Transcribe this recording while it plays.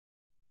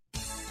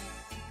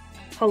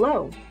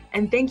Hello,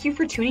 and thank you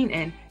for tuning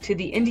in to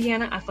the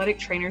Indiana Athletic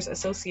Trainers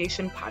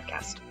Association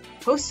podcast,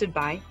 hosted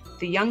by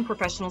the Young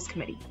Professionals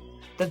Committee.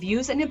 The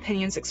views and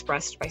opinions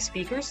expressed by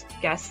speakers,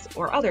 guests,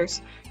 or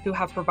others who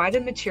have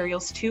provided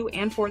materials to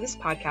and for this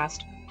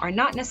podcast are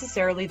not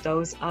necessarily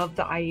those of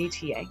the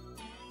IATA.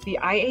 The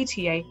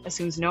IATA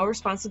assumes no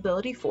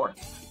responsibility for,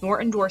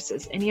 nor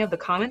endorses any of the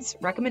comments,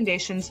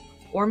 recommendations,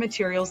 or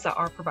materials that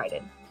are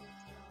provided.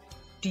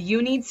 Do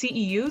you need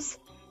CEUs?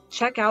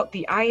 Check out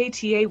the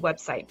IATA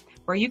website,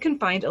 where you can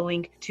find a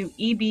link to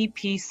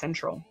EBP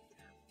Central,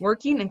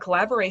 working in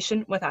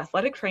collaboration with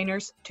athletic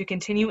trainers to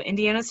continue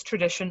Indiana's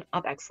tradition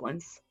of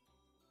excellence.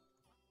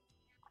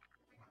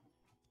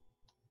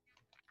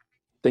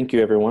 Thank you,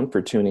 everyone,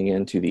 for tuning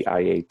in to the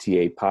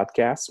IATA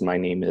podcast. My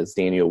name is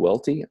Daniel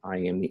Welty. I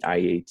am the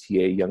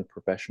IATA Young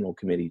Professional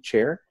Committee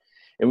Chair,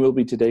 and will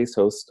be today's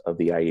host of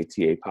the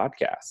IATA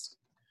podcast.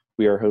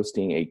 We are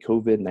hosting a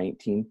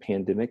COVID-19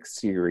 pandemic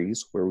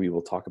series where we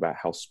will talk about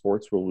how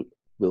sports will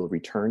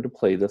return to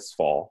play this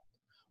fall,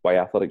 why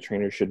athletic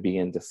trainers should be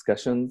in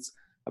discussions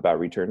about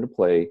return to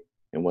play,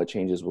 and what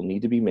changes will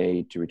need to be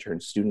made to return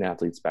student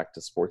athletes back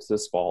to sports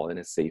this fall in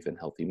a safe and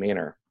healthy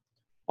manner.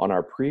 On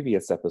our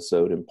previous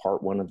episode, in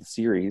part one of the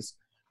series,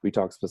 we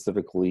talked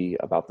specifically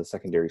about the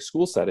secondary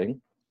school setting.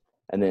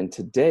 And then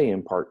today,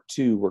 in part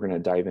two, we're going to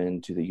dive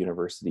into the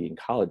university and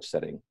college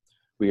setting.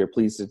 We are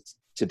pleased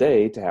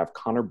today to have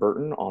Connor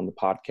Burton on the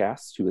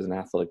podcast, who is an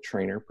athletic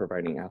trainer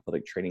providing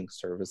athletic training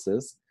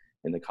services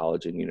in the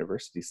college and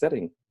university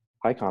setting.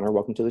 Hi, Connor.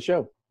 Welcome to the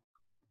show.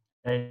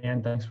 Hey,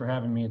 and thanks for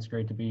having me. It's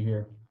great to be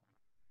here.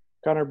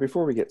 Connor,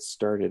 before we get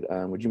started,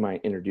 would you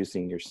mind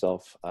introducing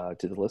yourself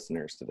to the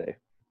listeners today?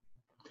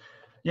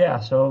 Yeah,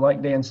 so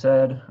like Dan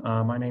said,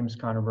 my name is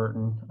Connor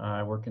Burton.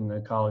 I work in the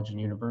college and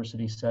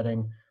university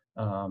setting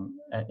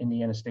at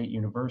Indiana State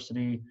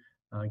University,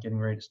 getting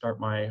ready to start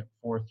my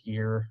fourth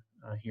year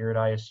here at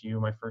ISU.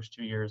 My first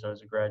 2 years, I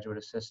was a graduate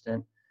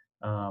assistant,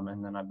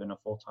 and then I've been a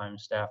full-time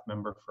staff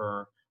member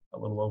for a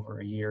little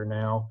over a year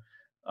now.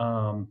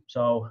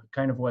 So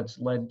kind of what's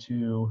led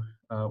to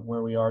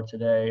where we are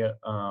today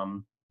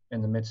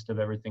in the midst of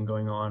everything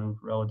going on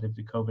relative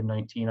to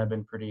COVID-19, I've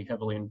been pretty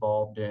heavily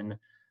involved in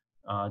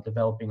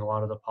developing a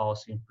lot of the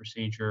policy and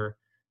procedure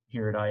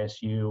here at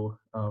ISU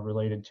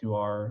related to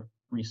our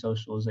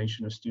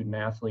resocialization of student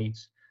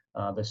athletes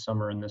this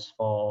summer and this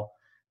fall.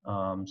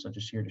 So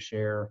just here to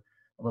share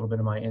a little bit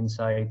of my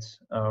insights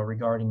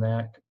regarding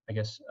that. I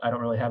guess I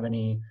don't really have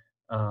any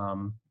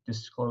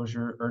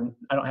disclosure, or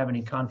I don't have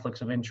any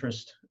conflicts of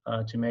interest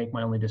to make.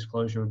 My only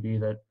disclosure would be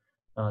that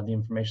the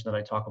information that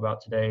I talk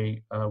about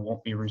today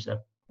won't be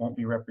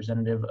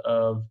representative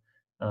of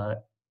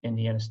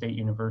Indiana State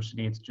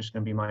University. It's just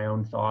going to be my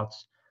own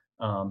thoughts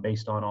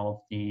based on all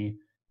of the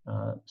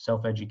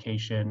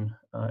self-education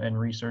and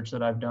research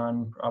that I've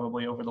done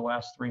probably over the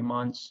last 3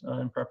 months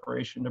in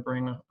preparation to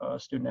bring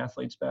student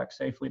athletes back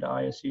safely to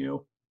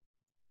ISU.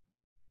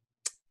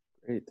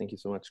 Great. Thank you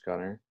so much,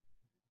 Connor.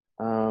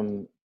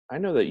 I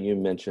know that you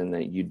mentioned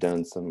that you've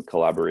done some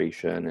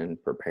collaboration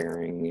and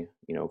preparing,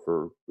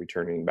 for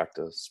returning back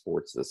to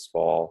sports this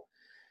fall.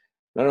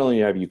 Not only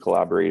have you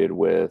collaborated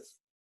with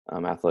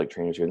athletic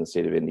trainers here in the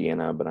state of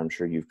Indiana, but I'm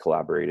sure you've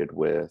collaborated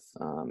with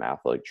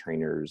athletic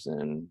trainers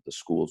in the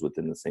schools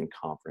within the same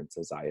conference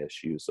as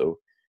ISU. So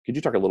could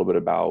you talk a little bit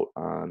about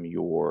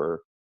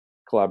your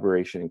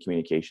collaboration and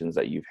communications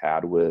that you've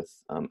had with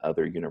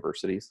other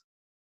universities?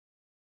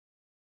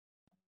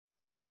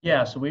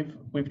 Yeah, so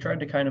we've tried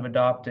to kind of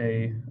adopt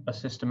a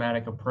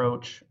systematic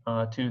approach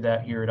to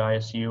that here at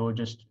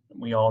ISU.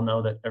 We all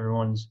know that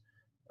everyone's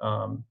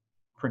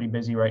pretty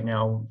busy right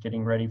now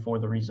getting ready for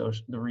the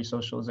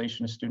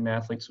resocialization of student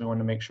athletes. We wanted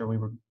to make sure we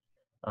were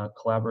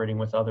collaborating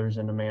with others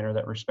in a manner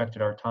that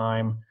respected our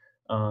time.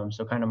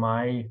 So kind of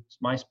my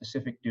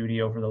specific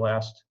duty over the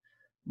last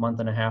month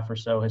and a half or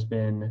so has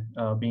been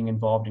being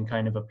involved in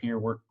kind of a peer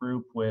work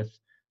group with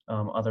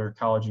other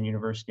college and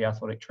university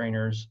athletic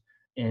trainers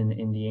in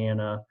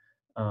Indiana.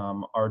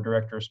 Our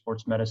director of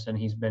sports medicine,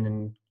 he's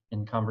been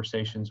in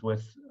conversations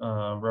with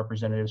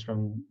representatives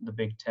from the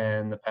Big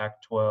Ten, the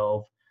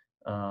Pac-12,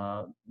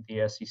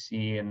 the SEC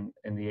and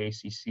the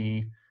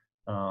ACC.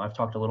 I've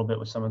talked a little bit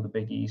with some of the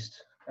Big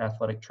East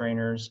athletic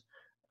trainers.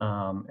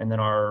 And then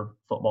our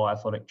football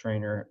athletic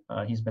trainer,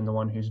 he's been the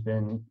one who's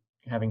been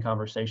having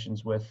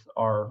conversations with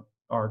our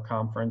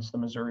conference, the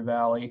Missouri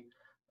Valley.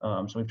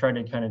 So we've tried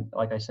to kind of,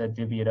 like I said,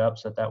 divvy it up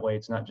so that way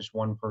it's not just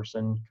one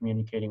person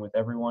communicating with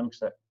everyone, because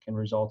that can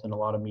result in a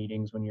lot of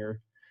meetings when you're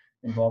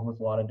involved with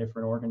a lot of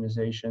different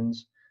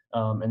organizations.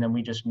 And then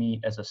we just meet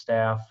as a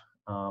staff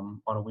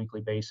on a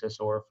weekly basis,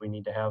 or if we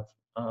need to have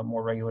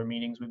more regular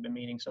meetings, we've been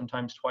meeting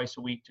sometimes twice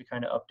a week to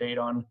kind of update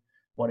on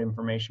what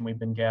information we've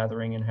been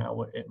gathering and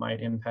how it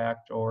might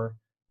impact or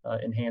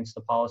enhance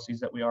the policies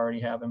that we already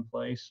have in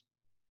place.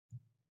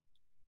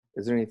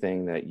 Is there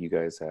anything that you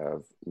guys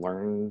have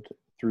learned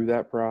through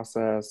that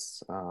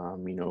process,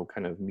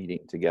 kind of meeting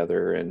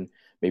together and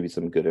maybe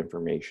some good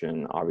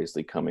information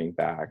obviously coming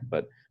back,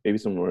 but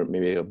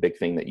maybe a big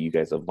thing that you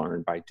guys have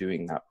learned by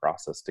doing that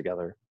process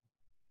together?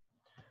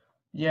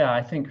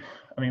 Yeah,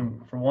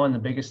 for one, the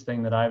biggest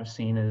thing that I've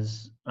seen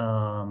is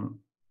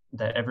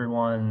that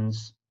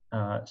everyone's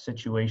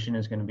situation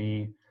is going to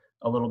be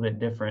a little bit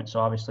different. So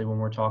obviously, when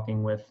we're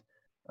talking with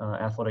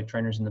athletic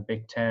trainers in the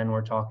Big Ten,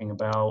 we're talking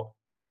about,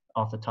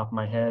 off the top of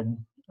my head,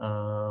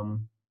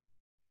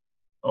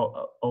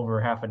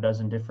 over half a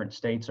dozen different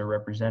states are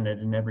represented,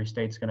 and every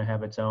state's going to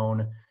have its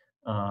own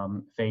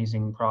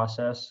phasing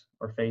process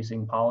or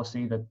phasing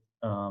policy that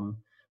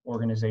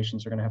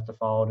organizations are going to have to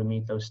follow to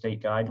meet those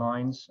state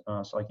guidelines.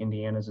 So like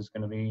Indiana's is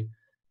going to be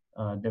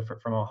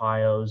different from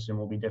Ohio's, and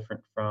will be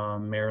different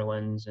from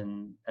Maryland's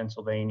and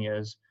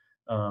Pennsylvania's.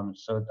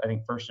 So I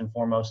think first and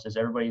foremost is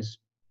everybody's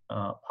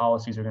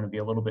policies are going to be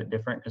a little bit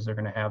different because they're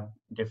going to have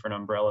different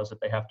umbrellas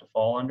that they have to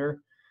fall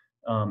under.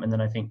 And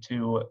then I think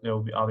too, there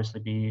will obviously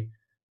be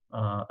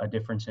a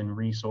difference in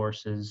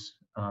resources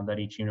that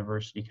each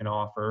university can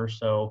offer.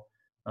 So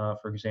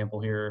for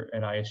example, here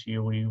at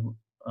ISU, we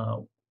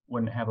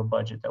wouldn't have a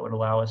budget that would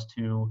allow us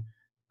to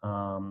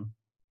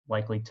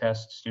likely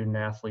test student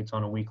athletes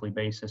on a weekly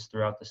basis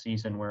throughout the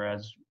season,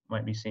 whereas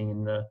might be seeing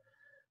in the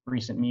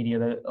recent media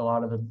that a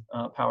lot of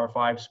the Power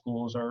 5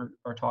 schools are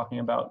talking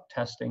about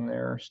testing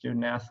their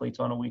student athletes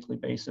on a weekly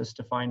basis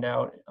to find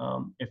out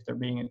if they're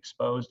being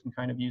exposed, and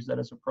kind of use that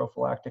as a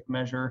prophylactic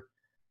measure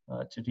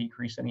to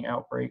decrease any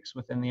outbreaks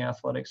within the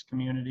athletics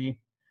community.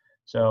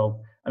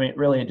 So,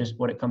 really,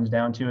 what it comes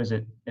down to is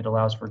it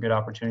allows for good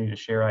opportunity to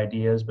share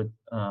ideas, but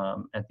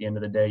at the end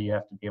of the day, you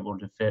have to be able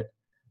to fit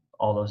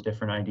all those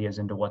different ideas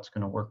into what's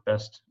going to work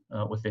best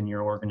within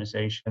your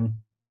organization.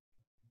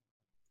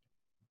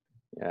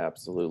 Yeah,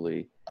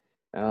 absolutely.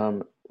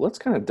 Let's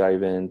kind of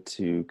dive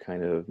into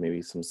kind of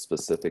maybe some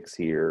specifics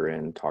here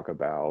and talk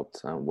about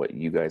what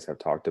you guys have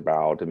talked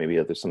about, and maybe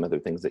some other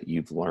things that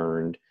you've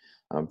learned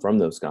from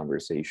those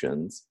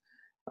conversations.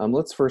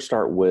 Let's first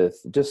start with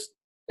just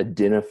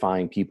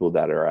identifying people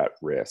that are at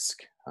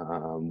risk,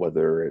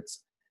 whether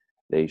it's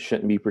they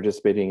shouldn't be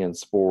participating in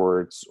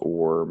sports,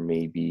 or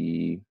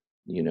maybe,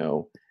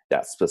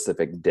 that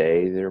specific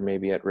day they're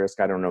maybe at risk.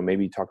 I don't know,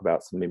 maybe talk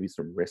about some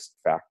risk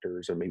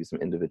factors, or maybe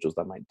some individuals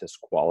that might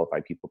disqualify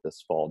people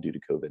this fall due to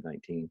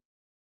COVID-19.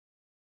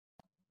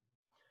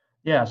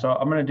 Yeah, so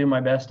I'm going to do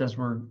my best as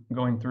we're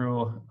going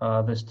through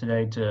this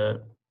today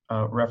to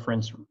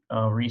reference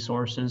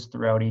resources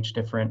throughout each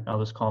different, I'll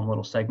just call them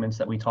little segments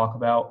that we talk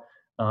about.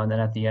 And then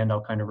at the end,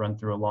 I'll kind of run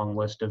through a long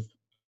list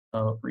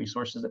of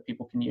resources that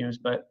people can use.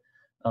 But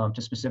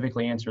to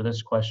specifically answer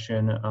this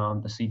question,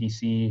 the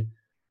CDC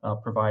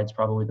provides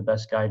probably the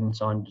best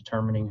guidance on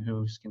determining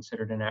who's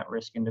considered an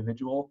at-risk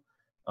individual.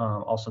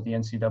 Also, the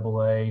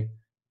NCAA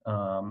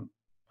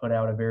put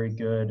out a very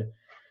good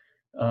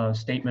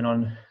statement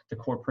on the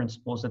core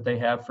principles that they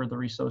have for the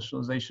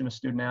resocialization of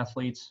student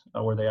athletes,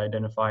 where they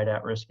identified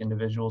at-risk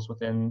individuals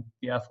within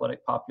the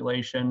athletic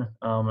population,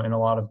 and a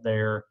lot of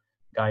their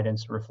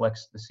guidance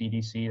reflects the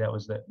CDC. That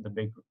was the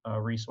big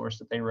resource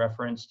that they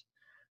referenced.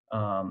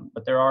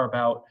 But there are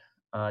about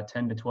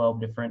 10 to 12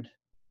 different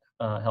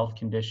health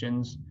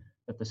conditions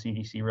that the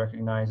CDC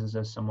recognizes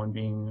as someone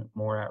being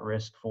more at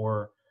risk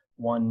for,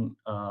 one,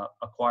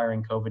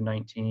 acquiring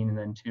COVID-19, and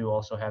then two,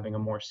 also having a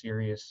more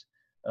serious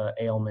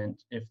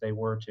ailment if they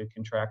were to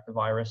contract the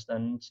virus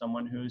than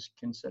someone who's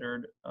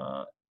considered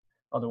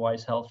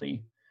otherwise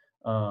healthy.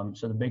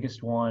 So the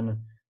biggest one,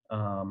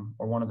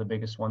 or one of the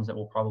biggest ones that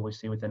we'll probably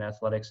see within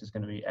athletics, is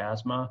going to be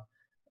asthma.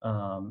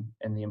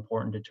 And the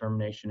important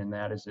determination in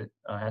that is it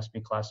has to be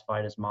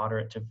classified as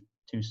moderate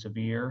to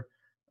severe.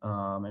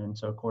 And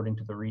so according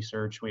to the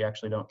research, we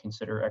actually don't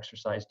consider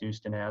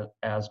exercise-induced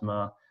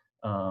asthma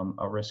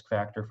a risk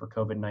factor for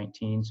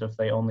COVID-19. So if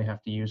they only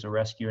have to use a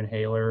rescue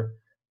inhaler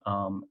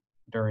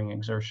during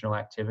exertional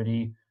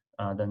activity,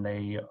 then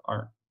they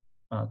aren't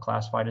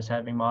classified as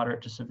having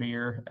moderate to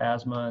severe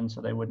asthma, and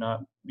so they would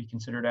not be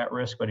considered at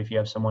risk. But if you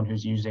have someone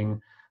who's using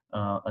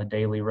a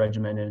daily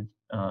regimented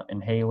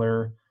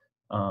inhaler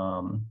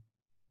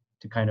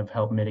to kind of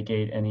help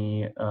mitigate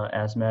any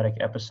asthmatic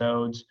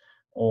episodes,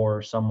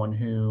 or someone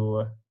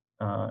who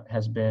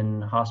has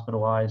been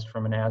hospitalized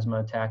from an asthma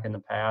attack in the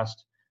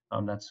past,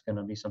 that's going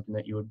to be something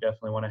that you would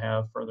definitely want to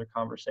have further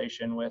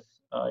conversation with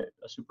a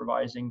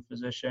supervising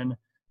physician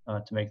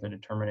to make the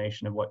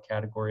determination of what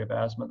category of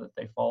asthma that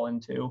they fall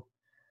into.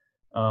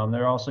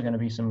 There are also going to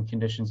be some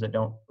conditions that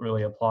don't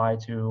really apply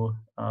to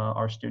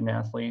our student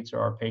athletes or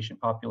our patient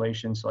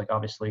population. So, like,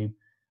 obviously,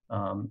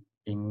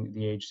 being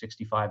the age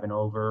 65 and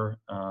over,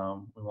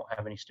 we won't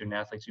have any student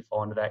athletes who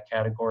fall into that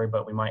category,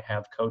 but we might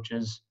have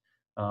coaches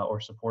or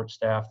support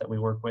staff that we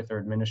work with, or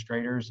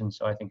administrators. And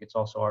so I think it's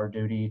also our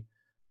duty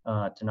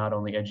to not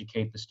only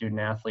educate the student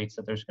athletes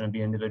that there's going to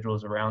be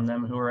individuals around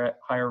them who are at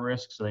higher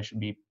risk, so they should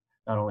be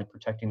not only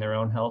protecting their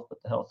own health,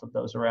 but the health of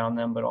those around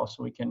them, but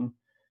also we can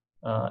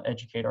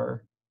educate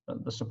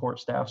the support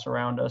staffs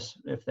around us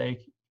if they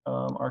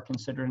are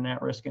considered an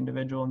at-risk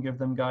individual, and give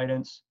them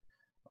guidance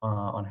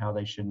on how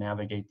they should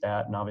navigate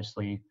that. And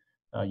obviously,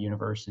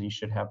 universities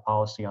should have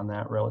policy on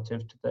that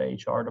relative to the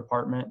HR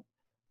department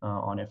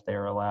on if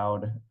they're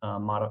allowed a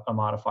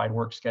modified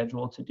work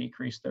schedule to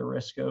decrease their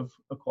risk of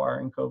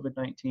acquiring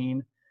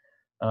COVID-19.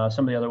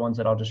 Some of the other ones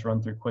that I'll just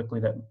run through quickly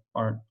that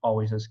aren't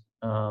always as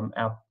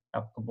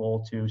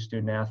applicable to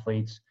student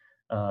athletes: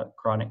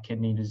 chronic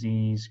kidney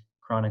disease,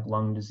 chronic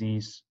lung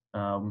disease,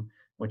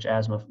 which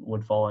asthma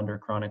would fall under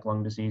chronic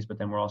lung disease, but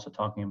then we're also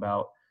talking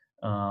about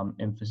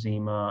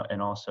emphysema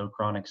and also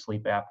chronic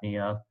sleep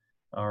apnea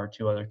are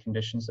two other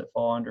conditions that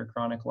fall under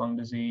chronic lung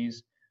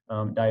disease.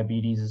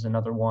 Diabetes is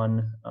another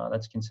one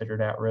that's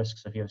considered at risk.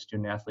 So if you have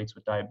student athletes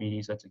with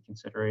diabetes, that's a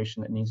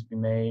consideration that needs to be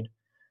made.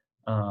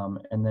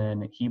 And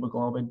then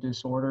hemoglobin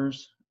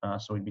disorders.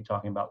 So we'd be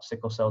talking about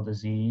sickle cell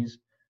disease,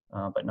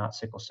 but not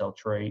sickle cell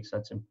traits.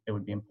 It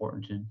would be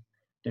important to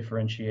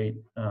differentiate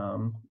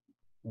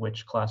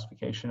which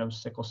classification of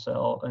sickle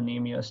cell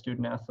anemia a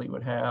student athlete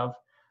would have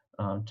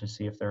to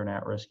see if they're an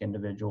at-risk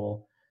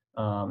individual.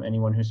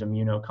 Anyone who's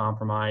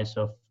immunocompromised,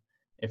 so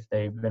if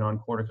they've been on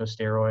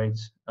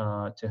corticosteroids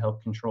to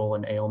help control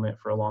an ailment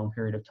for a long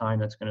period of time,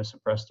 that's going to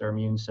suppress their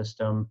immune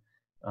system.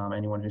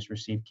 Anyone who's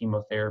received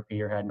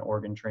chemotherapy or had an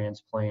organ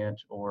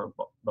transplant or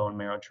bone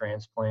marrow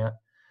transplant.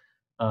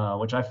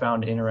 Which I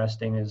found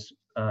interesting is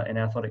in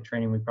athletic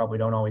training, we probably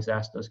don't always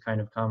ask those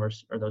kind of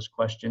those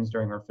questions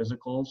during our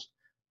physicals.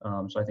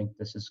 So I think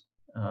this is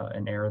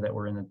an area that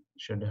we're in that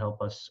should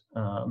help us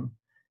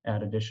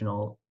add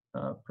additional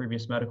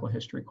previous medical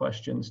history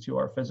questions to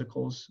our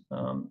physicals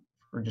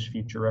for just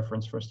future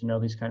reference for us to know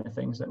these kind of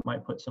things that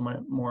might put someone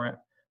at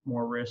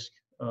more risk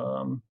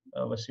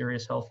of a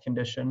serious health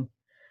condition.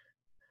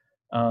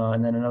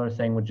 And then another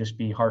thing would just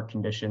be heart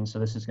conditions. So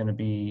this is going to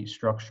be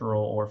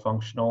structural or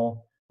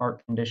functional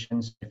heart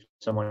conditions. If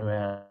someone who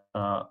has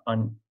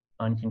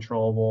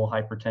uncontrollable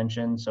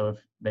hypertension, so if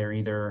they're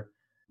either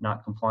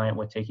not compliant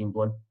with taking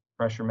blood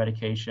pressure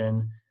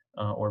medication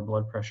or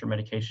blood pressure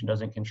medication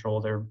doesn't control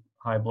their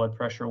high blood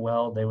pressure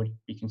well, they would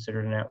be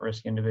considered an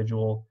at-risk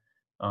individual.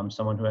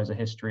 Someone who has a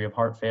history of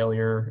heart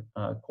failure,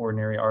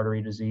 coronary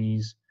artery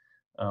disease,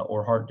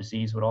 or heart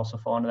disease would also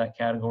fall into that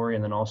category.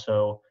 And then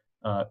also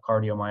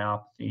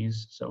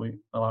cardiomyopathies. So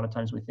a lot of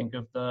times we think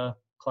of the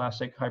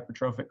classic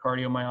hypertrophic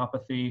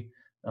cardiomyopathy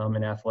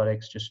in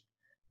athletics, just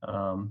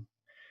how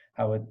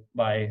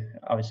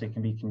obviously it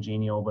can be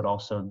congenial, but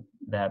also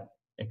that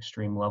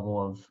extreme level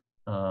of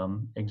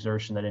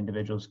exertion that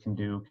individuals can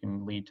do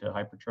can lead to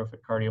hypertrophic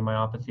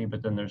cardiomyopathy.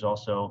 But then there's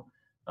also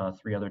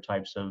 3 other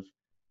types of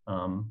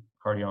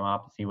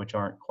cardiomyopathy, which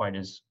aren't quite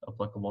as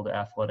applicable to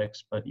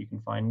athletics, but you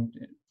can find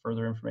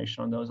further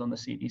information on those on the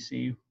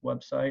CDC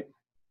website.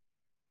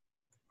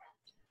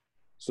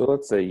 So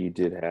let's say you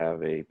did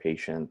have a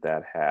patient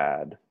that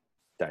had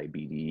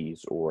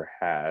diabetes or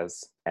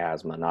has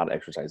asthma, not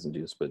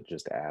exercise-induced, but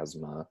just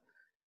asthma.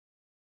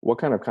 What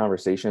kind of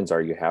conversations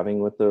are you having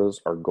with those,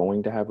 are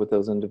going to have with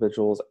those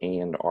individuals?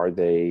 And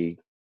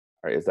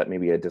is that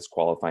maybe a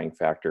disqualifying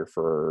factor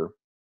for,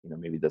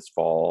 maybe this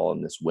fall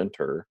and this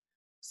winter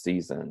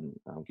season?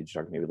 Could you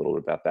talk maybe a little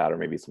bit about that, or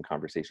maybe some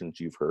conversations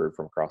you've heard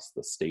from across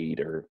the state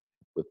or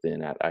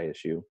within at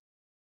ISU?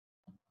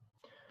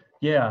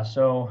 Yeah,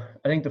 so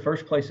I think the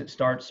first place it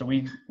starts, so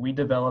we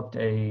developed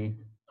a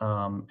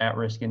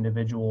at-risk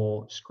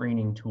individual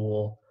screening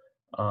tool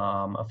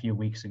a few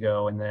weeks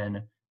ago, and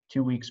then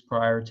 2 weeks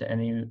prior to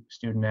any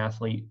student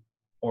athlete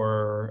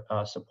or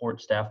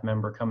support staff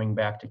member coming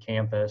back to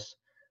campus,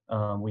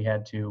 we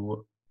had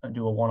to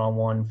do a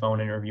one-on-one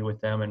phone interview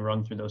with them and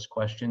run through those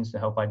questions to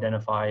help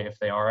identify if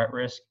they are at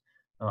risk.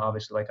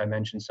 Obviously, like I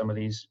mentioned, some of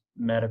these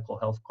medical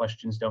health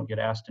questions don't get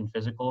asked in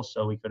physical,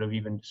 so we could have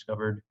even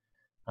discovered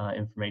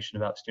information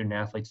about student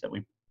athletes that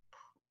we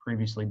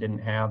previously didn't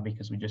have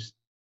because we just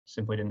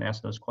simply didn't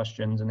ask those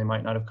questions, and they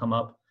might not have come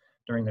up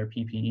during their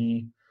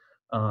PPE.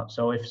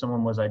 So if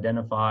someone was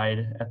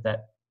identified at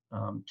that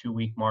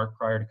 2-week mark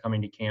prior to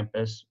coming to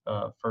campus,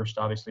 first,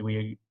 obviously,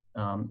 we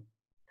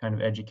kind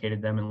of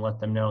educated them and let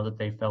them know that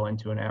they fell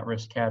into an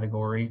at-risk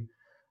category.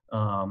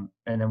 And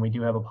then we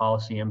do have a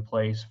policy in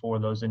place for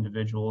those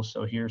individuals.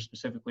 So here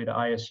specifically to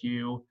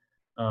ISU,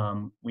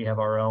 we have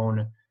our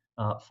own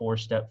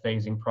 4-step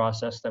phasing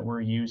process that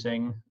we're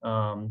using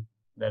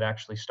that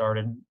actually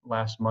started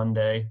last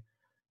Monday.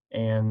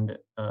 And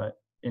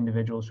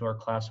individuals who are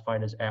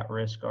classified as at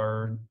risk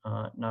are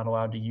not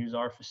allowed to use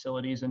our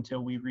facilities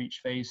until we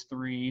reach phase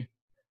 3,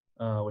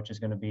 which is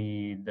going to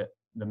be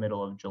the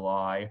middle of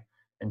July.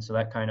 And so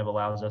that kind of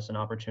allows us an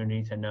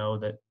opportunity to know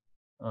that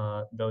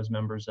those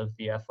members of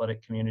the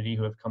athletic community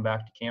who have come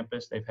back to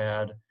campus, they've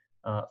had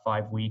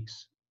 5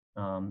 weeks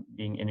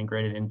being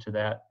integrated into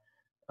that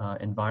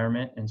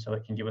environment. And so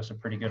it can give us a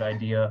pretty good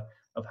idea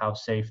of how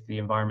safe the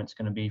environment's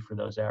going to be for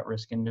those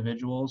at-risk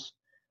individuals.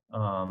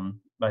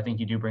 But I think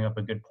you do bring up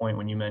a good point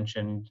when you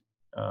mentioned,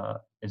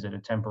 is it a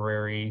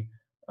temporary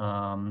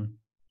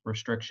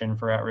restriction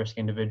for at-risk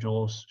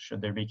individuals?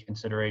 Should there be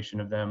consideration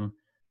of them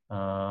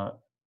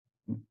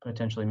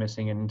potentially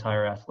missing an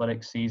entire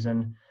athletic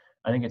season?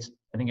 I think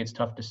it's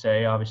tough to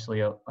say.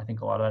 Obviously, I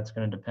think a lot of that's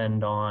going to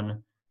depend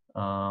on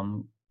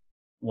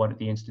what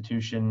the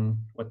institution,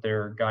 what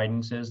their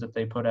guidance is that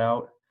they put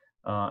out.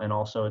 And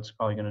also it's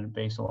probably going to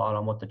base a lot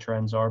on what the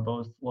trends are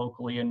both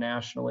locally and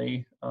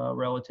nationally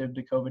relative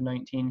to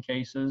COVID-19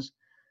 cases.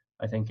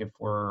 I think if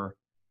we're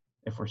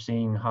if we're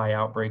seeing high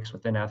outbreaks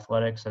within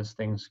athletics as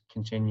things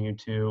continue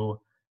to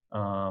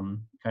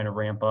kind of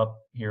ramp up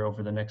here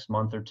over the next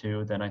month or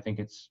two, then I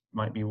think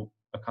might be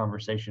a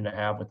conversation to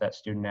have with that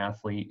student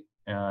athlete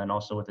and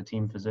also with the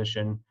team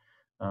physician,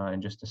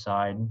 and just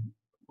decide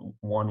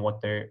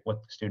what the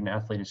student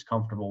athlete is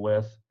comfortable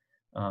with,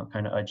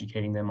 kind of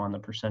educating them on the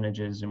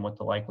percentages and what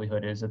the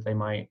likelihood is that they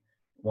might,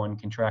 one,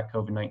 contract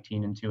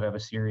COVID-19, and two, have a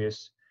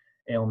serious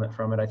ailment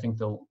from it. I think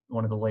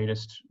one of the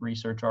latest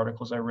research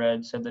articles I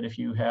read said that if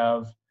you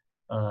have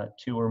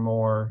two or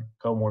more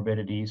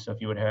comorbidities, so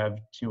if you would have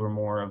two or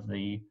more of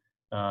the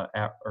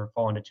or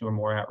fall into two or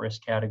more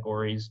at-risk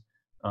categories,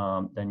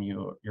 then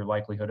your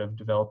likelihood of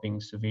developing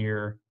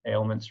severe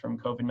ailments from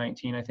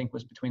COVID-19, I think,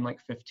 was between like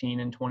 15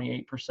 and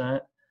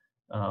 28%,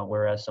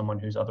 whereas someone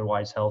who's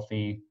otherwise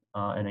healthy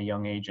and a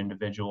young age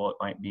individual, it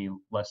might be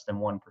less than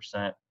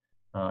 1%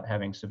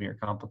 having severe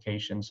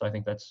complications. So I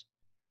think that's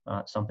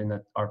something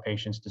that our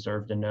patients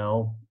deserve to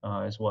know,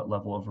 is what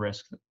level of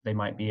risk they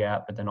might be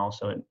at, but then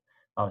also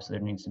obviously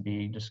there needs to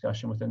be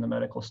discussion within the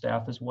medical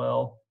staff as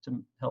well to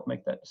help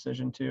make that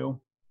decision too.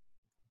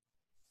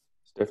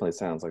 It definitely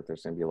sounds like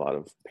there's going to be a lot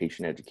of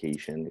patient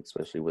education,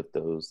 especially with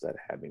those that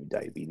have maybe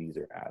diabetes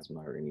or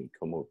asthma or any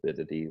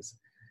comorbidities.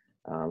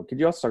 Could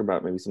you also talk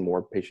about maybe some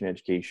more patient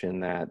education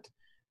that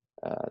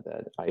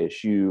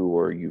ISU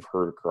or you've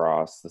heard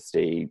across the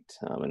state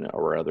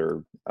or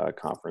other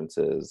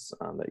conferences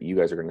that you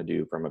guys are going to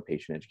do from a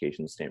patient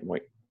education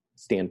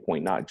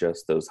standpoint, not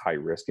just those high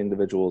risk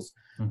individuals,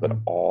 but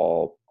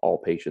all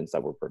patients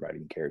that we're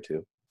providing care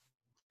to?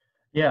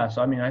 Yeah,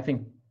 so I mean, I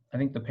think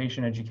the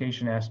patient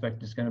education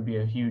aspect is going to be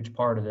a huge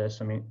part of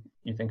this. I mean,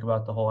 you think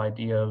about the whole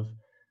idea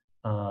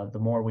of the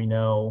more we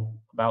know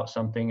about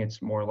something,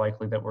 it's more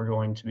likely that we're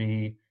going to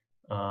be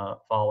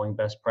following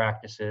best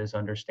practices,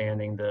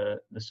 understanding the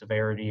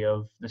severity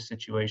of the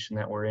situation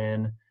that we're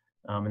in.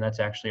 And that's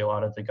actually a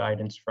lot of the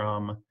guidance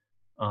from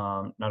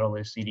not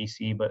only the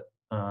CDC, but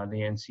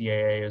the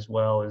NCAA as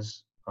well,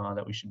 is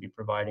that we should be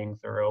providing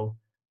thorough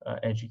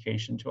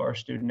education to our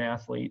student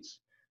athletes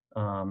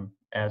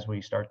as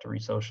we start to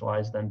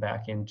re-socialize them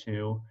back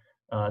into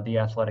the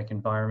athletic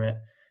environment.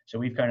 So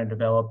we've kind of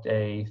developed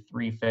a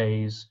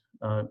 3-phase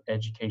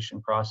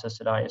education process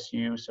at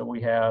ISU. So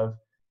we have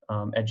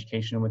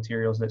educational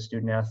materials that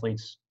student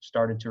athletes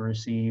started to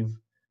receive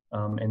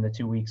in the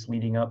 2 weeks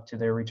leading up to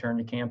their return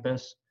to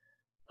campus.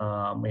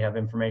 We have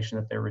information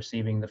that they're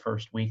receiving the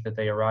first week that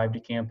they arrived to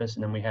campus,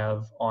 and then we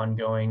have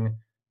ongoing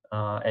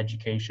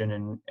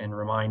education and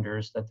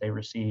reminders that they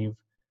receive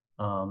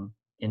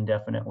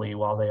indefinitely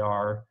while they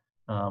are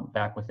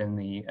back within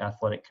the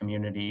athletic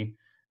community.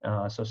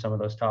 So some of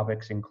those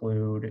topics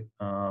include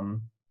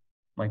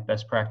like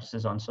best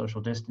practices on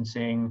social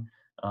distancing,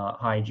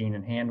 hygiene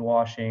and hand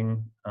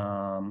washing.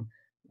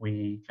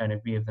 We kind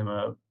of give them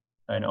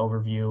an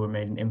overview and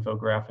made an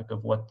infographic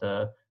of what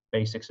the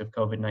basics of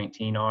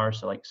COVID-19 are.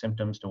 So like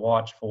symptoms to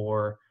watch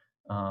for,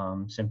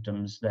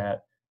 symptoms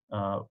that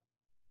are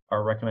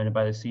recommended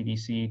by the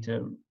CDC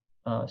to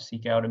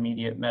seek out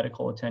immediate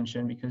medical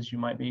attention because you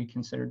might be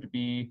considered to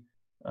be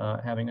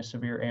having a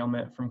severe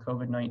ailment from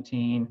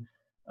COVID-19,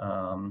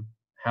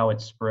 how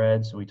it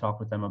spreads. So we talk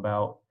with them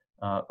about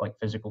like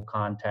physical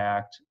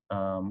contact,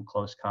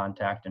 close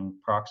contact, and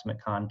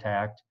proximate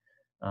contact,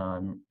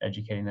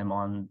 educating them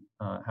on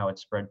how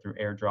it's spread through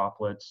air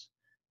droplets.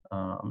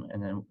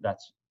 And then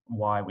that's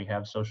why we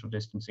have social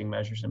distancing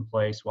measures in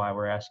place, why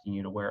we're asking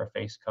you to wear a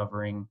face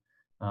covering,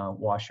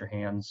 wash your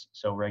hands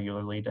so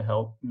regularly to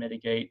help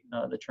mitigate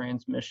the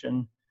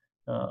transmission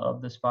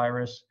of this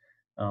virus.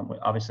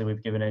 Obviously,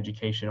 we've given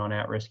education on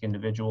at-risk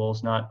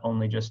individuals, not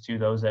only just to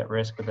those at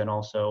risk, but then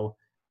also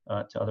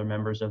to other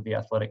members of the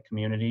athletic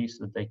community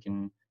so that they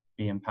can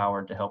be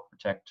empowered to help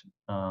protect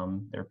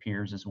their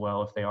peers as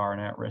well if they are an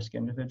at-risk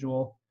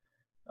individual.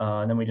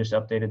 And then we just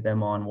updated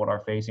them on what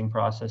our phasing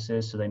process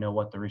is so they know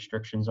what the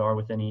restrictions are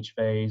within each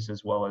phase,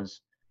 as well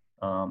as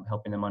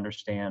helping them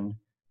understand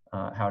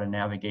how to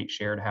navigate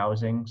shared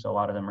housing. So a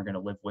lot of them are going to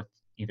live with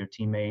either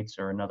teammates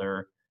or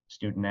another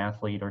student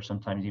athlete, or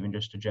sometimes even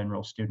just a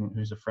general student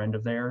who's a friend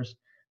of theirs.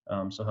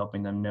 So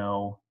helping them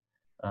know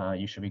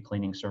you should be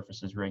cleaning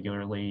surfaces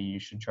regularly. You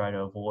should try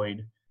to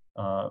avoid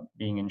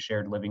being in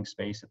shared living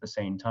space at the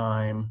same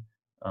time,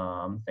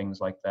 things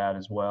like that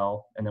as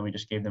well. And then we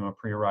just gave them a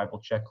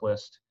pre-arrival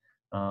checklist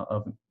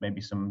of maybe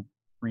some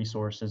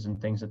resources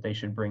and things that they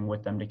should bring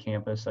with them to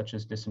campus, such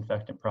as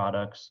disinfectant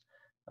products,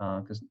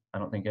 because I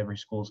don't think every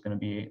school is going to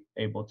be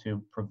able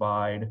to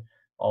provide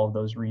all of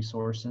those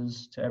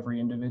resources to every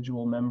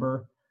individual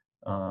member.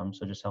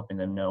 So just helping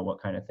them know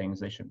what kind of things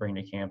they should bring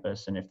to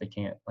campus. And if they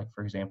can't, like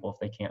for example, if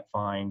they can't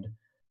find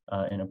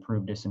an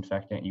approved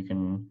disinfectant, you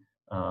can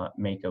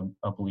make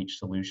a bleach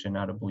solution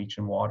out of bleach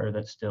and water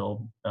that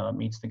still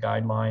meets the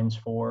guidelines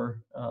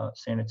for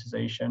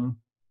sanitization.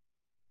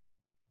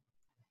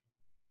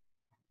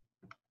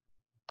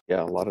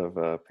 Yeah, a lot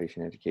of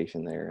patient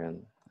education there,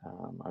 and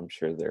I'm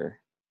sure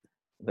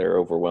they're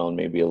overwhelmed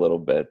maybe a little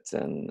bit.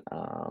 And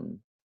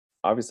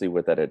obviously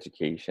with that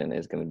education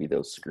is going to be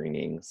those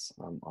screenings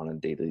on a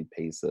daily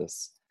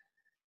basis.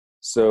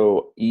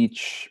 So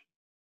each,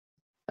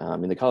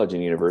 in the college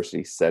and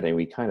university setting,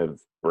 we kind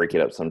of break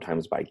it up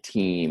sometimes by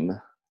team.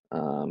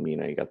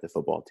 You got the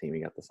football team,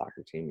 you got the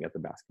soccer team, you got the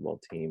basketball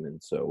team.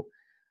 And so,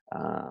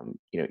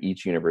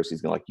 each university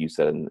is going to, like you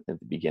said at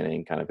the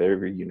beginning, kind of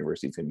every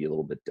university is going to be a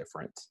little bit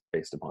different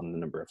based upon the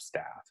number of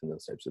staff and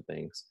those types of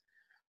things.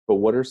 But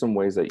what are some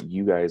ways that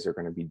you guys are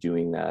going to be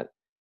doing that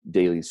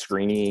daily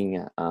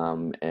screening?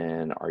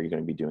 And are you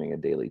going to be doing a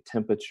daily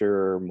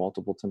temperature,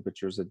 multiple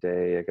temperatures a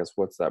day? I guess,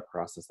 what's that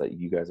process that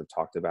you guys have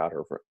talked about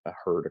or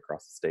heard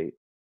across the state?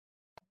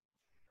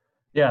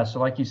 Yeah, so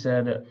like you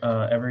said,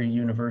 every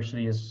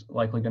university is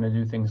likely going to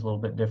do things a little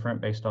bit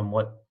different based on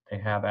what they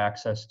have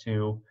access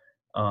to.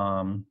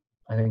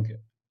 I think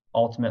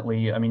ultimately,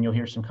 you'll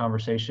hear some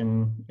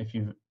conversation if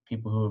you've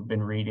people who have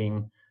been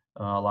reading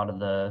a lot of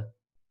the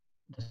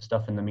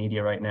stuff in the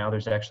media right now.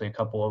 There's actually a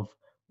couple of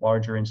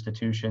larger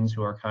institutions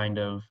who are kind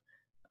of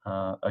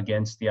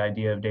against the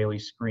idea of daily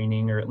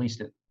screening, or at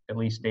least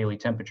daily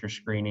temperature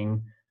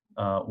screening.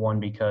 One,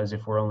 because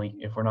if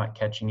we're not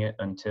catching it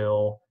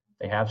until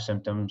they have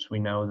symptoms, we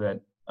know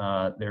that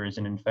there is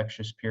an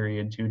infectious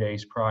period 2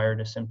 days prior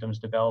to symptoms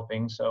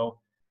developing. So,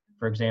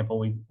 for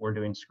example, we're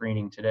doing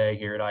screening today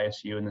here at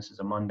ISU, and this is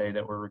a Monday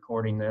that we're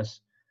recording this.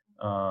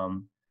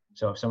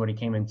 So if somebody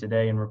came in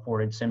today and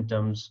reported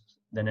symptoms,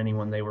 then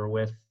anyone they were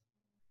with,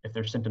 if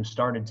their symptoms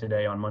started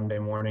today on Monday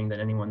morning, then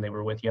anyone they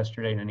were with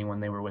yesterday and anyone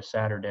they were with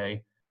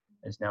Saturday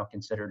is now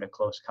considered a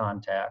close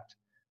contact,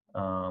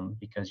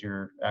 because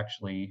you're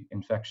actually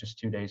infectious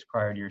 2 days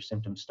prior to your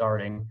symptoms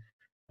starting.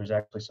 There's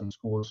actually some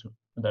schools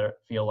that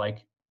feel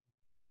like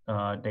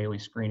daily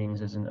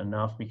screenings isn't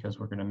enough because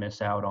we're going to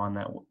miss out on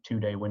that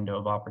 2-day window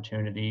of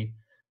opportunity.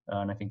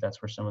 And I think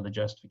that's where some of the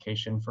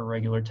justification for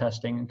regular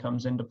testing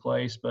comes into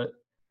place. But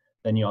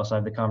then you also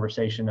have the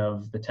conversation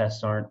of the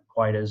tests aren't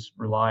quite as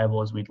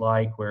reliable as we'd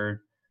like,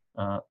 where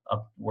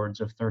upwards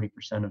of 30%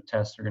 of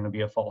tests are going to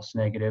be a false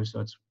negative. So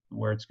it's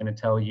where it's going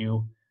to tell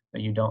you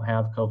that you don't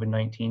have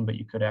COVID-19, but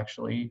you could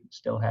actually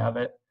still have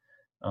it.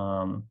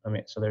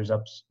 So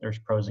there's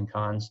pros and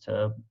cons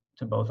to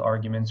both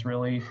arguments,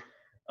 really.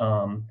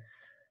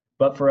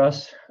 But for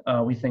us,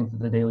 we think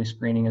that the daily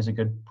screening is a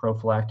good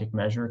prophylactic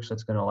measure, because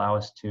it's going to allow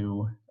us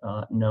to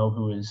know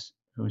who is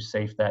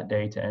safe that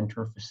day to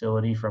enter a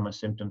facility from a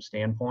symptom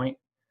standpoint.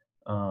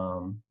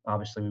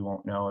 Obviously, we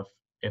won't know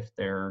if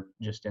they're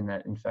just in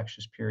that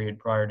infectious period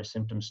prior to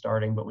symptoms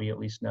starting, but we at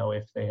least know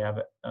if they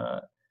have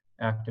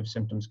active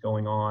symptoms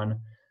going on.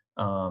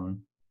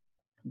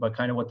 But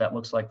kind of what that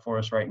looks like for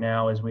us right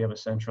now is we have a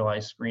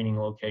centralized screening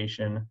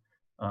location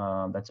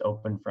that's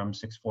open from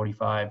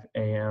 6:45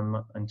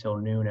 a.m. until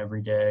noon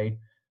every day.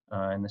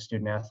 And the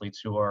student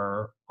athletes who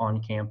are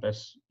on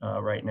campus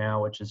right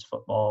now, which is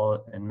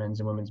football and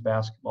men's and women's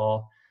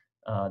basketball,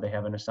 they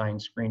have an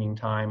assigned screening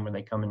time where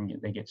they come and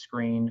they get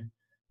screened.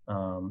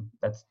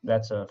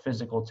 That's a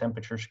physical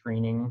temperature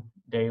screening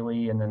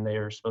daily, and then they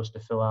are supposed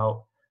to fill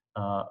out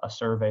a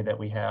survey that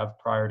we have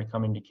prior to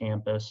coming to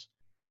campus,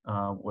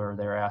 where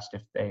they're asked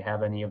if they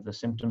have any of the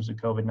symptoms of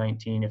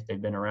COVID-19, if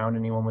they've been around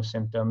anyone with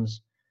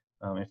symptoms,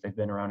 if they've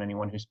been around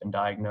anyone who's been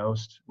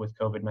diagnosed with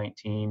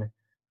COVID-19,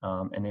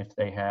 and if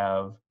they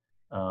have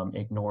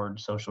ignored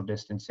social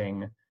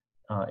distancing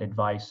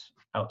advice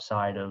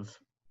outside of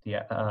the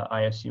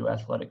ISU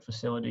athletic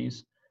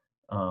facilities.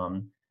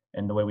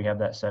 And the way we have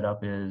that set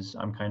up is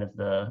I'm kind of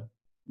the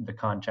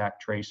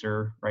contact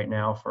tracer right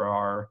now for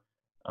our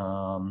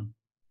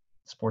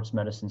sports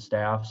medicine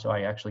staff. So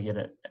I actually get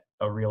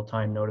a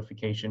real-time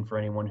notification for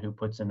anyone who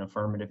puts an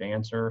affirmative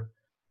answer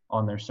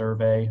on their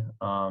survey.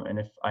 And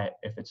if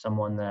it's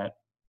someone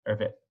or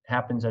if it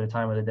happens at a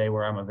time of the day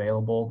where I'm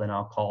available, then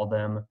I'll call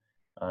them,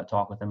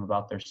 talk with them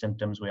about their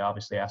symptoms. We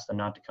obviously ask them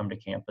not to come to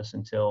campus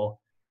until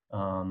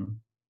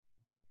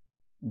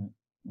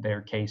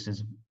their case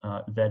is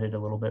vetted a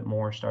little bit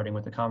more, starting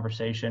with a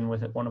conversation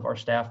with one of our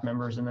staff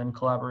members and then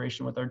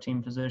collaboration with our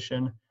team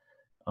physician.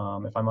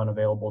 If I'm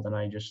unavailable, then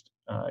I just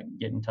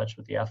get in touch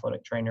with the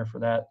athletic trainer for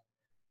that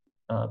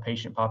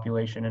patient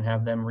population and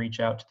have them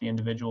reach out to the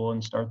individual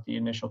and start the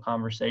initial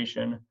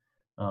conversation.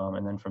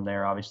 And then from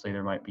there, obviously,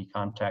 there might be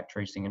contact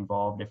tracing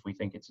involved if we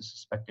think it's a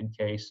suspected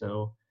case.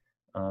 So,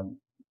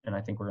 and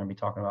I think we're going to be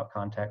talking about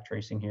contact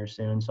tracing here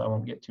soon, so I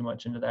won't get too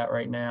much into that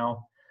right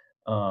now.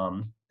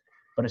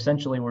 But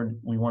essentially,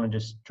 we want to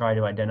just try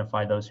to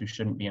identify those who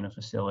shouldn't be in a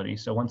facility.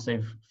 So once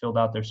they've filled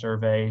out their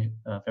survey,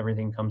 if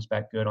everything comes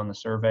back good on the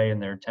survey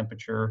and their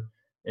temperature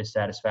is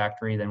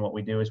satisfactory, then what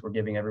we do is we're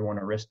giving everyone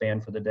a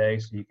wristband for the day.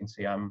 So you can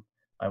see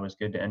I was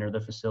good to enter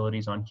the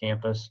facilities on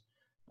campus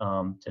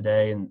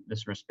today, and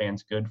this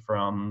wristband's good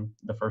from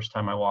the first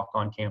time I walk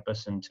on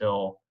campus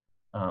until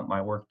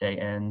my work day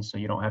ends. So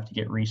you don't have to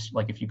get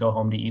like if you go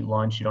home to eat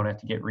lunch, you don't have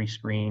to get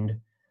re-screened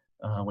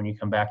when you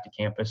come back to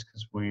campus,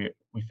 because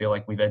we feel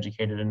like we've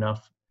educated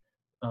enough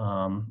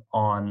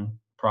on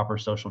proper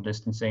social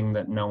distancing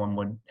that no one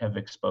would have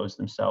exposed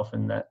themselves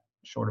in that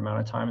short amount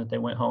of time that they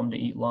went home to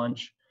eat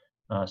lunch.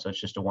 So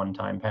it's just a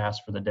one-time pass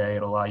for the day.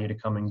 It'll allow you to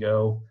come and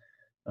go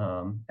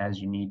as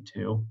you need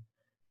to.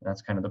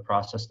 That's kind of the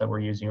process that we're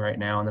using right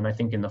now. And then I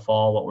think in the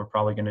fall, what we're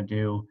probably going to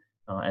do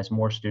as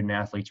more student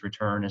athletes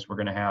return is we're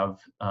going to have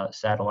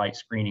satellite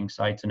screening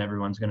sites, and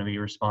everyone's going to be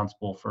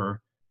responsible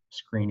for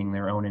screening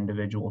their own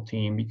individual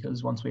team,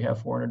 because once we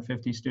have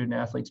 450 student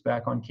athletes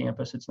back on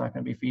campus, it's not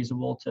going to be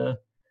feasible to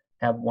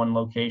have one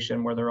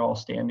location where they're all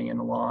standing in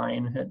a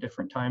line at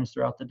different times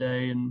throughout the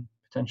day and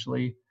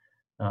potentially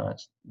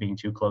being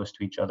too close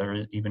to each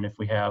other. Even if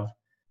we have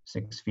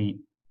 6 feet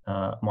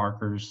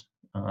markers,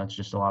 it's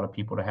just a lot of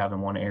people to have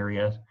in one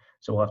area.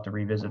 So we'll have to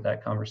revisit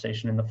that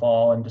conversation in the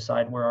fall and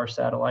decide where our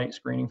satellite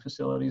screening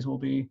facilities will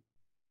be.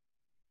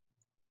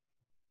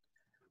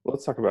 Well,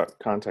 let's talk about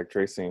contact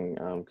tracing,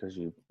 because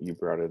you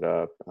brought it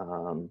up.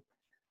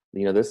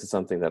 This is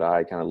something that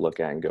I kind of look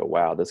at and go,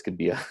 wow, this could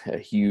be a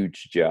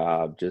huge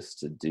job just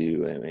to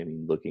do. I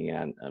mean, looking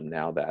at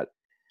now that, at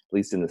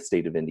least in the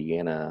state of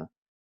Indiana,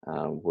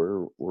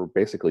 we're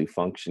basically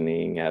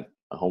functioning at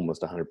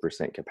almost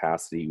 100%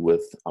 capacity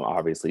with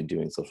obviously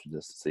doing social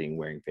distancing,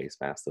 wearing face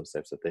masks, those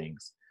types of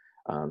things.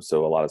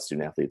 So a lot of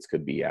student athletes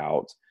could be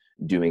out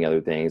doing other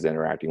things,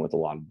 interacting with a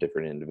lot of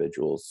different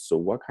individuals. So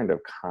what kind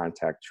of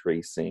contact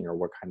tracing, or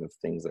what kind of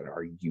things that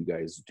are you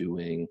guys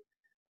doing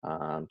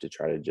to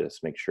try to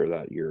just make sure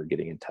that you're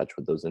getting in touch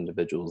with those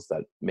individuals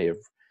that may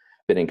have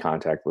been in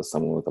contact with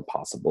someone with a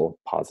possible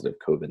positive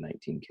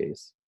COVID-19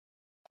 case?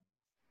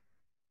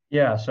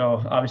 Yeah,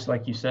 so obviously,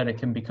 like you said, it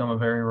can become a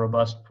very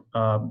robust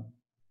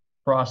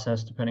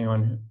process depending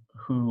on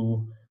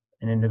who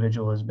an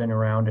individual has been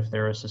around, if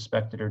they're a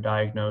suspected or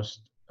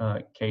diagnosed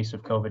case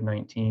of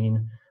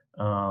COVID-19.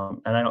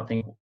 And I don't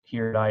think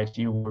here at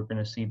ISU we're going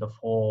to see the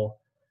full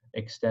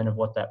extent of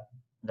what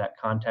that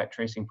contact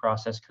tracing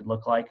process could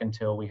look like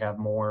until we have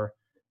more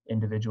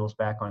individuals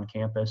back on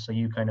campus. So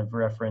you kind of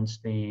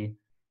referenced the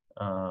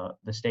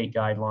state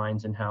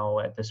guidelines and how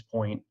at this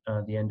point,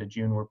 the end of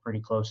June, we're pretty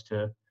close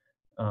to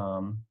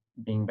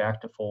being back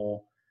to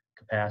full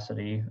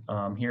capacity.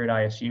 Here at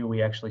ISU,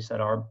 we actually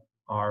set our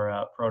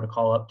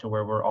protocol up to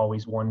where we're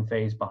always one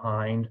phase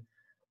behind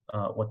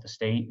what the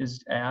state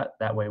is at.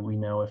 That way we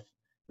know if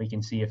we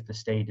can see if the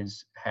state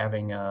is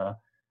having a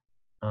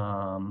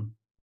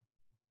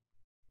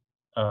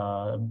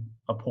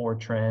poor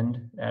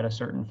trend at a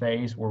certain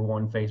phase. We're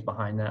one phase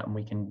behind that, and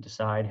we can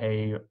decide,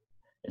 hey,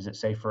 is it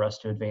safe for us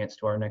to advance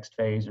to our next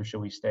phase, or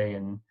should we stay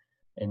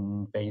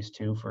in phase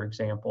 2, for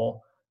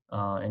example,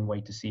 and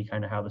wait to see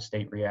kind of how the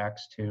state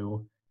reacts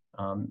to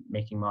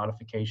making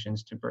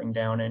modifications to bring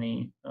down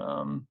any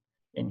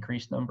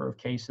increased number of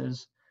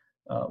cases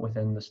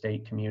within the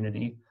state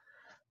community.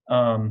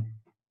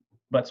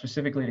 But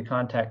specifically to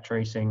contact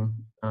tracing,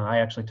 I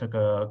actually took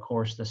a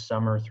course this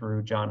summer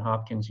through Johns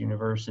Hopkins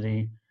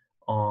University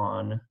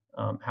on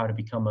how to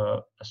become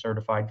a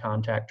certified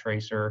contact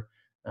tracer,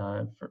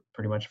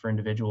 pretty much for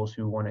individuals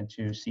who wanted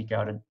to seek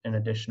out an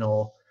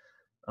additional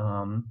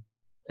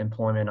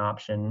employment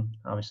option.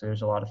 Obviously,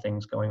 there's a lot of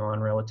things going on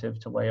relative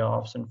to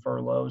layoffs and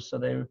furloughs. So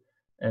they're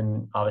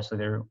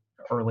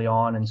early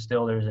on, and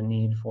still there's a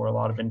need for a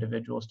lot of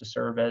individuals to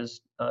serve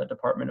as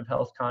Department of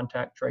Health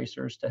contact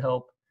tracers to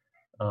help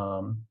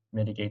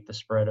mitigate the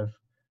spread of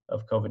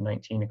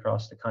COVID-19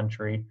 across the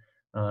country.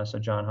 So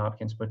Johns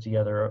Hopkins put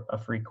together a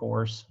free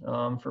course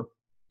for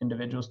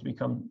individuals to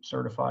become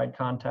certified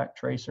contact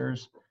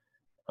tracers.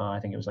 I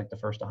think it was like the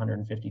first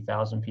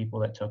 150,000 people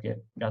that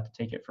got to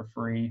take it for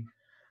free.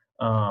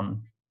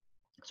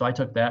 So I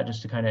took that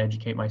just to kind of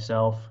educate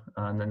myself,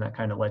 and then that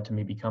kind of led to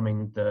me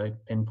becoming the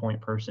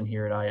pinpoint person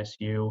here at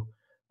ISU.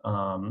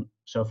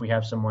 So if we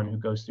have someone who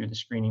goes through the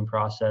screening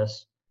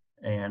process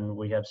and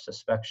we have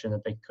suspicion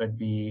that they could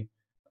be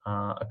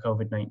a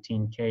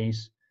COVID-19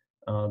 case,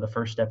 the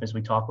first step is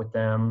we talk with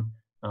them.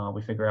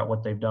 We figure out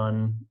what they've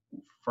done.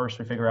 First,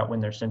 we figure out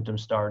when their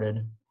symptoms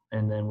started,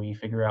 and then we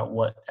figure out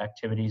what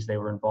activities they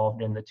were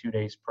involved in the 2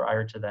 days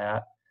prior to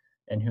that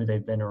and who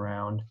they've been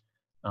around.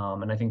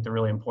 And I think the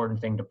really important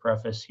thing to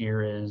preface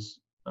here is,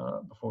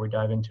 before we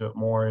dive into it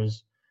more,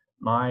 is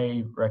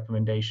my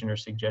recommendation or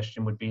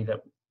suggestion would be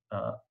that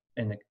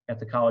at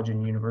the college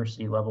and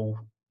university level,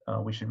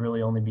 we should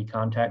really only be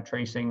contact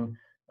tracing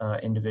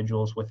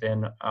individuals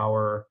within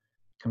our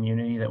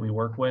community that we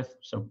work with.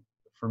 So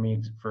for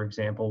me, for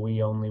example,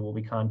 we only will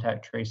be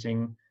contact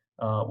tracing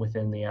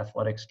within the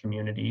athletics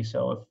community.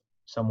 So if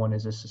someone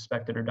is a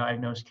suspected or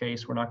diagnosed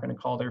case, we're not going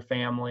to call their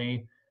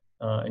family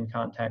and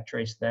contact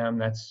trace them.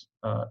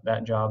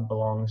 That job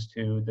belongs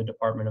to the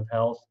Department of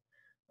Health,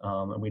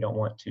 and we don't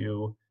want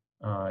to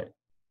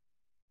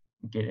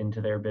get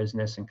into their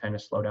business and kind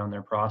of slow down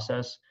their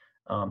process.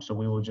 So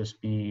we will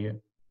just be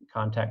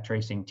contact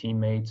tracing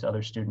teammates,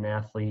 other student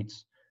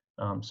athletes,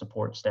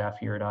 support staff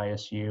here at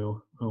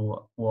ISU, who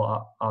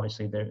will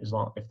obviously,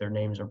 if their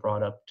names are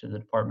brought up to the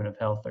Department of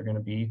Health, they're going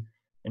to be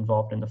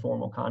involved in the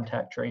formal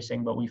contact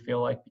tracing. But we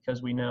feel like,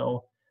 because we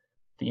know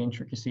the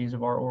intricacies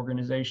of our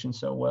organization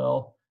so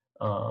well,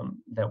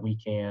 that we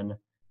can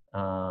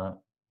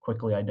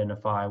quickly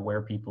identify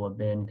where people have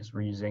been, because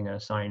we're using a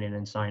sign in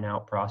and sign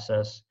out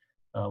process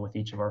with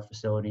each of our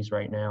facilities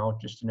right now,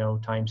 just to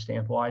know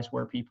timestamp wise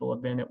where people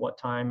have been at what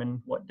time and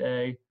what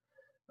day.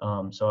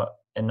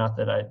 And not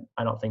that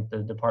I don't think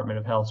the Department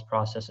of Health's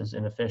process is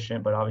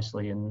inefficient, but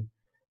obviously in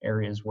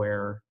areas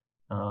where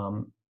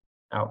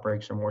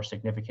outbreaks are more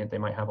significant, they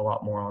might have a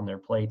lot more on their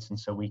plates. And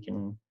so we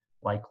can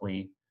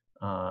likely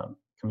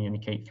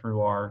communicate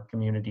through our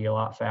community a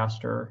lot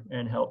faster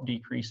and help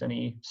decrease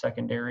any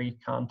secondary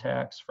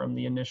contacts from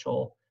the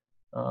initial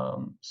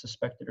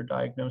suspected or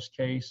diagnosed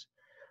case.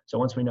 So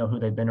once we know who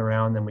they've been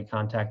around, then we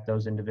contact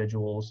those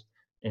individuals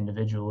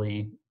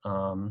individually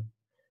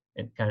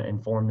and kind of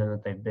inform them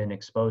that they've been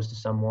exposed to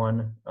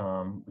someone.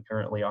 We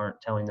currently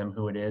aren't telling them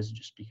who it is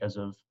just because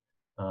of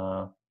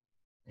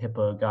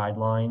HIPAA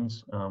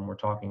guidelines. We're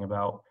talking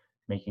about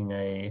making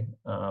a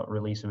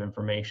release of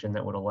information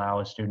that would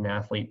allow a student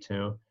athlete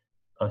to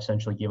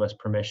essentially give us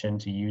permission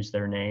to use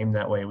their name.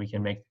 That way we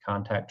can make the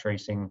contact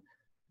tracing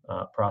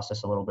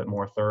process a little bit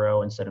more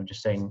thorough. Instead of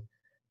just saying,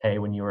 hey,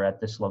 when you were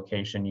at this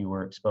location, you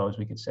were exposed,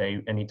 we could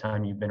say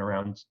anytime you've been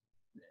around,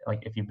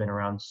 like if you've been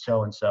around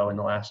so-and-so in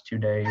the last 2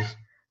 days,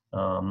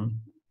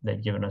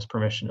 they've given us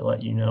permission to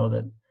let you know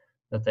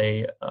that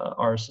they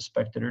are a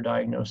suspected or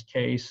diagnosed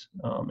case,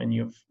 and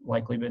you've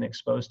likely been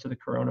exposed to the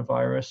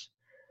coronavirus.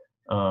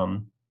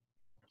 So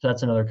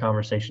that's another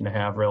conversation to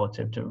have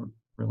relative to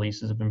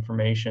releases of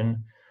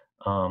information.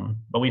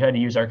 But we've had to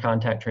use our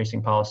contact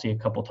tracing policy a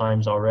couple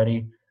times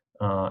already.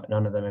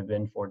 None of them have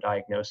been for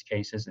diagnosed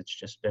cases. It's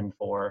just been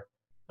for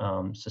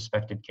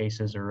suspected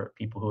cases or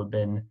people who have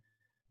been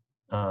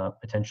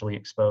potentially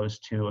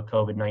exposed to a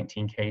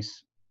COVID-19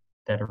 case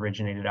that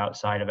originated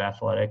outside of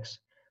athletics.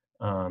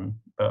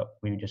 But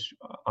we just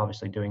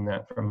obviously doing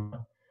that from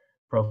a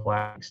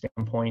prophylactic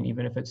standpoint,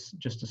 even if it's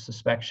just a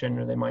suspicion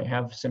or they might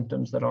have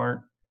symptoms that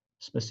aren't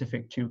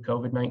specific to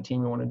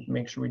COVID-19. We want to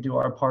make sure we do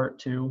our part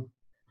to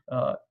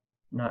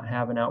not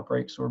have an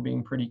outbreak. So we're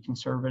being pretty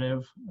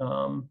conservative,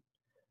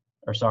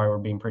 we're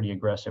being pretty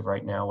aggressive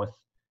right now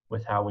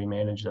with how we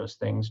manage those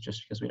things,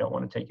 just because we don't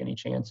want to take any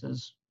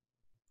chances.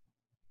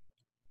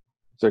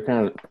 So it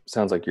kind of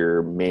sounds like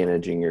you're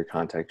managing your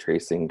contact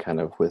tracing kind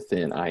of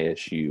within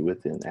ISU,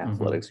 within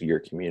athletics, your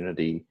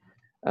community.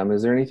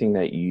 Is there anything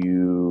that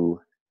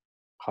you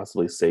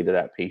possibly say to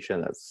that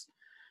patient that's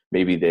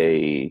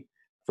maybe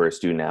for a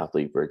student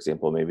athlete, for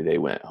example, maybe they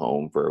went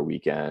home for a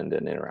weekend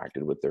and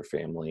interacted with their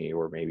family,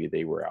 or maybe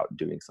they were out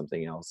doing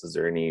something else? Is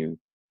there any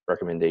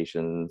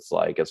recommendations,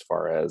 like as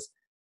far as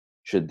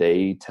should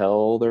they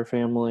tell their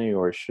family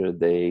or should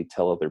they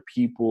tell other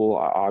people?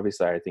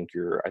 Obviously, I think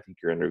you're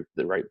under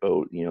the right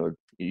boat. You know,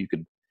 you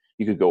could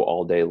go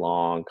all day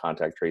long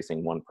contact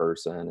tracing one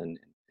person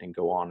and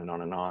go on and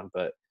on and on.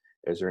 But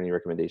is there any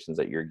recommendations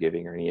that you're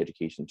giving or any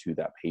education to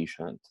that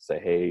patient to say,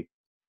 hey,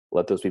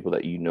 let those people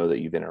that you know that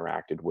you've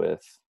interacted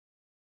with,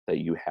 that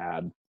you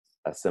had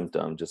a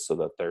symptom, just so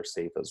that they're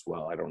safe as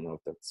well? I don't know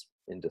if that's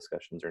in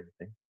discussions or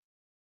anything.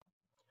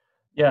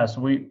 Yeah,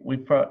 so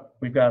we've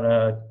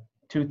got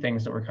two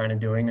things that we're kind of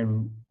doing,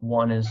 and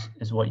one is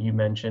what you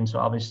mentioned. So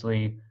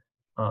obviously,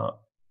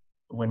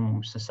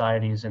 when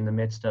society is in the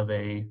midst of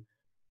a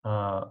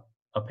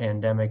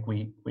pandemic,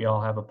 we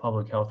all have a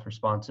public health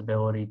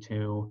responsibility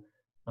to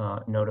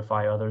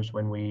notify others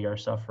when we are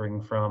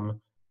suffering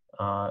from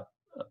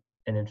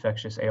an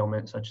infectious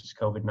ailment such as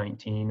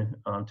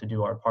COVID-19, to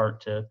do our part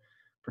to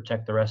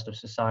protect the rest of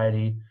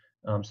society.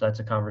 So that's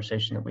a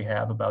conversation that we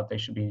have about they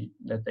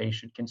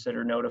should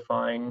consider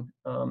notifying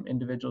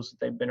individuals that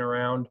they've been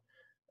around.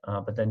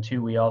 But then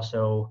two, we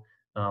also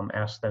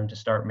ask them to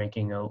start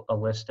making a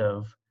list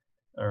of,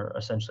 or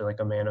essentially like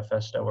a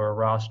manifesto or a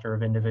roster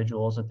of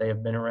individuals that they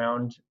have been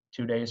around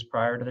 2 days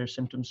prior to their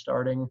symptoms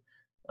starting.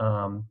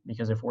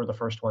 Because if we're the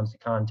first ones to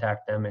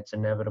contact them, it's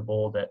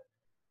inevitable that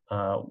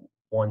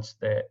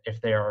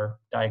if they are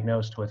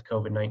diagnosed with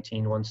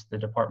COVID-19, once the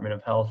Department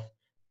of Health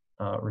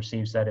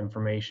receives that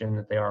information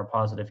that they are a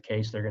positive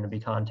case, they're going to be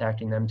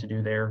contacting them to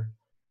do their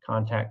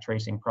contact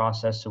tracing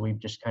process. So we've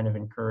just kind of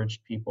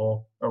encouraged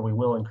people, or we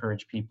will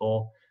encourage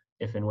people,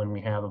 if and when we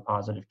have a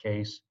positive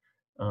case,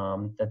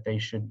 that they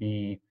should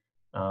be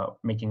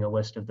making a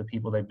list of the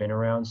people they've been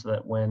around, so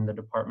that when the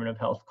Department of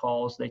Health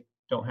calls, they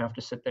don't have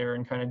to sit there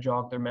and kind of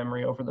jog their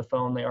memory over the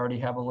phone. They already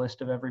have a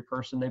list of every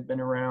person they've been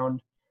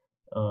around,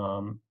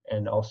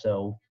 and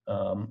also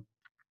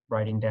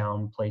writing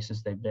down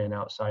places they've been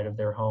outside of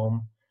their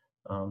home,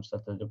 so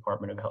that the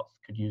Department of Health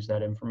could use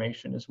that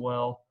information as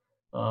well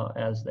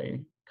as they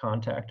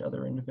contact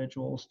other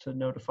individuals to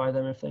notify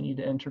them if they need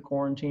to enter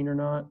quarantine or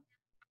not.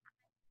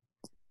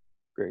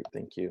 Great,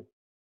 thank you.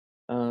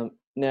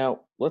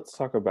 Now, let's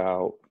talk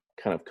about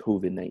kind of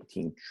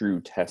COVID-19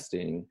 true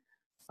testing.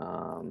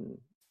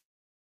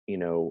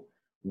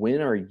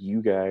 When are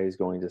you guys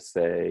going to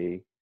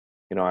say,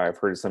 I've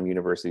heard of some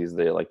universities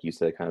that, like you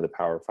said, kind of the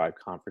Power 5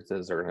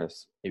 conferences are going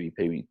to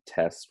maybe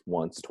test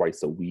once,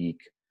 twice a week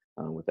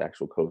with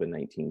actual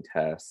COVID-19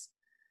 tests.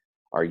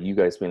 Are you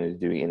guys going to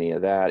do any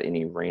of that,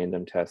 any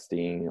random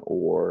testing,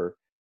 or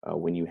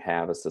when you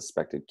have a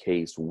suspected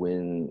case,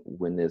 when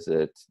is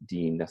it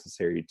deemed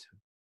necessary to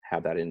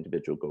have that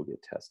individual go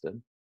get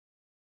tested?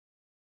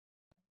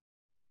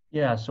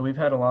 Yeah, so we've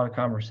had a lot of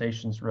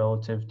conversations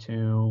relative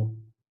to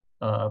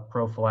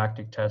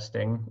prophylactic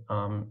testing,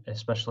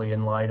 especially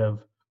in light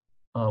of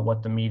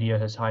what the media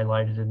has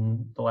highlighted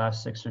in the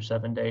last 6 or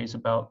 7 days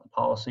about the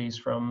policies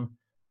from,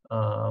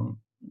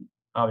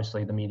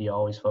 obviously the media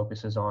always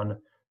focuses on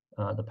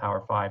the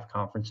Power 5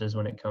 conferences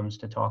when it comes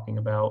to talking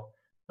about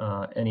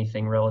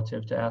anything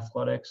relative to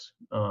athletics.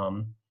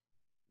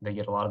 They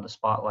get a lot of the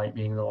spotlight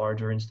being the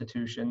larger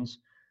institutions.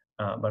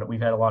 But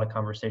we've had a lot of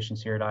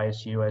conversations here at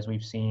ISU as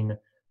we've seen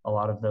a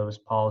lot of those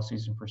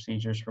policies and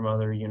procedures from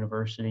other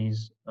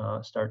universities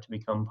start to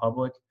become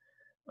public.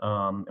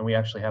 And we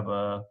actually have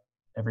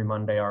every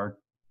Monday our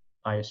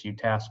ISU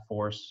task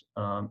force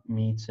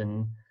meets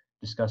and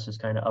discusses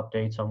kind of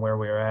updates on where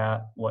we're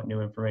at, what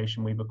new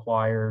information we've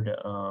acquired,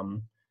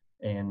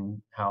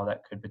 and how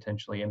that could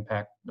potentially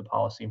impact the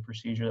policy and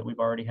procedure that we've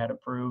already had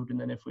approved. And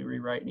then if we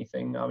rewrite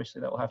anything,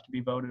 obviously that will have to be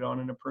voted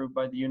on and approved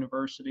by the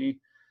university.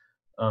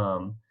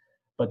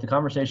 But the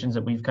conversations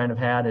that we've kind of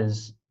had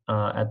is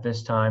at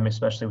this time,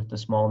 especially with the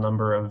small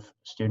number of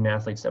student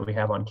athletes that we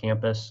have on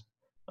campus,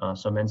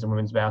 so men's and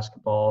women's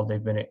basketball,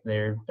 they've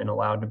been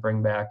allowed to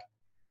bring back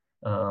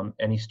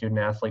any student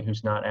athlete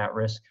who's not at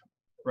risk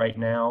right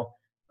now.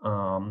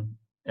 And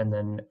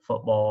then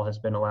football has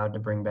been allowed to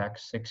bring back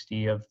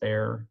 60 of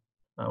their,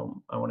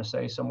 I want to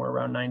say somewhere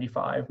around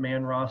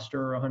 95-man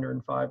roster,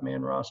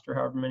 105-man roster,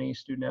 however many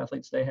student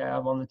athletes they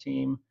have on the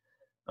team.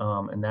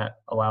 And that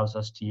allows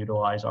us to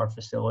utilize our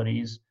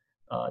facilities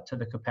to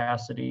the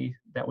capacity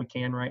that we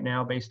can right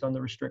now based on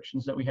the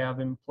restrictions that we have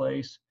in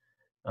place.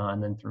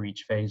 And then through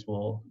each phase,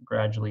 we'll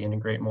gradually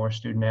integrate more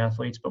student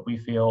athletes. But we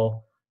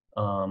feel,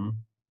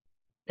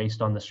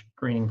 based on the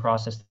screening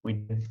process that we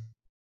did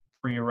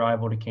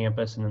pre-arrival to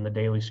campus and then the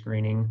daily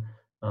screening,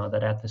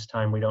 that at this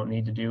time we don't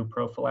need to do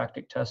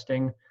prophylactic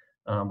testing.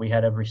 We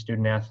had every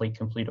student athlete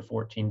complete a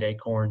 14-day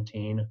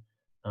quarantine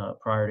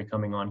prior to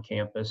coming on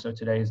campus. So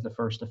today is the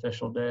first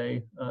official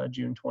day,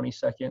 June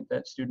 22nd,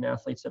 that student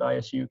athletes at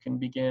ISU can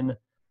begin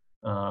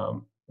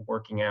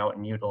working out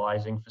and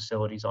utilizing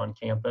facilities on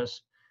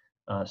campus.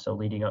 So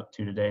leading up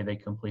to today, they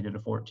completed a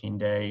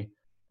 14-day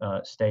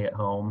stay at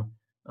home.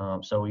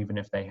 So even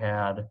if they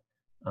had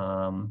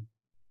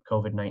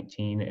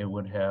COVID-19, it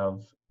would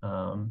have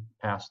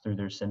passed through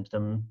their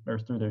system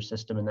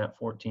in that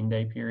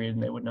 14-day period,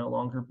 and they would no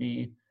longer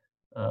be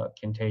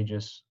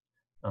contagious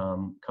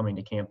coming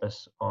to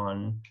campus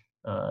on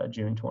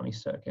June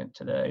 22nd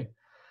today.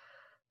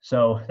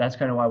 So that's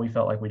kind of why we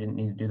felt like we didn't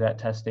need to do that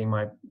testing.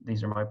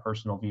 These are my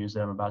personal views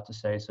that I'm about to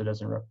say, so it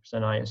doesn't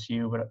represent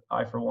ISU, but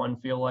I, for one,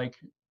 feel like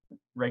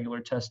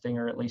regular testing,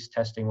 or at least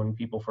testing when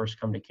people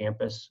first come to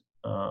campus.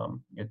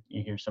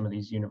 You hear some of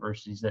these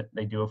universities that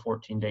they do a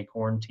 14-day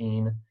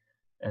quarantine,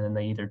 and then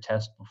they either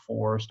test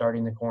before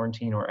starting the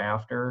quarantine or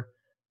after.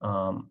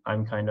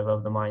 I'm kind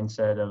of the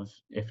mindset of,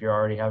 if you're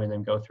already having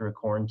them go through a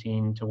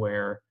quarantine to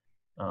where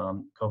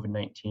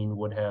COVID-19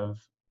 would have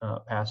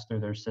passed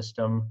through their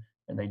system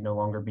and they'd no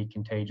longer be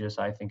contagious,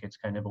 I think it's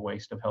kind of a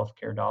waste of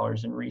healthcare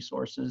dollars and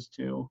resources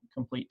to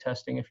complete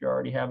testing if you're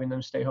already having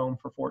them stay home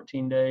for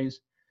 14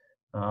 days.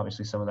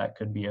 Obviously, some of that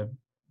could be a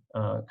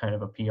kind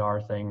of a PR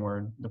thing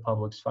where the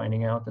public's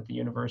finding out that the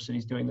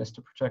university's doing this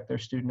to protect their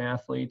student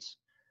athletes.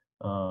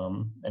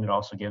 And it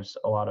also gives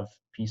a lot of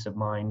peace of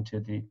mind to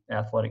the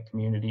athletic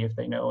community if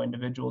they know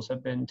individuals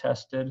have been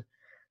tested.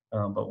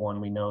 But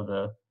one, we know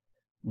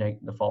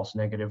the false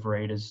negative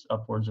rate is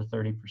upwards of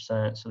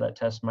 30%, so that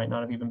test might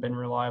not have even been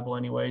reliable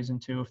anyways.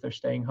 And two, if they're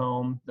staying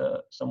home,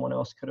 someone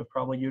else could have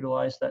probably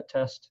utilized that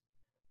test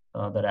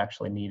that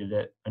actually needed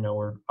it. I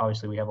know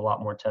we have a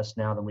lot more tests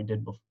now than we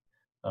did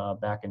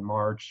back in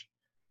March,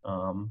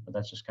 but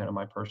that's just kind of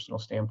my personal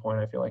standpoint.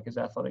 I feel like as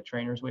athletic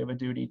trainers, we have a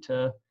duty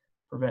to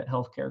prevent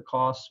healthcare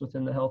costs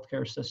within the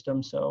healthcare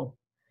system. So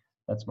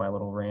that's my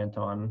little rant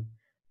on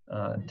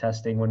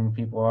testing when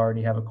people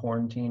already have a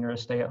quarantine or a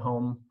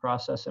stay-at-home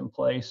process in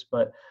place.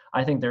 But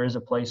I think there is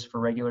a place for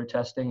regular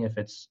testing if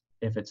it's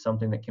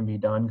something that can be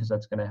done, because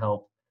that's going to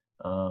help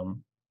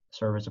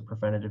serve as a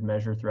preventative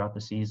measure throughout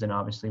the season.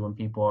 Obviously, when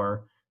people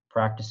are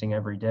practicing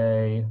every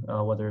day,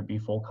 whether it be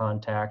full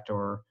contact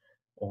or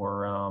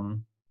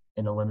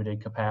in a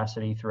limited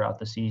capacity throughout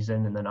the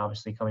season, and then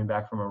obviously coming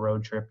back from a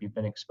road trip, you've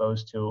been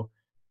exposed to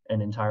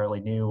an entirely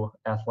new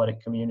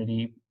athletic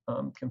community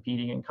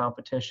competing in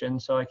competition.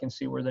 So I can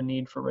see where the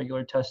need for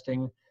regular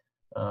testing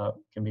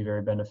can be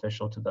very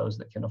beneficial to those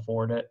that can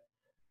afford it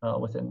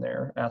within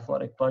their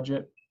athletic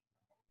budget.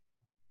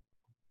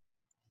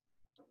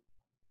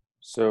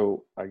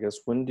 So I guess,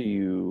 when do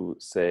you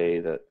say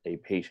that a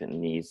patient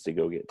needs to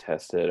go get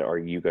tested? Are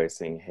you guys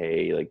saying,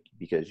 hey, like,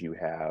 because you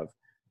have,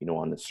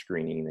 on the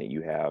screening that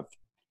you have,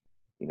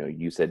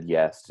 you said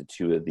yes to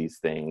 2 of these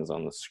things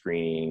on the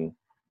screening,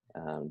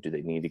 do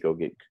they need to go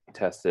get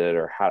tested,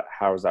 or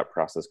how is that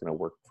process going to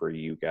work for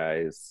you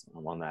guys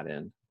on that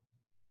end?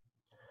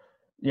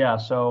 Yeah,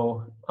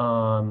 so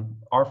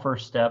our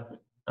first step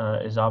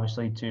is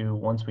obviously to,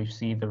 once we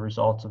see the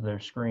results of their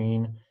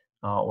screen,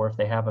 or if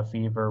they have a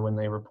fever when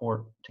they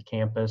report to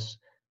campus,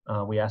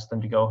 we ask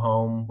them to go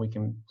home. We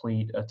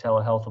complete a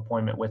telehealth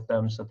appointment with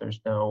them,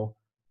 so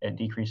it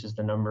decreases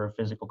the number of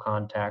physical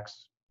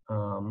contacts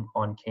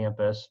on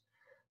campus.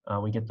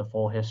 We get the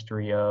full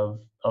history of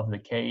the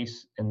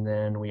case, and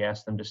then we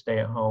ask them to stay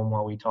at home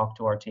while we talk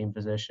to our team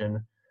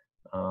physician.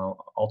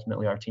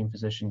 Ultimately, our team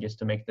physician gets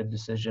to make the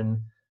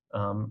decision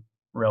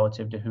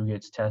relative to who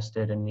gets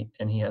tested,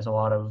 and he has a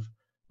lot of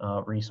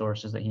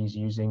resources that he's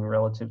using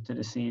relative to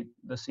the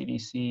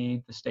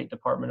CDC, the State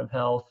Department of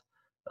Health,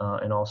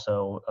 and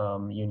also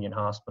Union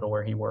Hospital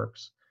where he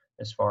works,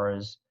 as far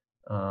as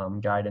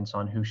guidance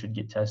on who should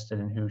get tested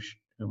and who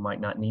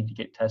might not need to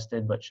get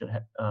tested but should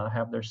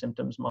have their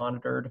symptoms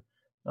monitored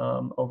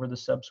over the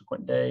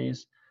subsequent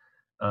days.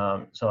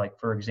 So like,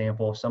 for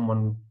example, if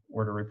someone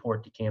were to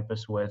report to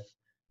campus with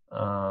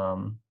a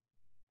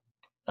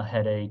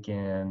headache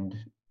and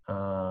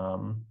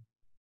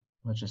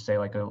let's just say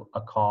like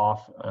a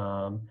cough,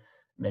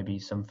 maybe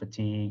some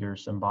fatigue or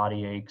some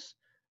body aches,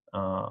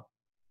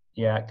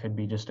 it could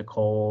be just a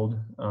cold.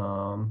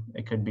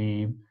 They could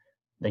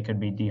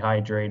be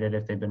dehydrated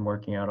if they've been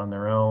working out on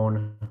their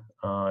own.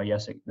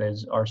 Yes,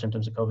 there's our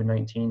symptoms of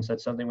COVID-19, so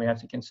that's something we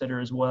have to consider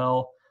as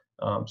well.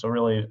 So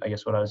really, I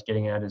guess what I was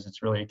getting at is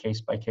it's really a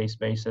case-by-case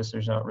basis.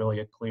 There's not really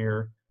a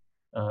clear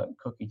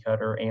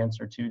cookie-cutter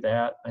answer to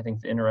that. I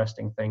think the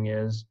interesting thing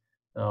is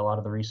a lot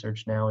of the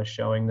research now is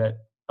showing that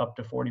up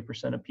to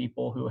 40% of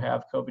people who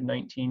have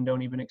COVID-19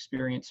 don't even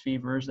experience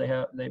fevers.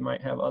 They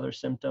might have other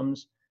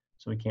symptoms,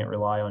 so we can't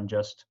rely on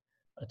just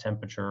a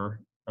temperature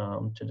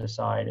to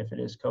decide if it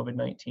is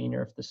COVID-19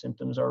 or if the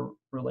symptoms are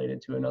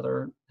related to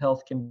another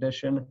health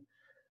condition.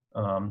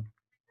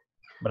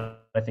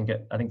 But I think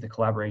the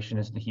collaboration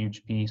is the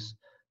huge piece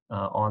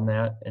on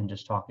that, and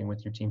just talking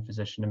with your team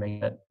physician to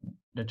make that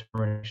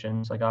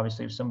determination. Like,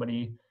 obviously, if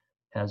somebody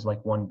has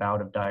like one bout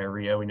of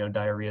diarrhea, we know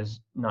diarrhea is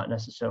not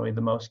necessarily the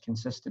most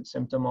consistent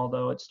symptom,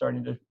 although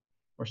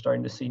we're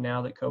starting to see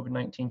now that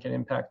COVID-19 can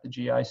impact the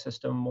GI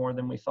system more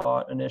than we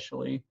thought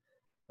initially.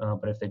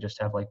 But if they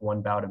just have like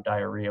one bout of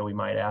diarrhea, we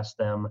might ask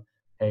them,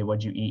 hey,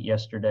 what'd you eat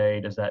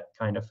yesterday? Does that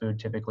kind of food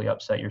typically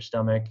upset your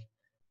stomach?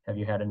 Have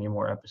you had any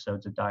more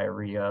episodes of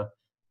diarrhea?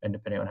 And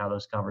depending on how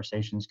those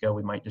conversations go,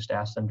 we might just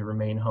ask them to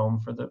remain home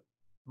for the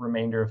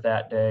remainder of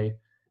that day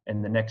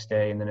and the next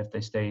day. And then if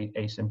they stay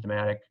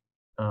asymptomatic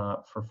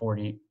for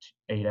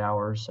 48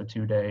 hours, so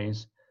 2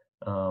 days,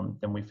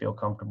 then we feel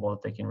comfortable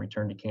that they can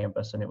return to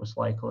campus, and it was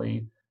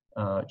likely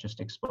just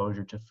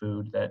exposure to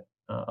food that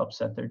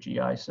upset their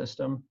GI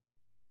system.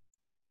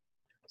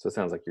 So it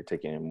sounds like you're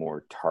taking a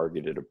more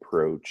targeted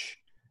approach,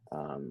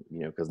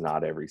 because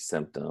not every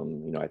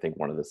symptom, I think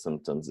one of the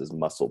symptoms is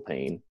muscle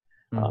pain.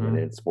 And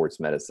in sports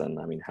medicine,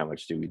 I mean, how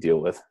much do we deal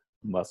with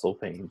muscle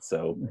pain?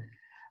 So,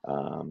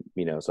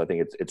 so I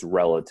think it's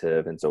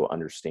relative. And so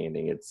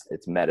understanding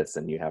it's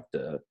medicine,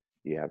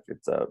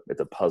 it's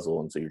a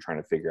puzzle. And so you're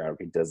trying to figure out,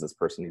 okay, does this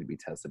person need to be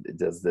tested?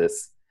 Does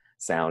this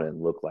sound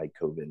and look like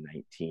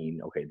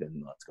COVID-19? Okay,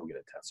 then let's go get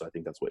a test. So I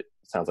think that's what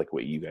sounds like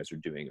what you guys are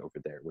doing over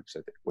there,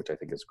 which I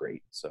think is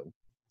great. So,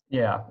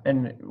 yeah.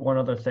 And one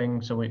other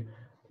thing, so we,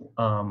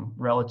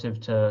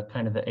 relative to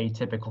kind of the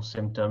atypical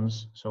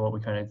symptoms. So what we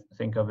kind of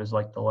think of as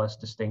like the less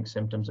distinct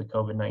symptoms of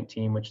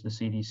COVID-19, which the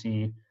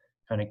CDC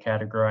kind of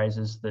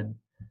categorizes the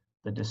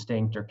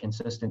distinct or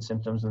consistent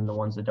symptoms and the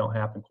ones that don't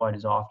happen quite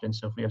as often.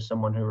 So if we have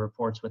someone who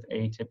reports with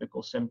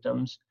atypical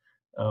symptoms,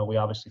 we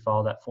obviously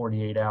follow that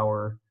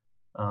 48-hour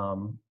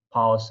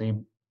policy,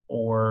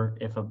 or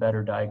if a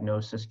better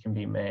diagnosis can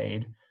be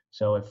made.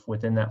 So if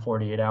within that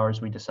 48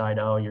 hours we decide,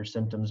 your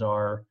symptoms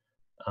are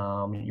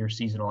your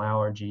seasonal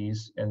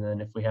allergies, and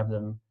then if we have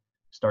them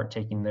start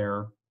taking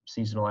their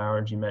seasonal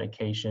allergy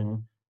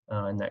medication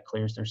and that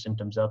clears their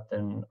symptoms up,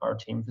 then our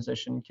team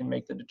physician can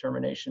make the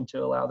determination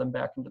to allow them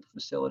back into the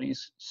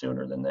facilities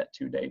sooner than that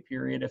 2-day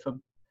period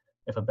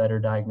if a better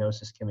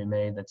diagnosis can be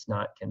made that's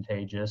not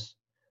contagious.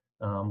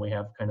 We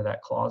have kind of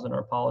that clause in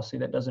our policy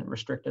that doesn't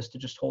restrict us to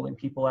just holding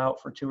people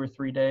out for 2 or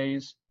 3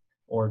 days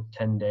or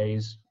 10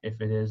 days if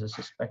it is a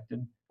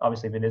suspected.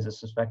 Obviously, if it is a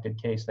suspected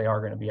case, they are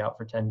going to be out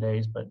for 10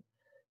 days, but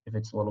if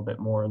it's a little bit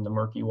more in the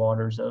murky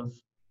waters of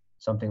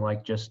something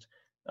like just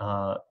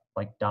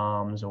like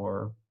DOMS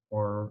or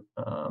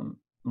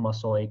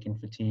muscle ache and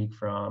fatigue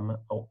from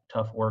a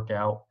tough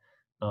workout,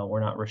 we're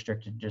not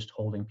restricted to just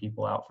holding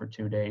people out for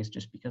 2 days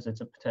just because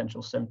it's a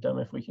potential symptom.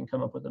 If we can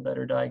come up with a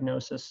better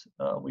diagnosis,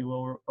 we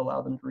will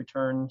allow them to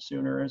return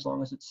sooner as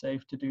long as it's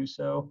safe to do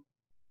so.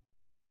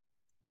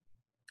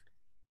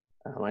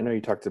 I know you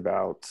talked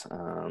about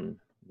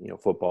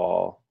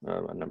football,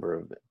 a number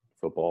of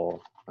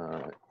football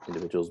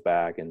individuals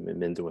back, and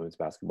men's and women's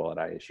basketball at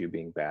ISU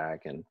being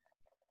back. And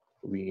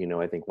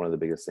I think one of the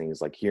biggest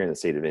things, like here in the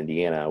state of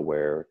Indiana,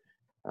 where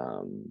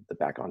the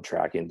Back on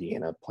Track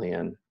Indiana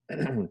plan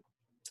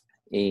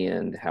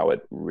and how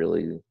it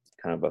really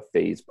kind of a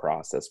phase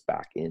process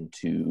back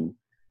into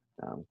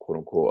quote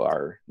unquote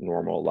our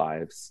normal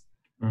lives.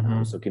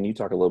 So can you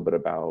talk a little bit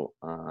about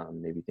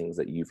maybe things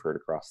that you've heard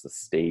across the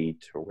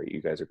state, or what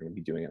you guys are going to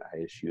be doing at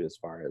ISU as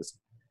far as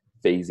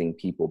phasing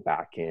people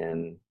back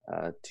in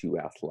to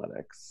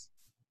athletics?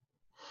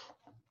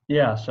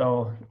 Yeah,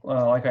 so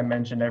like I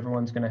mentioned,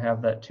 everyone's going to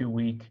have that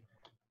 2-week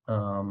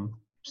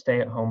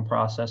stay-at-home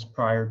process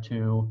prior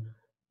to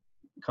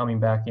coming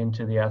back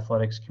into the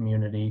athletics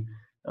community.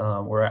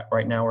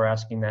 Right now we're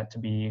asking that to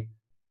be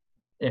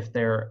if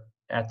they're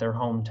at their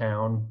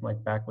hometown,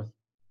 like back with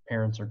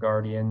parents or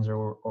guardians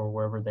or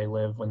wherever they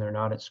live when they're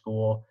not at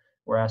school.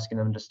 We're asking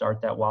them to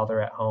start that while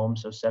they're at home,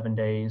 so 7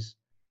 days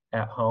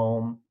at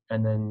home,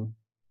 and then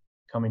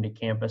coming to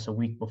campus a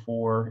week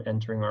before,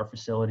 entering our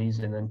facilities,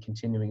 and then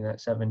continuing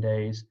that 7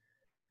 days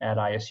at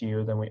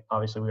ISU. Then we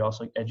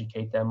also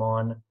educate them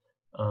on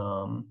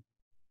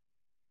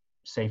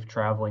safe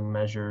traveling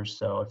measures.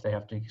 So if they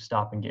have to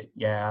stop and get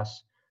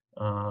gas,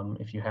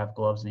 if you have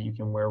gloves that you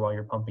can wear while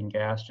you're pumping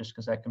gas, just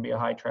because that can be a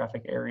high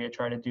traffic area,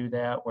 try to do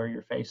that. Wear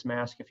your face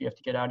mask if you have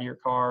to get out of your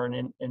car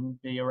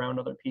and be around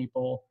other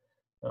people.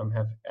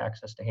 Have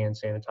access to hand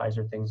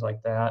sanitizer, things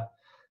like that.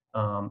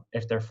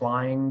 If they're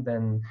flying,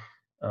 then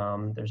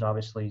there's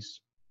obviously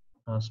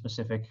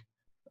specific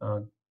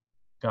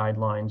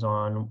guidelines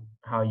on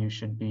how you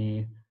should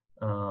be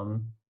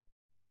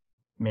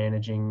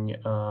managing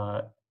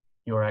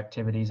your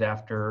activities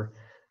after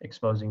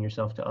exposing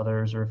yourself to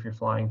others, or if you're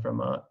flying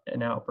from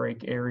an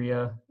outbreak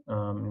area,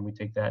 and we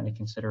take that into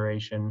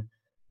consideration.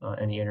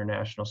 Any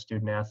international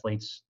student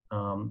athletes,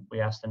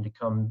 we ask them to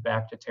come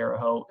back to Terre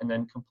Haute and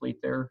then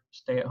complete their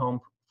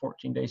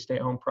 14-day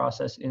stay-at-home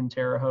process in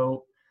Terre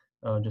Haute,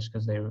 just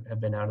because they have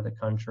been out of the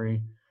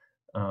country.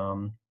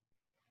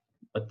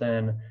 But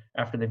then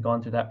after they've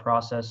gone through that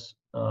process,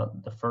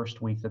 the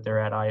first week that they're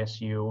at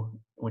ISU,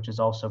 which is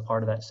also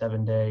part of that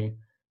 7-day,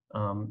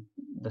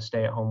 the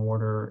stay-at-home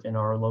order in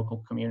our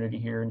local community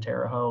here in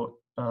Terre Haute,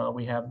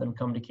 we have them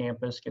come to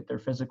campus, get their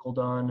physical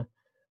done.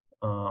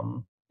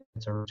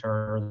 It's a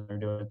returner. They're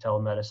doing a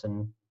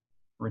telemedicine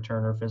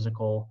returner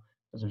physical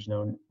because there's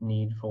no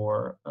need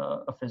for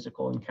a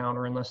physical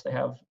encounter unless they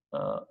have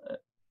a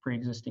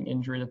pre-existing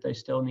injury that they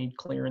still need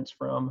clearance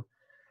from.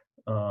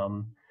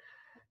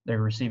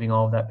 They're receiving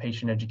all of that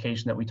patient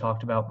education that we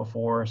talked about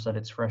before, so that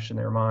it's fresh in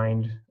their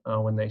mind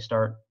when they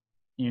start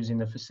using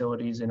the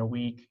facilities in a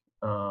week.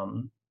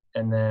 And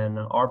then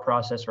our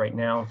process right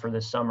now for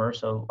this summer,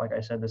 so like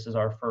I said, this is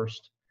our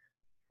first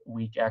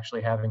week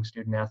actually having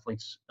student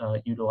athletes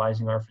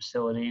utilizing our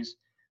facilities.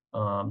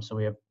 So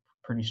we have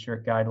pretty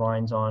strict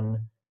guidelines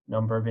on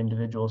number of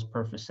individuals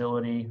per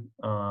facility.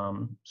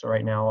 So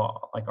right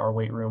now, like our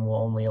weight room will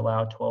only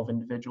allow 12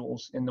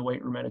 individuals in the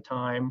weight room at a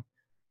time,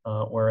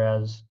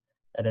 whereas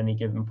at any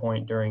given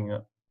point during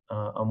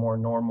a more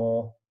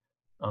normal,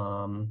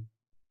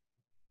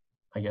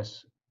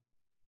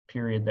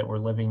 period that we're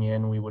living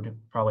in, we would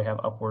probably have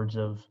upwards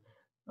of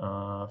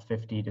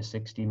 50 to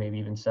 60, maybe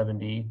even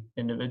 70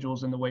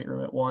 individuals in the weight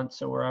room at once.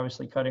 So we're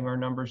obviously cutting our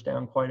numbers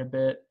down quite a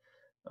bit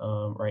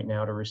right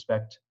now to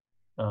respect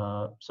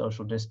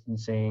social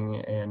distancing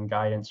and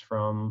guidance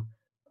from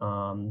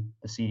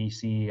the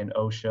CDC and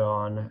OSHA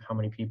on how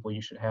many people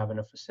you should have in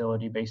a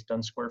facility based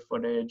on square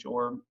footage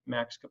or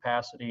max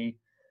capacity.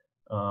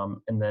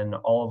 And then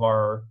all of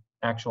our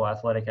actual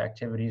athletic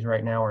activities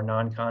right now are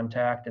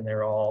non-contact, and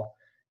they're all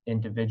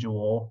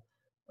individual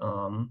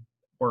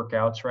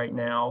workouts right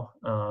now.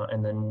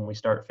 And then when we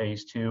start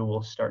phase 2,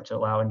 we'll start to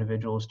allow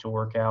individuals to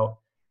work out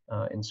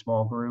in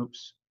small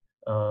groups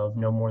of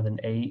no more than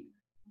 8.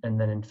 And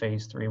then in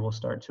phase 3, we'll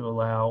start to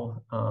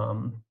allow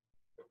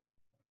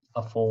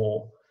a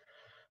full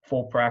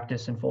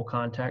practice and full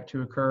contact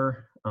to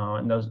occur.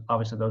 And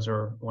those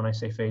are, when I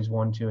say phase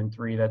 1, 2, and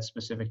 3, that's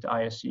specific to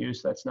ISU.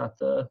 So that's not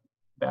the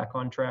Back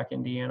on Track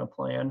Indiana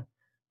plan.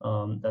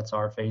 That's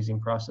our phasing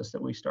process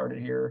that we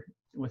started here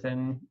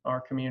within our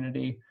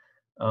community.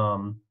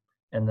 And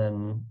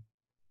then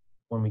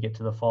when we get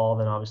to the fall,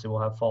 then obviously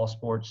we'll have fall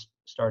sports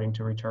starting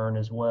to return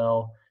as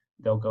well.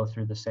 They'll go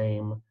through the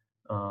same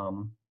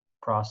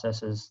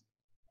processes,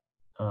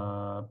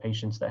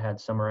 patients that had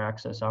summer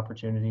access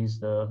opportunities,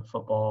 the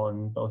football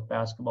and both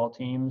basketball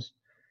teams.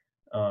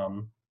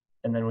 And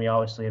then we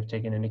obviously have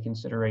taken into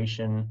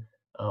consideration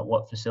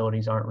what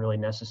facilities aren't really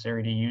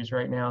necessary to use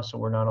right now. So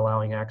we're not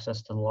allowing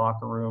access to the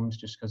locker rooms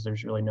just because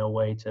there's really no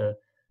way to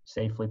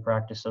safely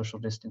practice social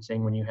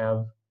distancing when you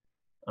have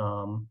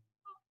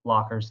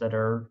lockers that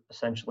are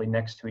essentially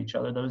next to each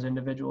other. Those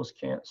individuals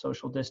can't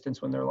social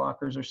distance when their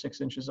lockers are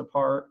 6 inches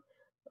apart.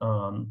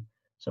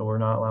 So we're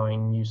not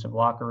allowing use of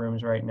locker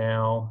rooms right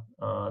now.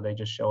 They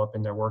just show up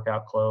in their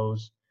workout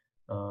clothes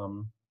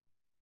and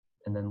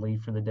then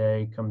leave for the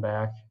day, come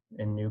back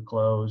in new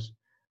clothes.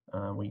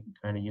 We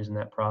kind of using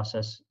that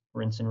process,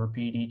 rinse and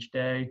repeat each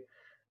day.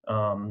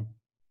 And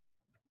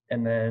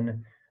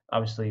then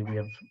obviously we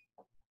have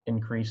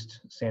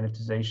increased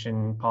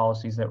sanitization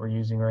policies that we're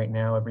using right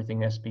now.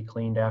 Everything has to be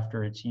cleaned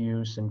after its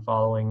use and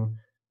following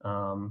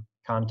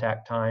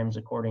contact times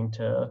according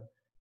to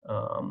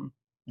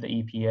the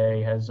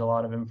EPA has a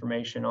lot of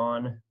information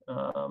on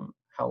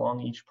how long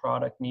each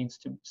product needs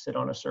to sit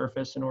on a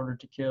surface in order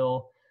to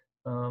kill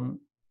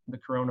the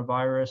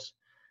coronavirus.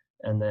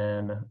 And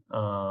then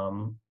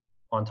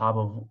on top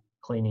of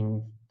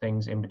cleaning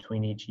things in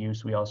between each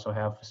use, we also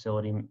have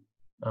facility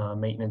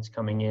maintenance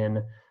coming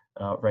in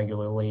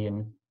regularly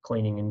and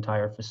cleaning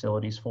entire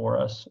facilities for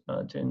us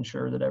to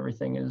ensure that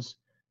everything is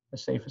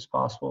as safe as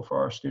possible for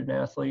our student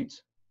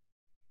athletes.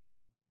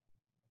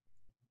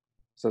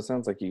 So it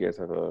sounds like you guys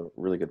have a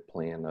really good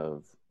plan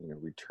of,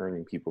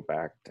 returning people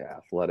back to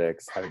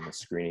athletics, having a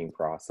screening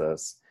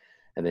process,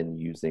 and then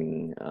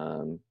using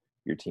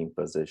your team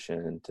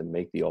physician to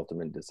make the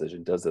ultimate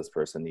decision. Does this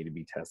person need to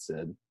be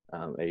tested,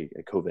 a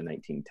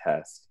COVID-19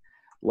 test?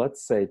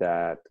 Let's say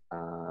that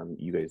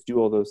you guys do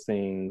all those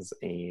things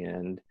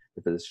and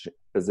the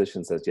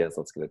physician says, yes,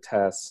 let's get a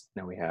test.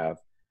 Now we have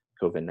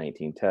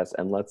COVID-19 test,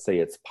 and let's say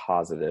it's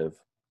positive.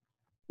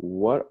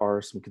 What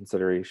are some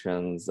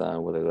considerations,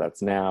 whether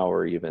that's now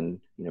or even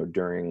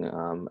during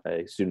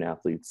a student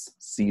athlete's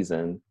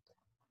season,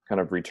 kind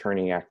of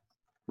returning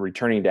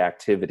to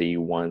activity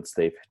once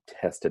they've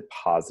tested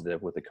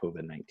positive with a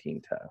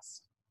COVID-19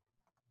 test?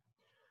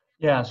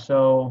 Yeah,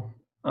 so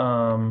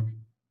I'll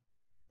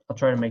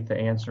try to make the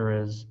answer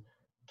as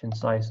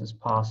concise as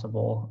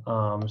possible.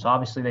 So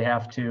obviously they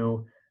have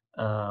to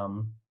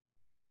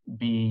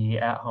be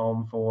at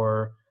home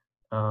for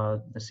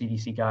the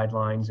CDC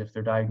guidelines. If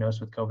they're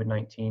diagnosed with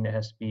COVID-19, it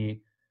has to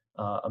be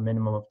a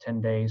minimum of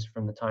 10 days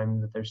from the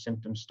time that their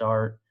symptoms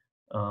start.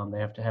 They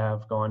have to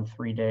have gone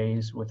 3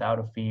 days without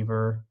a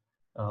fever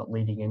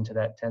leading into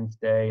that 10th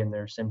day, and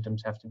their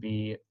symptoms have to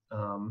be,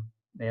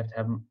 they have to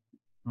have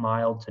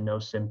mild to no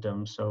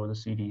symptoms. So the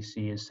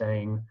CDC is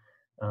saying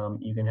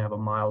you can have a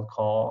mild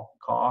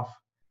cough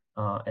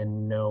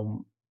and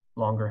no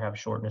longer have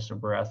shortness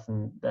of breath.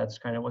 And that's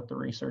kind of what the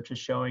research is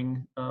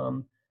showing,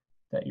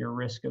 that your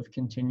risk of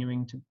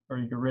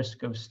your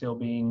risk of still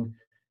being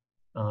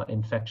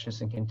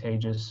infectious and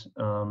contagious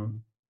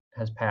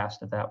has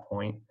passed at that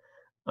point.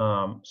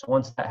 So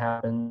once that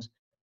happens,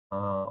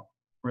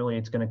 really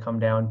it's going to come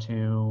down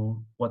to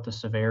what the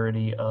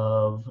severity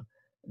of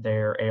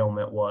their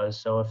ailment was.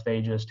 So if they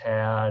just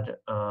had,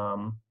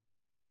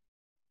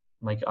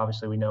 like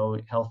obviously we know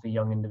healthy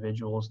young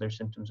individuals, their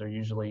symptoms are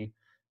usually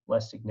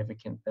less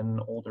significant than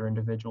older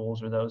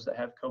individuals or those that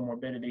have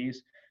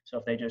comorbidities. So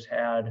if they just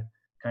had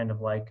kind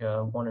of like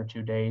 1 or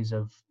 2 days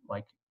of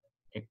like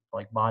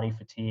body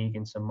fatigue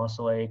and some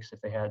muscle aches, if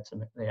they had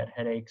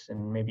headaches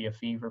and maybe a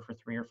fever for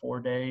 3 or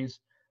 4 days,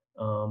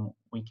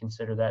 we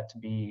consider that to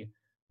be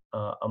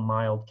a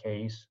mild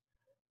case.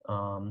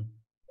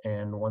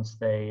 And once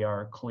they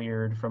are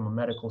cleared from a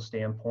medical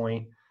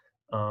standpoint,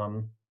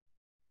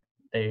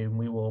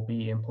 we will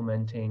be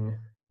implementing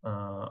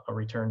a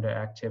return to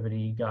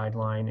activity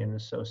guideline in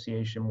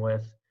association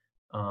with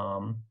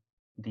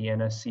the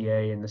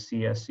NSCA and the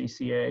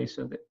CSCCA.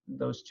 So that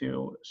those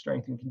two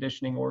strength and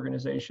conditioning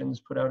organizations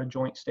put out a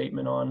joint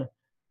statement on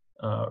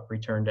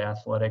return to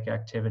athletic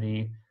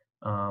activity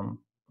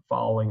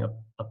following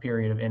a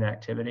period of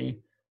inactivity.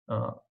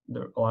 A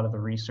lot of the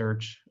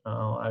research,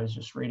 I was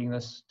just reading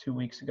this 2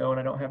 weeks ago and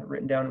I don't have it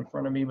written down in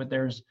front of me, but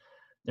there's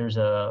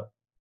a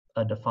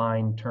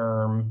defined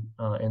term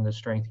in the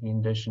strength and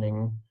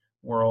conditioning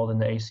world,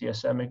 and the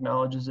ACSM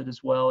acknowledges it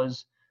as well,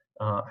 as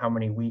how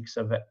many weeks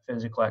of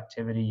physical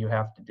activity you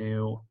have to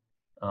do,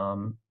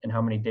 and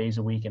how many days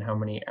a week and how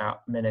many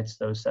minutes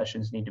those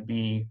sessions need to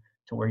be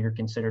to where you're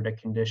considered a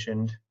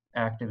conditioned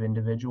active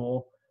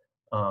individual.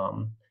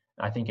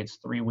 I think it's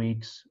 3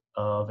 weeks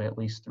of at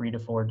least 3 to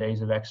 4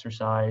 days of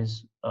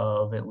exercise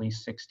of at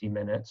least 60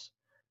 minutes.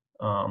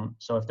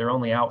 So if they're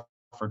only out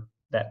for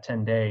that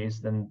 10 days,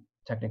 then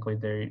technically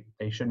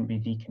they shouldn't be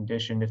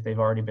deconditioned if they've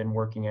already been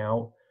working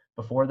out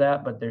before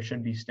that, but there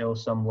should be still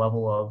some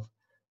level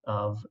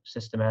of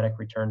systematic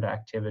return to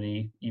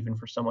activity, even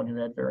for someone who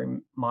had very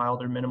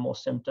mild or minimal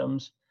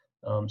symptoms.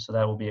 So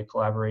that will be a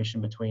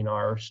collaboration between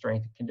our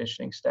strength and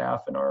conditioning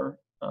staff and our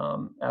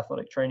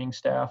athletic training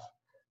staff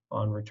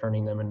on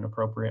returning them in an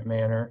appropriate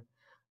manner.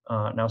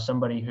 Now,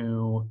 somebody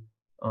who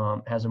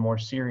has a more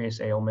serious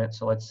ailment,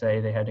 so let's say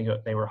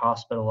they were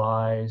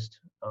hospitalized,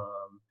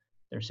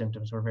 their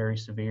symptoms were very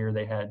severe,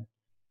 they had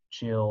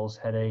chills,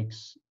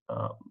 headaches,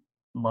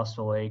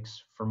 muscle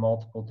aches for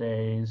multiple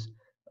days,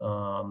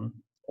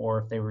 or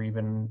if they were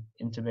even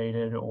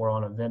intubated or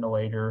on a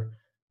ventilator,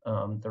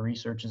 the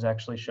research is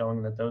actually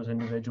showing that those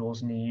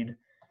individuals need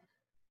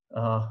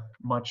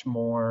much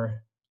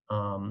more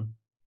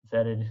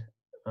vetted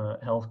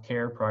health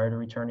care prior to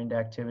returning to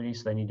activity.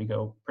 So they need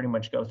to pretty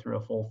much go through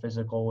a full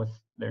physical with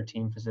their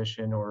team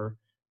physician, or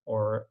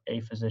a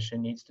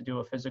physician needs to do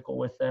a physical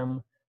with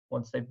them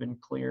once they've been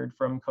cleared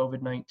from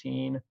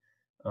COVID-19.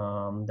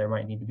 There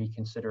might need to be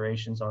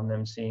considerations on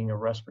them seeing a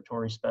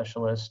respiratory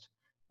specialist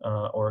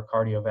or a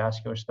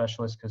cardiovascular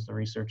specialist, because the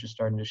research is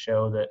starting to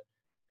show that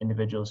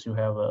individuals who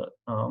have a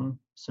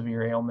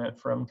severe ailment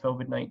from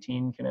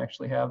COVID-19 can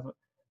actually have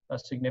a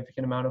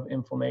significant amount of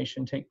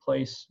inflammation take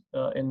place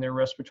in their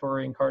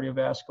respiratory and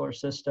cardiovascular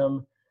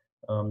system.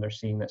 They're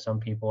seeing that some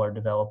people are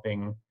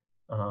developing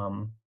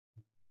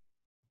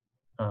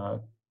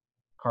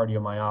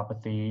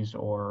cardiomyopathies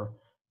or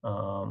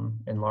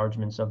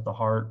enlargements of the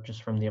heart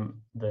just from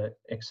the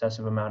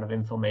excessive amount of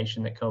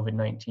inflammation that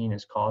COVID-19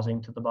 is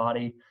causing to the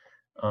body.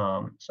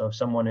 So if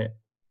someone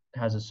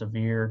has a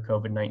severe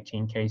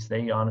COVID-19 case,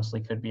 they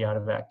honestly could be out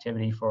of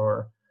activity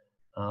for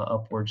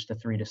upwards to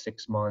 3 to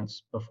 6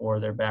 months before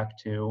they're back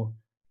to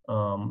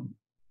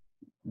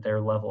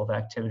their level of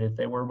activity that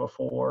they were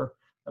before.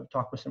 I've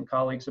talked with some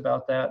colleagues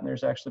about that, and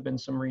there's actually been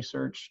some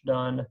research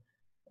done,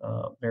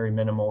 very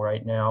minimal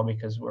right now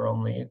because we're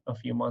only a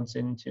few months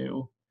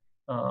into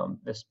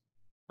this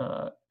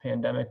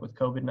pandemic with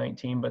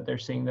COVID-19, but they're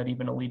seeing that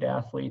even elite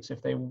athletes,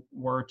 if they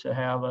were to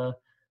have a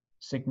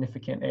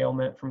significant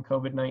ailment from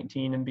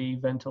COVID-19 and be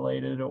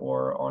ventilated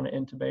or on an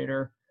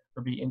intubator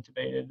or be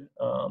intubated,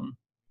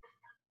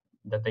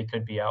 that they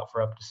could be out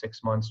for up to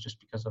 6 months just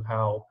because of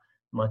how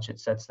much it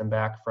sets them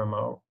back from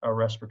a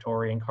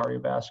respiratory and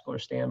cardiovascular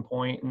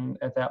standpoint. And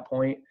at that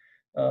point,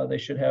 they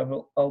should have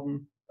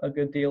a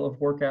good deal of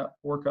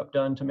workup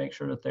done to make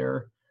sure that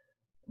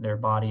their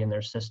body and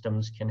their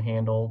systems can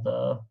handle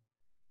the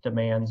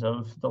demands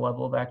of the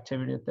level of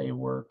activity that they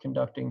were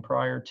conducting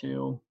prior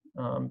to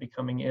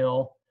becoming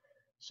ill.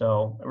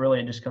 So really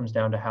it just comes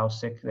down to how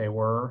sick they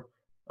were.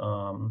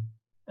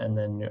 And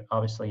then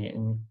obviously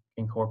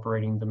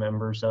incorporating the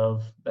members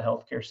of the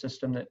healthcare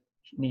system that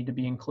need to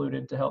be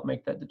included to help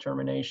make that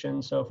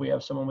determination. So if we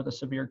have someone with a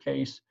severe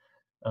case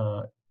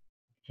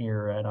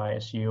here at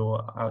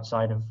ISU,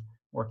 outside of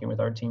working with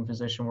our team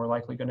physician, we're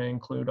likely going to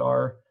include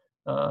our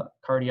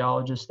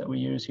cardiologist that we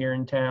use here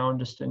in town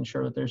just to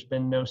ensure that there's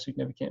been no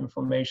significant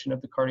inflammation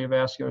of the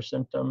cardiovascular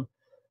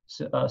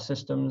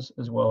systems,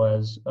 as well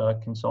as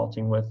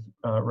consulting with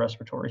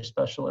respiratory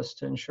specialists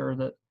to ensure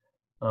that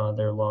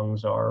their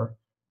lungs are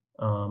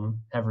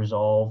have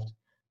resolved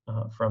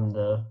from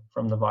the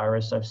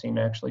virus. I've seen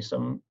actually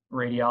some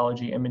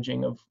radiology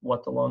imaging of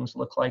what the lungs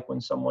look like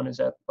when someone is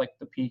at like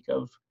the peak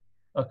of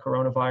a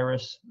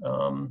coronavirus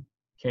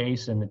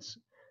case, and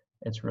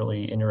it's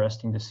really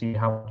interesting to see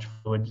how much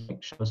fluid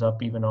shows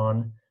up even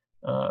on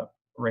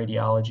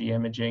radiology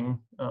imaging,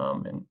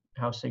 and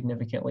how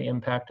significantly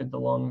impacted the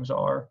lungs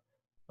are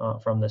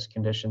from this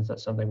condition.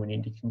 That's something we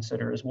need to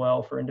consider as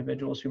well for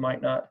individuals who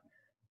might not,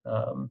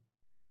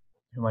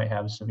 who might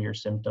have severe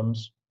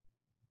symptoms.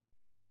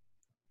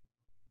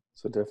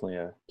 So definitely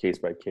a case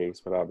by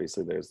case, but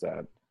obviously there's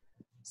that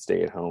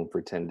stay at home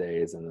for 10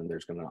 days, and then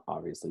there's going to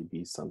obviously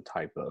be some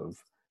type of,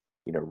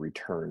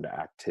 return to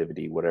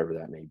activity, whatever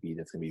that may be.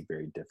 That's going to be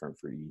very different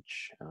for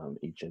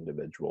each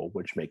individual,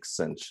 which makes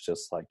sense,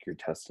 just like you're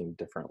testing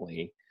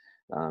differently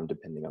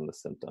depending on the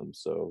symptoms.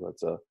 So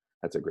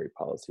that's a great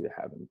policy to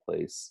have in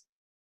place.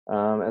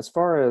 As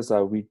far as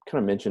we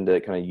kind of mentioned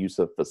it, kind of use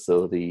of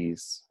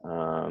facilities.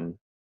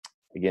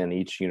 Again,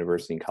 each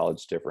university and college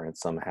is different.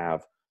 Some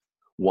have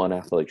one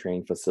athletic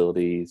training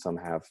facility, some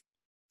have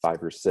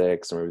 5 or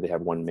 6, or maybe they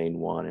have one main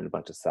one and a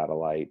bunch of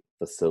satellite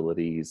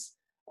facilities.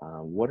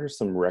 What are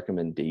some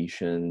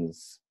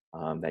recommendations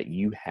that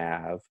you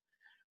have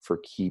for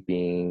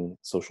keeping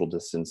social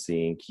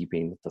distancing,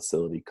 keeping the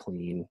facility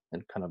clean,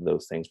 and kind of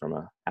those things from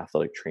an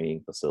athletic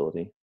training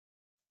facility?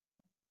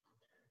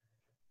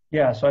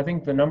 Yeah, so I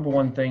think the number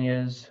one thing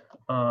is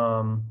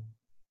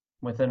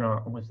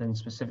within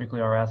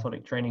specifically our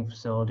athletic training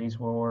facilities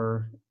where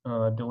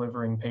we're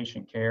delivering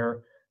patient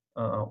care.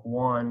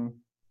 One,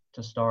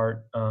 to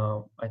start,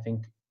 I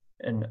think,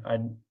 and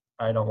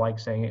I don't like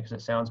saying it because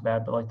it sounds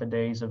bad, but like the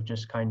days of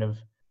just kind of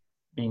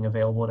being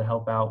available to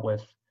help out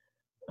with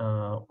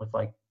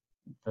like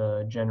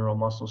the general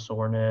muscle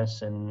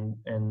soreness and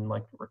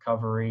like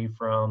recovery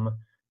from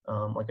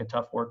like a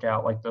tough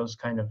workout, like those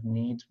kind of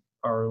needs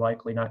are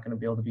likely not going to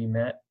be able to be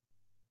met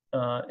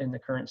in the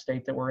current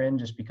state that we're in,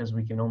 just because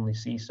we can only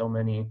see so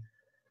many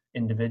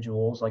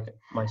individuals. Like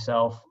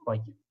myself,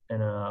 like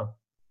in a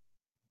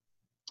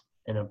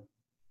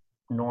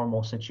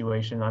normal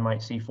situation, I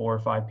might see 4 or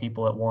 5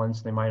 people at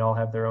once. They might all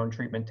have their own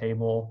treatment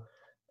table,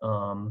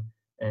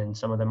 and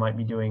some of them might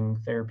be doing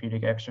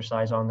therapeutic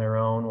exercise on their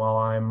own while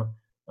I'm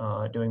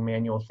doing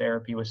manual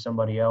therapy with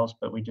somebody else,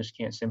 but we just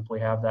can't simply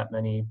have that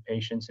many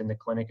patients in the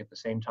clinic at the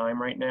same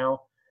time right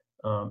now.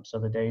 So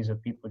the days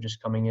of people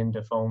just coming in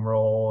to foam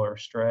roll or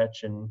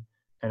stretch and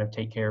kind of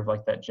take care of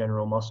like that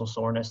general muscle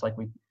soreness, like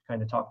we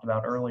kind of talked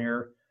about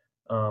earlier,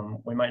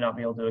 we might not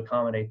be able to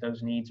accommodate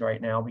those needs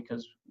right now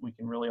because we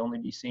can really only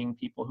be seeing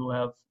people who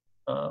have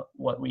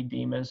what we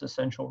deem as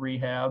essential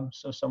rehab.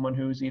 So someone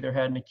who's either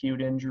had an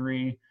acute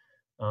injury,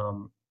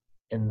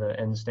 in the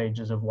end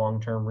stages of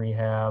long-term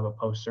rehab, a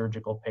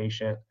post-surgical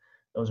patient.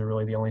 Those are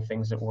really the only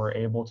things that we're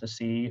able to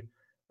see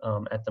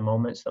at the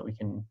moment, so that we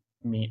can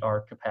meet our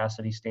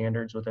capacity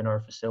standards within our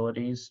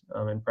facilities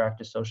and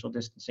practice social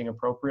distancing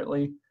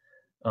appropriately.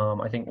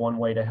 I think one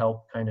way to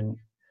help kind of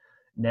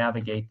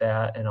navigate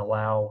that and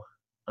allow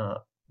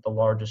the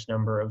largest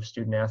number of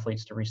student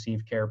athletes to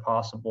receive care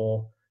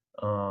possible,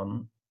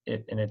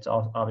 and it's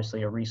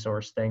obviously a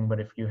resource thing, but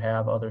if you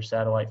have other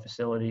satellite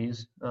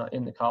facilities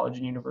in the college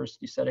and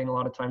university setting, a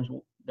lot of times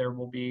there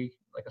will be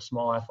like a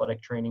small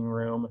athletic training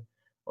room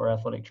or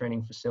athletic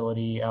training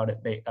facility out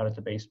at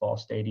the baseball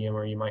stadium,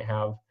 or you might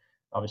have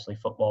obviously a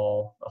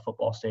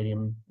football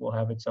stadium will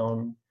have its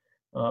own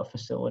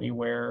facility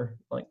where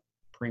like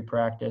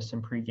pre-practice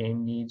and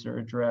pre-game needs are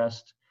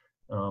addressed.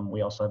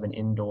 We also have an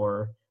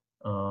indoor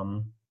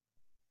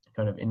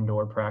kind of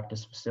indoor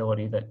practice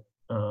facility that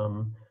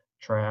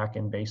track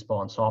and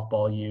baseball and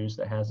softball use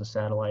that has a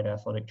satellite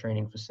athletic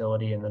training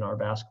facility. And then our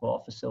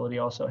basketball facility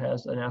also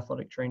has an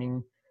athletic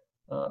training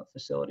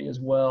facility as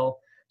well.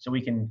 So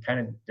we can kind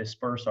of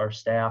disperse our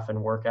staff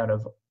and work out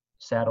of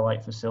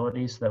satellite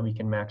facilities so that we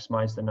can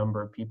maximize the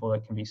number of people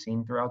that can be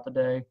seen throughout the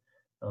day.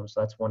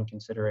 So that's one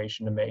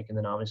consideration to make. And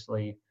then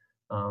obviously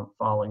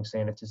following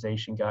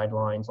sanitization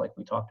guidelines like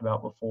we talked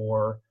about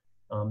before,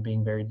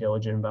 being very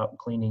diligent about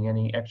cleaning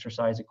any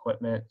exercise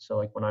equipment. So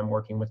like when I'm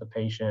working with a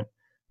patient,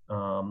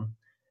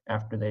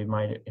 after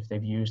if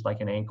they've used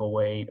like an ankle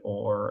weight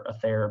or a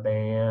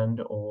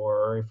TheraBand,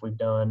 or if we've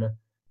done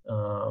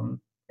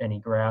any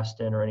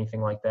Graston or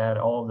anything like that,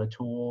 all of the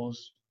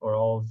tools or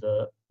all of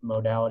the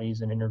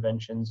modalities and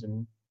interventions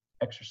and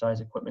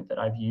exercise equipment that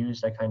I've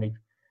used, I kind of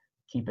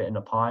keep it in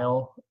a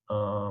pile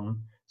so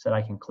that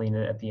I can clean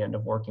it at the end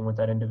of working with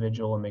that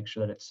individual and make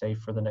sure that it's safe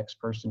for the next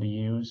person to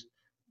use,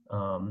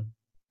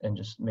 and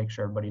just make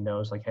sure everybody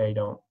knows, like, hey,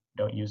 don't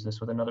use this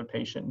with another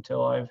patient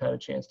until I've had a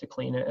chance to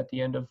clean it at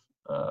the end of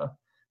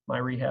my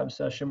rehab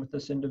session with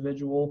this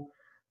individual.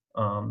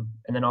 And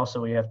then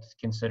also we have to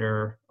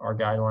consider our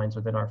guidelines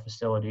within our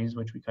facilities,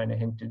 which we kind of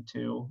hinted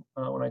to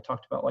when I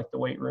talked about like the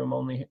weight room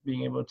only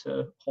being able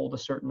to hold a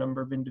certain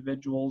number of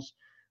individuals.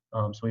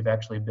 So we've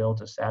actually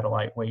built a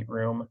satellite weight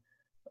room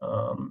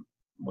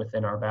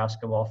within our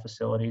basketball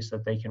facility so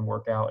that they can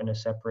work out in a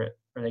separate,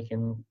 or they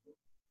can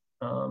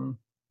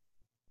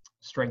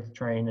strength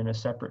train in a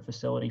separate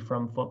facility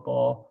from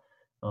football.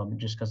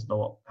 Just because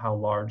of how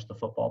large the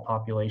football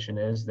population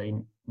is, they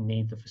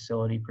need the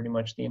facility pretty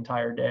much the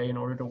entire day in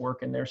order to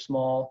work in their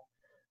small,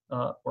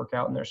 work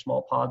out in their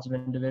small pods of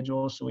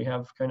individuals. So we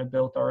have kind of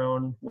built our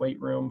own weight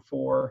room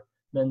for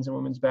men's and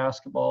women's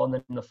basketball, and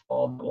then in the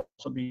fall that will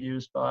also be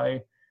used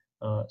by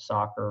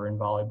soccer and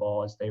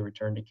volleyball as they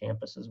return to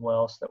campus as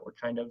well, so that we're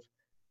kind of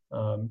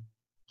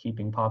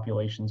keeping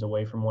populations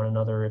away from one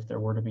another. If there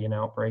were to be an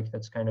outbreak,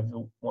 that's kind of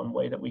the one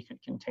way that we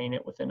could contain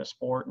it within a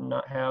sport and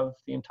not have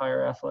the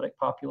entire athletic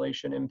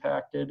population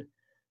impacted.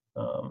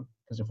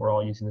 Because if we're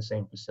all using the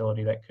same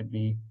facility, that could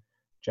be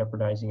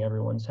jeopardizing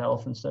everyone's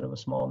health instead of a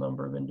small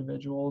number of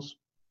individuals.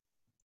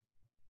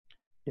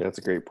 Yeah, that's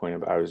a great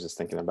point. I was just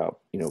thinking about,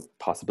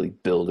 possibly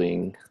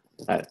building,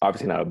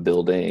 obviously not a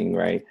building,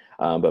 right?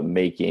 But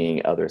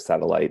making other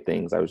satellite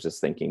things. I was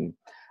just thinking,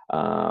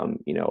 a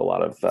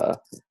lot of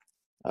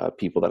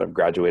people that have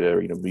graduated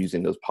are,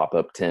 using those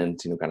pop-up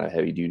tents, kind of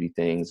heavy duty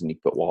things, and you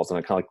put walls on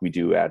it, kind of like we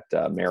do at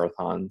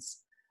marathons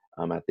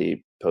at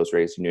the post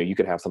race. You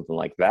could have something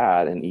like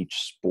that, and each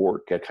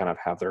sport could kind of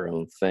have their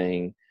own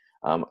thing.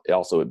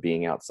 Also, it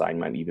being outside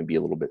might even be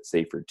a little bit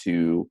safer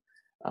too,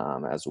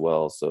 as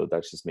well. So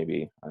that's just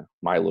maybe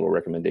my little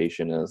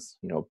recommendation is,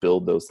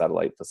 build those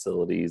satellite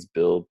facilities,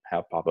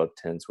 have pop-up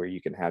tents where you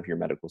can have your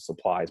medical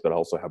supplies, but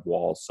also have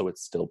walls so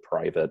it's still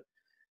private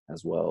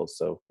as well.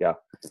 So yeah,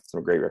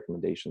 some great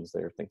recommendations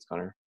there. Thanks,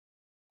 Connor.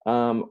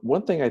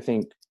 One thing I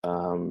think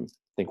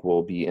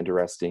will be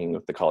interesting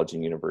with the college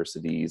and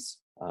universities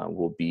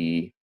will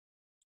be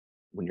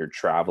when you're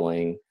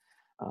traveling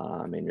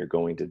and you're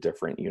going to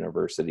different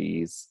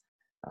universities.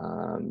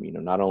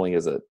 Not only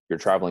is it you're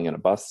traveling in a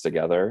bus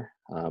together,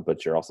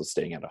 but you're also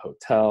staying at a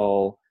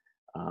hotel.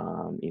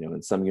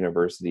 In some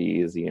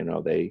universities,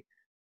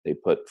 they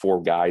put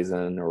 4 guys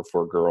in or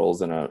 4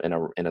 girls in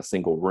a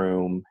single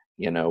room,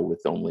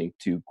 with only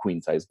 2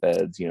 queen size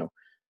beds,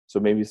 So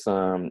maybe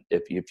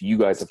if you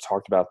guys have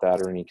talked about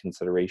that, or any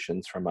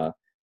considerations from a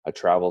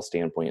travel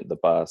standpoint, the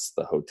bus,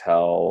 the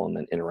hotel, and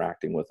then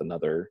interacting with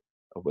another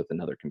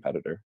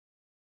competitor.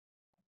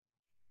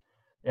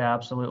 Yeah,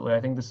 absolutely.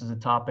 I think this is a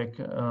topic.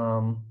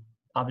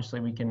 Obviously,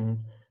 we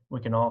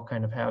can all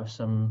kind of have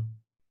some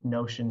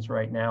notions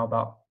right now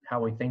about how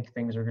we think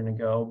things are going to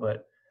go,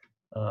 but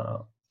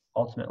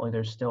ultimately,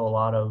 there's still a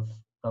lot of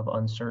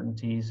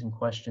uncertainties and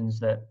questions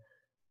that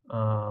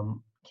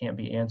can't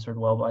be answered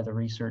well by the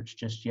research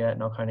just yet.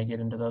 And I'll kind of get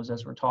into those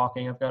as we're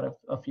talking. I've got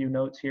a few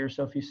notes here,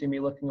 so if you see me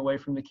looking away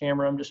from the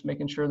camera, I'm just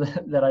making sure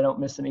that I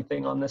don't miss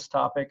anything on this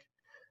topic.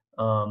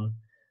 But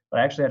I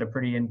actually had a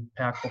pretty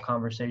impactful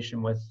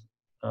conversation with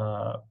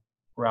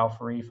Ralph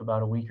Reef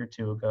about a week or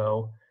 2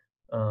 ago,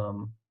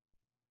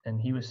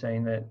 and he was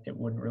saying that it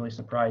wouldn't really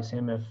surprise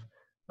him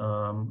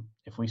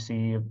if we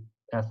see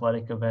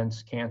athletic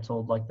events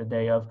canceled like the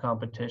day of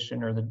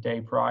competition or the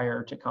day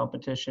prior to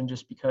competition,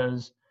 just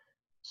because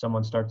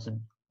someone starts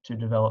to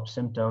develop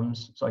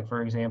symptoms. So like,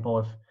 for example,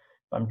 if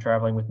I'm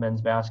traveling with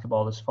men's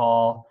basketball this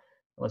fall,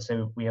 let's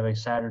say we have a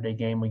Saturday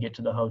game, we get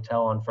to the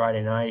hotel on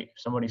Friday night, if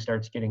somebody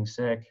starts getting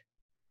sick,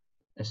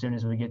 as soon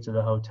as we get to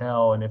the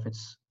hotel, and if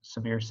it's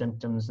severe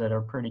symptoms that are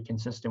pretty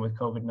consistent with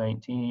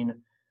COVID-19,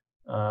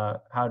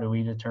 how do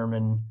we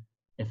determine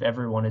if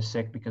everyone is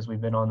sick because we've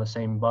been on the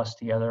same bus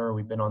together, or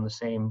we've been on the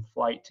same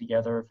flight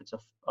together, if it's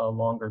a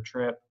longer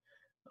trip?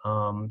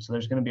 So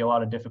there's going to be a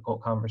lot of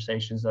difficult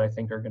conversations that I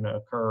think are going to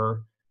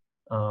occur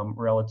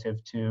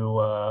relative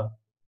to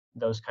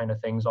those kind of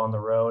things on the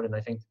road. And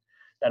I think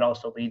that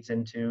also leads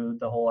into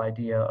the whole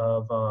idea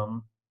of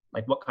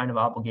like, what kind of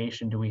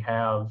obligation do we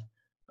have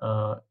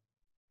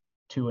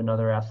to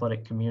another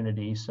athletic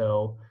community.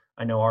 So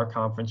I know our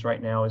conference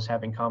right now is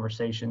having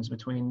conversations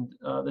between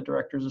the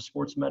directors of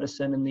sports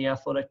medicine and the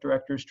athletic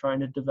directors, trying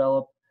to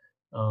develop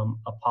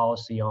a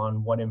policy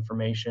on what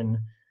information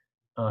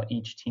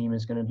each team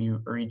is going to be,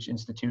 or each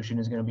institution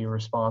is going to be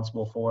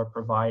responsible for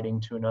providing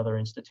to another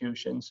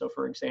institution. So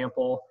for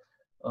example,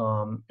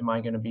 am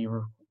I going to be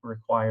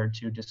required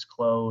to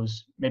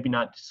disclose, maybe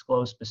not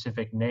disclose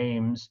specific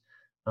names,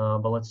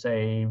 but let's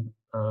say,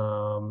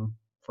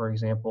 for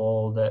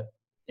example, that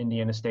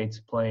Indiana State's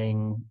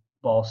playing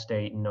Ball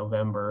State in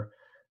November.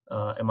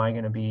 Am I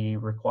going to be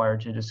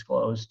required to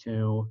disclose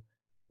to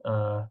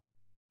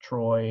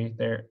Troy,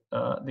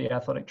 the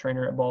athletic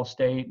trainer at Ball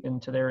State,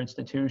 and to their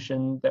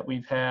institution that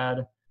we've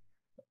had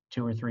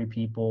 2 or 3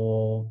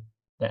 people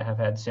that have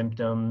had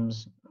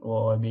symptoms?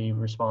 Will I be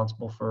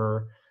responsible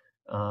for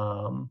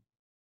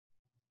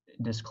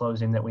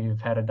disclosing that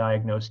we've had a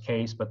diagnosed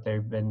case, but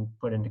they've been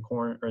put into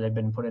they've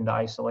been put into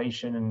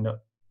isolation, and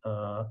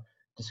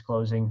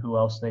disclosing who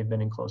else they've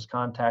been in close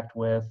contact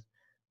with?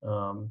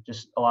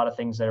 Just a lot of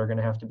things that are going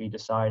to have to be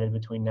decided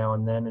between now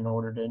and then in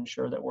order to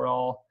ensure that we're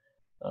all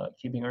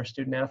keeping our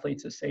student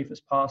athletes as safe as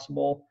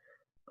possible.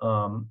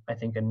 I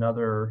think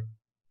another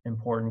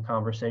important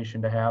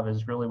conversation to have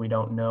is really, we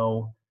don't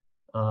know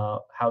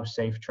how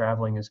safe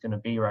traveling is going to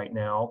be right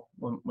now.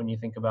 When you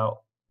think about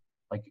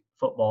like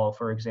football,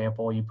 for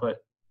example, you put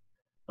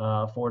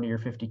 40 or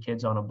 50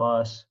 kids on a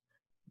bus,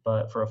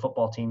 but for a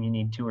football team, you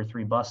need 2 or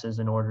 3 buses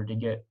in order to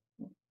get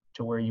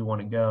to where you want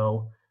to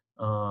go.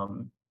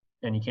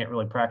 And you can't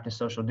really practice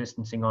social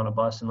distancing on a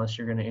bus unless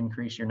you're going to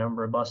increase your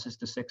number of buses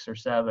to 6 or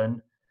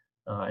 7.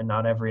 And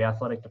not every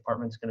athletic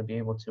department is going to be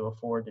able to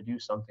afford to do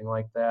something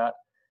like that.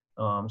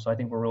 So I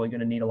think we're really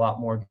going to need a lot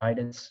more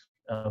guidance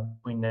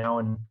between now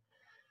and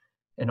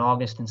in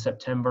August and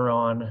September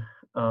on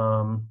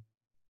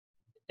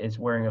is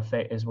wearing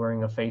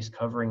a face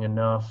covering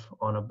enough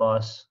on a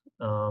bus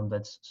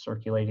that's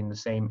circulating the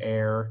same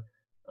air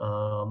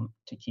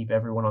to keep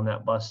everyone on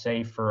that bus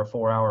safe for a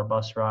 4-hour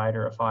bus ride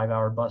or a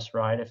 5-hour bus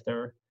ride. If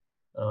they're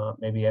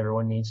maybe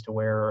everyone needs to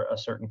wear a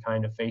certain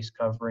kind of face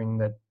covering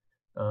that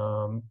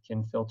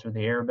can filter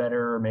the air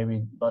better, or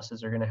maybe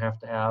buses are going to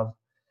have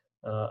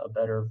a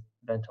better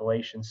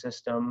ventilation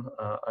system.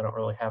 I don't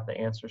really have the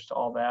answers to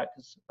all that,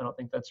 because I don't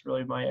think that's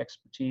really my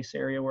expertise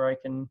area where I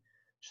can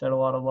shed a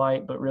lot of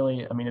light. But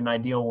really, I mean, an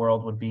ideal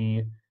world would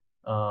be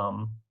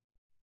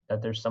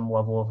that there's some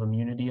level of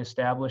immunity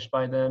established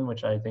by then,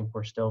 which I think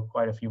we're still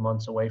quite a few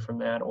months away from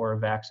that, or a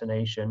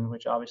vaccination,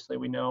 which obviously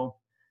we know,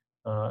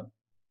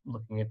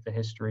 looking at the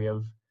history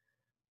of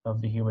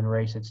the human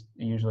race, it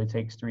usually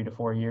takes 3 to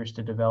 4 years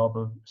to develop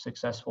a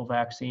successful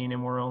vaccine,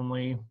 and we're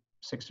only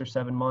 6 or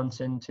 7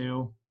 months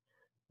into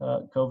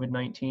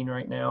COVID-19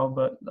 right now.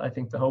 But I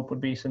think the hope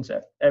would be, since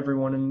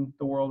everyone in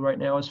the world right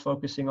now is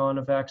focusing on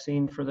a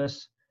vaccine for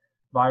this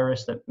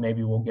virus, that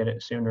maybe we'll get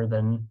it sooner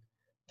than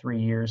 3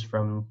 years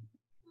from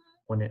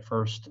when it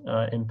first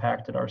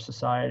impacted our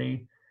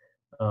society.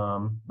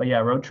 But yeah,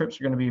 road trips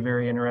are going to be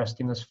very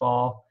interesting this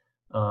fall.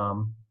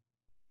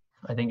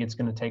 I think it's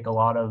going to take a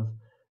lot of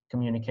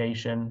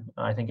communication.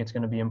 I think it's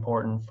going to be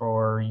important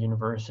for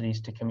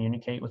universities to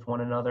communicate with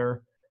one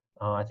another.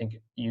 I think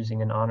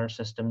using an honor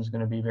system is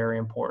going to be very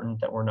important,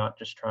 that we're not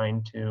just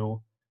trying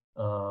to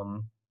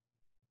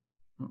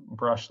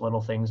brush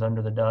little things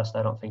under the dust.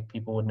 I don't think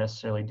people would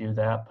necessarily do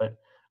that, but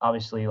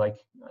obviously, like,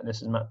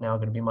 this is now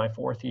going to be my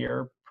 4th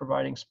year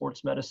providing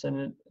sports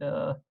medicine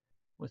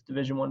with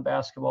Division I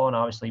basketball, and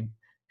obviously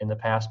in the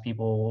past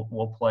people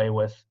will play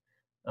with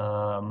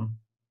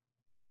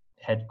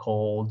head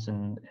colds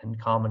and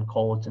common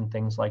colds and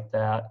things like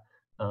that.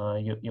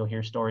 You'll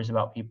hear stories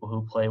about people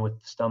who play with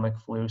stomach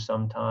flu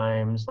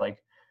sometimes.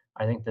 Like,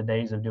 I think the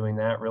days of doing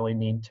that really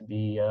need to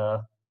be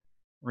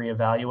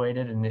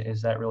reevaluated. And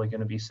is that really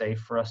going to be safe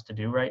for us to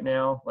do right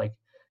now? Like,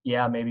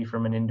 yeah, maybe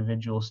from an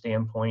individual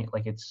standpoint,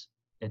 like it's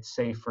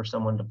safe for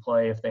someone to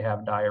play if they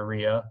have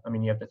diarrhea. I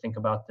mean, you have to think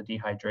about the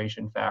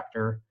dehydration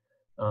factor,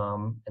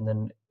 and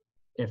then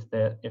if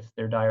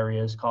their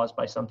diarrhea is caused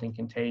by something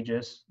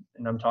contagious,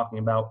 and I'm talking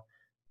about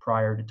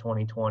prior to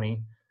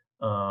 2020.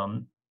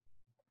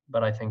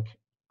 But I think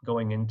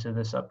going into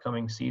this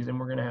upcoming season,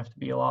 we're going to have to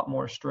be a lot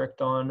more strict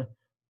on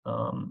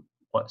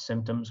what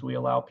symptoms we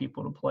allow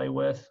people to play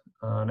with.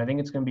 And I think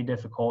it's going to be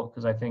difficult,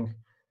 because I think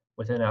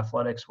within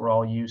athletics, we're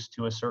all used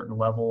to a certain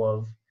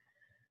level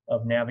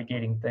of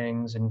navigating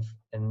things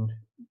and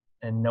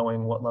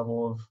knowing what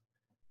level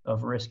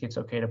of risk it's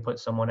okay to put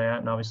someone at.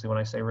 And obviously, when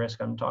I say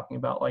risk, I'm talking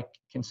about like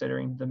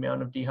considering the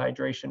amount of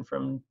dehydration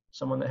from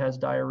someone that has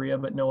diarrhea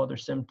but no other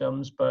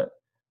symptoms. But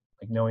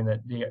like knowing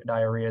that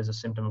diarrhea is a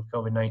symptom of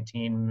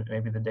COVID-19,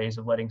 maybe the days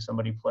of letting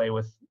somebody play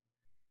with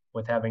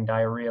having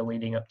diarrhea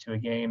leading up to a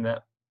game,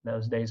 that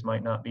those days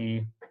might not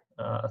be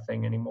a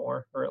thing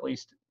anymore, or at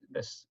least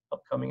this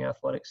upcoming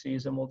athletic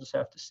season. We'll just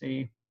have to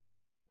see.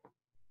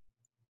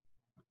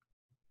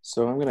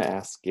 So I'm going to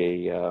ask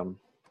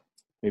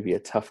maybe a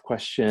tough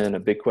question, a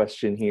big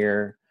question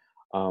here.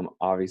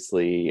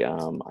 Obviously,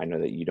 I know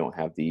that you don't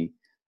have the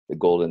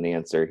golden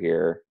answer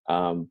here,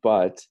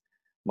 but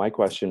my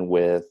question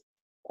with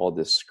all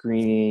this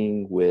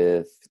screening,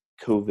 with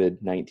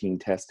COVID-19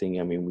 testing,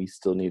 I mean, we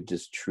still need to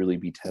just truly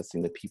be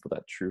testing the people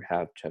that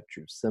have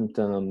true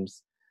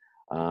symptoms,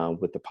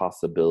 with the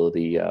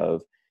possibility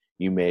of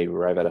you may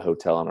arrive at a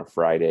hotel on a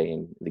Friday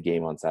and the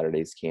game on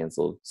Saturday is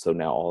canceled. So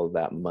now all of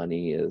that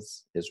money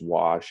is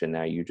washed, and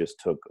now you just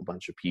took a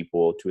bunch of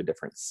people to a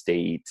different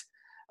state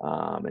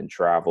and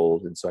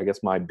traveled. And so I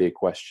guess my big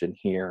question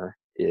here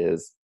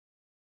is,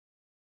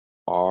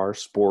 are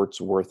sports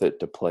worth it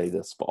to play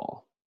this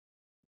fall?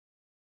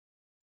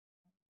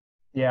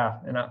 Yeah,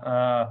 and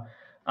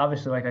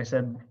obviously, like I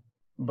said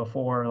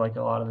before, like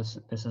a lot of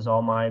this is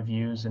all my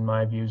views and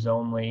my views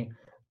only,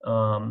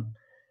 and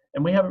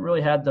we haven't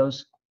really had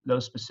those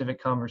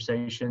specific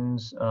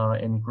conversations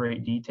in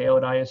great detail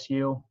at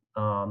ISU.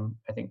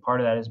 I think part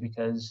of that is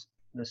because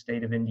the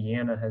state of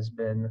Indiana has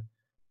been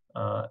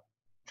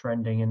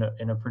trending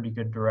in a pretty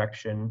good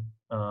direction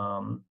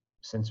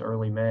since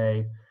early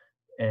May,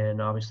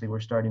 and obviously we're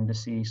starting to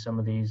see some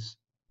of these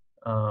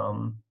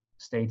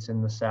states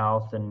in the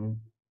South and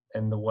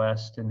the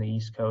West and the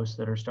East Coast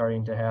that are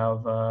starting to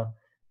have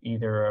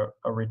either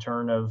a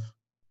return of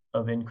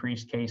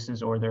increased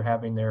cases, or they're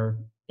having their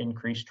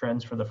increased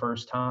trends for the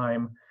first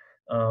time.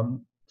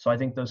 So I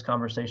think those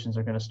conversations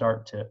are going to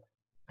start to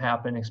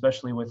happen,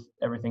 especially with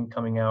everything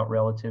coming out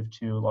relative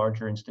to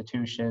larger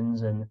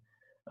institutions. And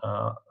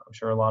I'm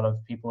sure a lot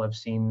of people have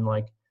seen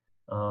like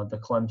the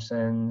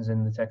Clemsons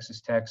and the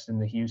Texas Techs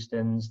and the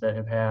Houstons that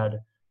have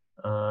had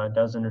a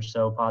dozen or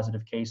so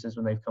positive cases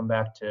when they've come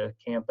back to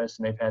campus,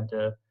 and they've had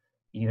to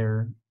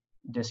either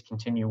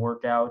discontinue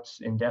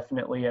workouts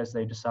indefinitely as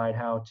they decide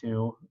how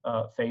to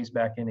phase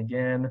back in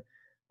again.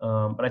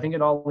 But I think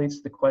it all leads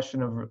to the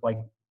question of like,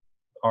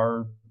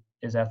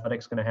 is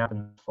athletics going to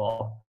happen this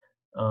fall?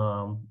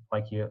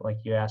 Like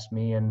you asked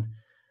me, and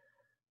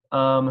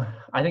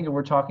I think if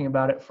we're talking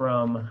about it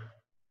from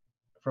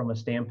a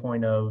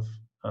standpoint of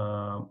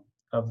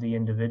the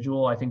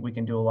individual, I think we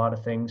can do a lot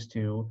of things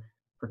to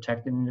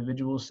protect an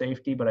individual's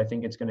safety, but I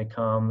think it's going to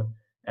come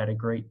at a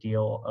great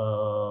deal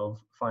of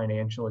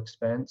financial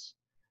expense.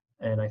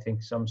 And I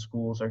think some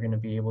schools are going to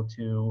be able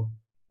to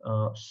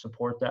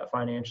support that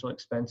financial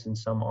expense and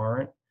some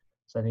aren't.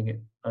 So I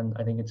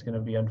think it's going to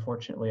be,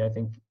 unfortunately, I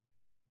think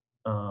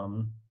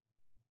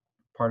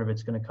part of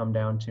it's going to come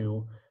down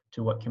to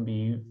what can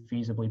be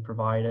feasibly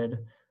provided.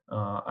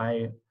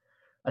 I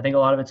think a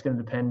lot of it's going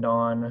to depend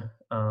on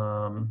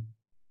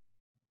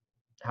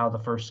how the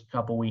first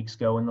couple weeks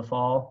go in the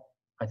fall.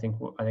 I think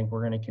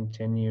we're going to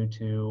continue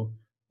to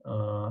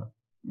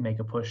make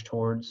a push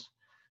towards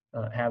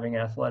having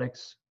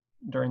athletics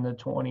during the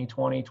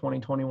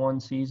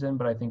 2020-2021 season,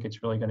 but I think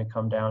it's really going to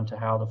come down to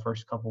how the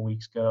first couple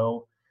weeks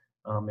go.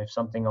 If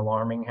something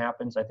alarming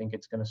happens, I think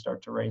it's going to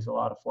start to raise a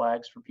lot of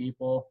flags for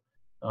people.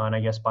 And I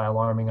guess by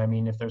alarming, I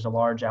mean if there's a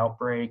large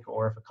outbreak,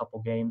 or if a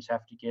couple games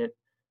have to get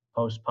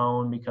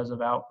postponed because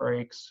of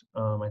outbreaks,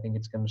 I think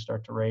it's going to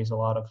start to raise a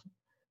lot of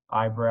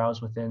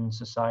eyebrows within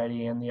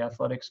society and the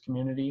athletics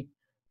community.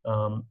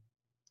 I'm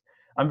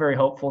very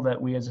hopeful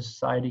that we as a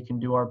society can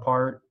do our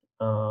part,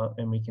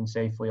 and we can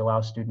safely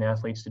allow student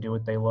athletes to do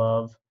what they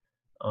love.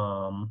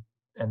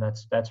 And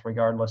that's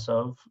regardless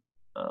of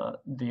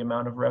the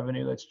amount of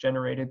revenue that's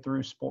generated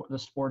through the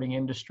sporting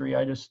industry.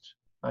 I just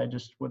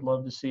would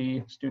love to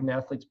see student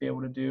athletes be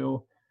able to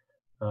do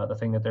the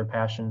thing that they're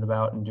passionate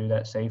about and do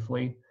that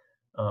safely.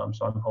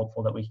 So I'm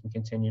hopeful that we can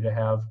continue to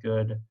have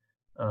good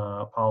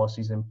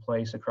policies in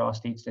place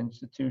across each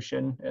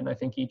institution. And I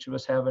think each of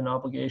us have an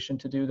obligation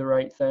to do the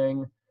right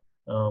thing,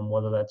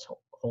 whether that's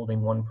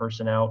holding one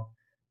person out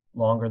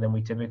longer than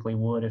we typically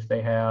would if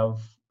they have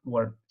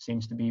what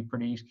seems to be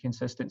pretty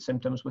consistent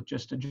symptoms with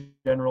just a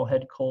general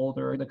head cold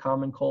or the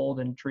common cold,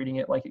 and treating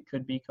it like it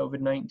could be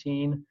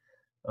COVID-19.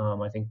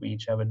 I think we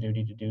each have a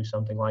duty to do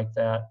something like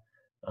that,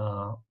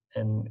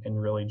 and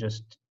really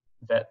just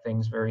vet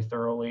things very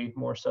thoroughly,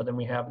 more so than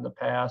we have in the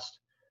past,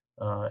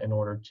 in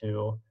order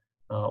to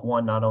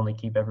one, not only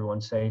keep everyone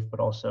safe, but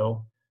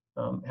also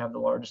have the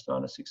largest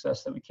amount of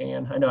success that we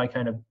can. I know I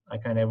kind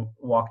of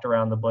walked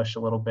around the bush a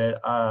little bit,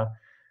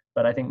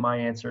 but I think my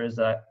answer is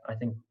that I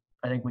think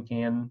we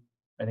can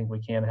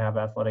have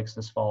athletics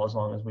this fall as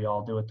long as we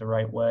all do it the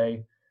right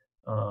way.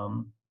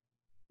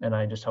 And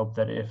I just hope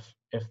that if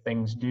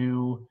things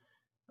do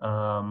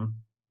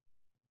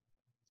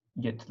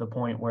get to the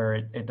point where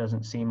it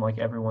doesn't seem like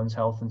everyone's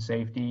health and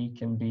safety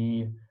can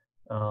be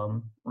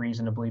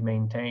reasonably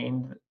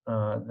maintained,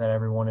 that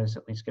everyone is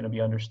at least going to be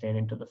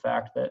understanding to the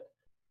fact that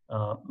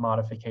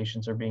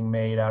modifications are being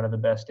made out of the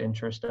best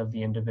interest of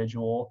the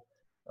individual,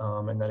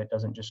 and that it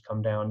doesn't just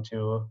come down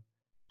to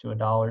a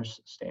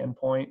dollars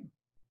standpoint.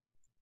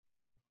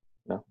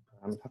 No,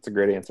 that's a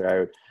great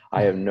answer.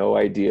 I have no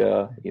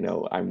idea.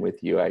 I'm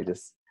with you. I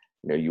just,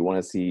 you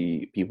want to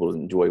see people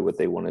enjoy what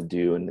they want to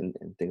do and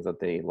things that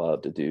they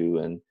love to do.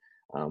 And,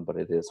 but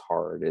it is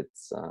hard.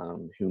 It's,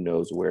 who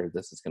knows where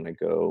this is going to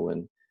go.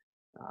 And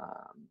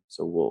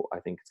so I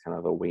think it's kind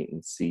of a wait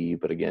and see.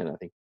 But again, I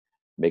think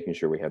making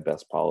sure we have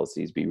best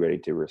policies, be ready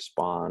to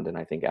respond. And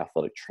I think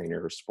athletic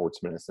trainers,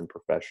 sports medicine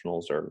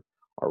professionals are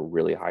are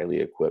really highly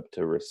equipped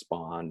to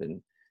respond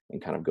and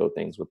kind of go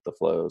things with the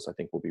flows. I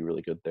think we'll be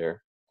really good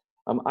there.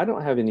 I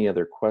don't have any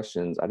other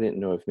questions. I didn't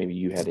know if maybe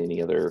you had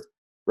any other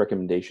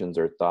recommendations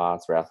or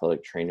thoughts for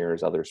athletic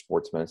trainers, other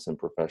sports medicine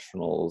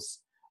professionals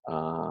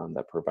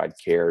that provide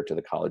care to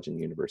the college and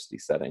university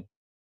setting.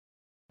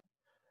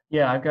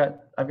 Yeah,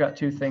 I've got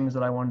two things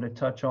that I wanted to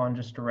touch on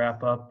just to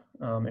wrap up,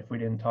 if we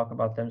didn't talk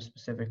about them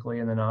specifically,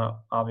 and then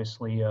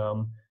obviously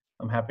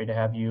I'm happy to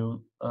have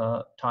you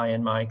tie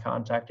in my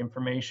contact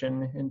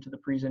information into the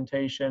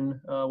presentation,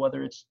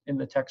 whether it's in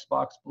the text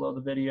box below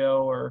the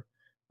video or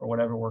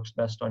whatever works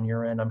best on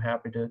your end. I'm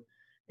happy to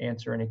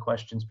answer any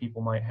questions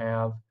people might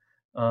have.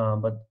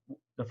 But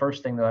the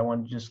first thing that I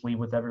wanted to just leave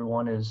with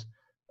everyone is,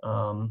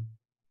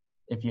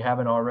 if you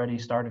haven't already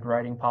started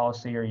writing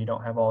policy or you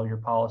don't have all your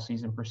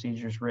policies and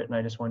procedures written,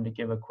 I just wanted to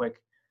give a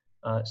quick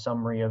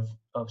summary of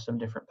some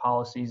different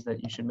policies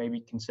that you should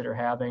maybe consider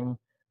having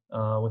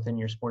within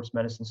your sports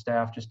medicine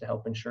staff, just to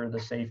help ensure the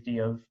safety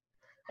of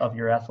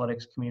your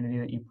athletics community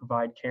that you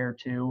provide care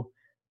to.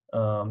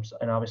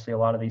 And obviously a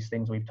lot of these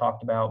things we've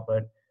talked about,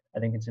 but I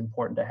think it's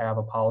important to have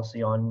a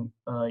policy on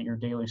your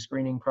daily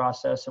screening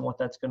process and what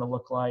that's going to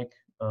look like,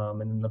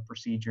 and then the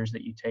procedures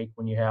that you take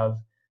when you have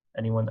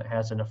anyone that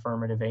has an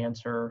affirmative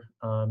answer,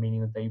 meaning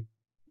that they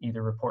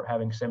either report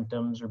having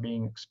symptoms or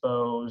being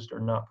exposed or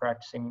not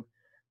practicing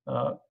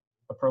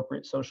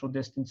appropriate social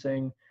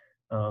distancing,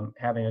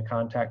 having a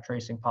contact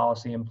tracing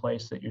policy in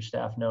place that your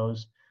staff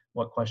knows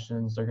what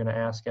questions they're going to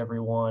ask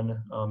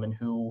everyone, and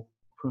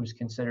who's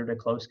considered a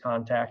close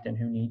contact and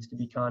who needs to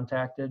be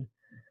contacted.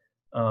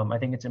 I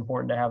think it's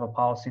important to have a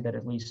policy that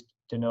at least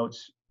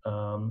denotes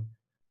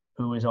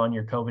who is on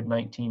your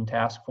COVID-19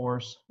 task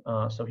force.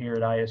 So here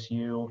at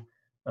ISU,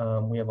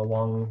 we have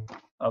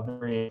a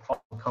very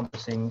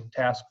encompassing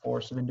task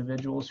force of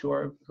individuals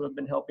who have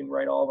been helping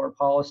write all of our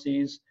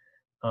policies.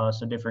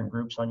 So different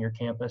groups on your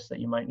campus that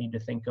you might need to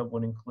think of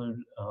would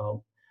include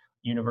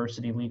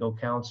university legal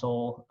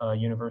counsel,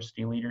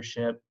 university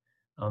leadership,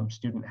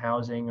 student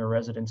housing or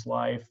residence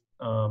life,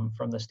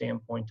 from the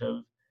standpoint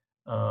of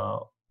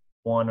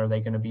one,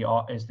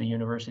 is the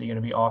university going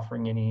to be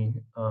offering any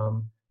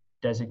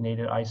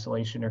designated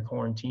isolation or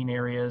quarantine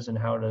areas, and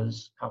how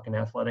can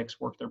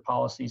athletics work their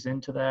policies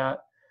into that?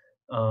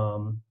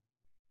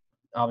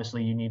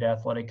 Obviously you need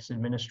athletics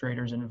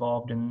administrators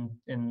involved in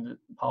the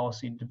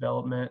policy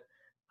development.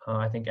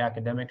 I think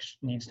academics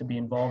needs to be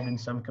involved in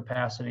some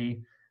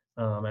capacity,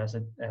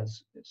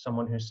 as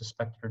someone who's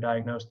suspected or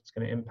diagnosed. It's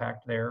going to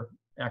impact their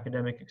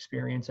academic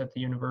experience at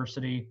the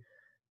university.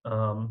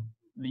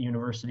 The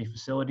university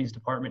facilities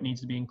department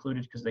needs to be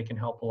included because they can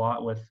help a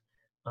lot with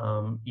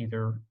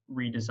either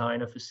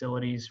redesign of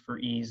facilities for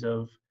ease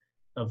of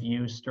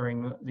use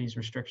during these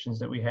restrictions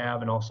that we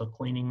have, and also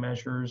cleaning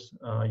measures.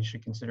 You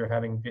should consider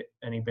having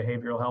any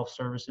behavioral health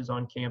services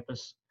on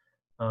campus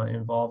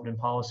involved in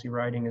policy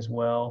writing as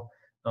well.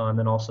 And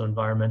then also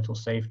environmental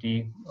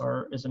safety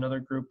is another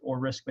group, or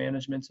risk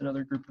management's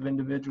another group of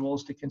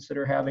individuals to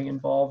consider having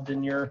involved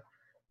in your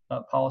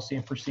policy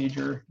and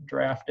procedure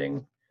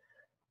drafting.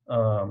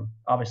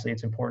 Obviously,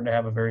 it's important to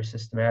have a very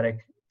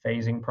systematic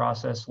phasing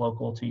process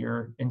local to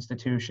your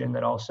institution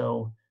that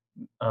also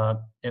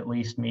at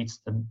least meets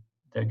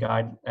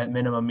at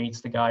minimum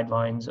meets the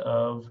guidelines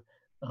of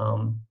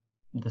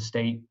the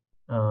state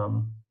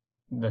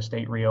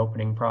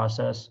reopening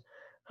process.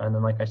 And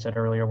then, like I said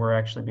earlier, we're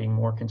actually being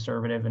more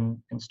conservative and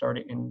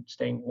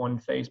staying one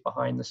phase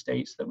behind the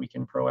state so that we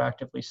can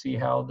proactively see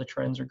how the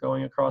trends are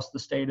going across the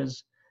state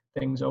as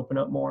things open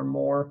up more and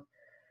more.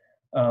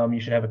 You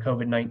should have a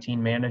COVID-19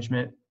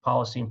 management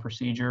policy and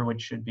procedure,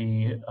 which should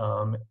be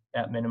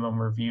at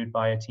minimum reviewed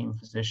by a team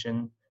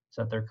physician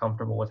so that they're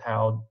comfortable with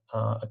how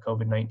a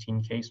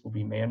COVID-19 case will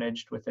be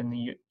managed within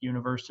the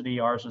university.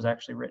 Ours was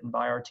actually written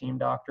by our team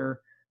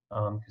doctor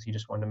because he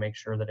just wanted to make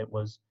sure that it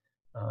was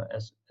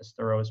as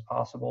thorough as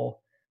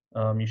possible.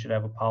 You should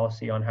have a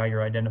policy on how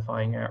you're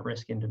identifying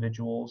at-risk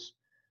individuals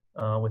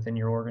within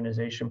your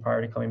organization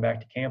prior to coming back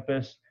to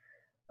campus.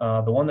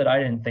 The one that I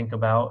didn't think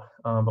about,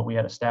 but we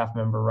had a staff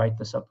member write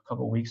this up a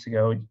couple of weeks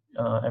ago,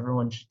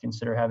 everyone should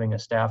consider having a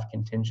staff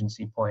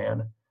contingency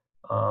plan.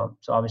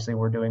 So obviously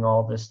we're doing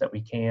all this that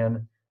we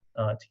can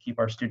to keep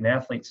our student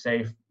athletes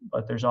safe,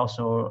 but there's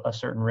also a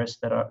certain risk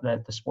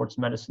that the sports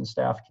medicine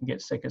staff can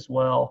get sick as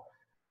well.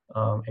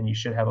 And you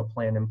should have a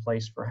plan in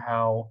place for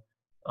how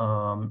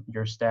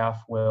your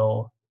staff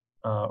will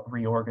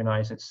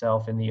reorganize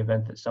itself in the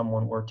event that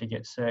someone were to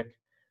get sick.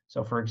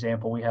 So for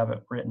example, we have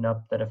it written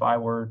up that if I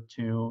were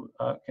to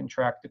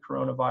contract the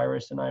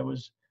coronavirus and I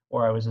was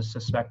a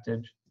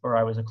suspected, or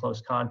I was a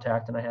close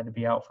contact and I had to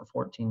be out for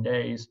 14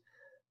 days,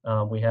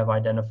 we have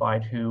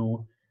identified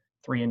who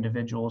 3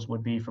 individuals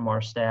would be from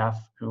our staff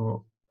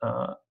who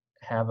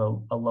have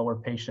a lower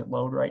patient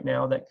load right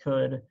now that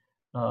could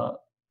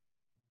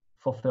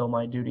fulfill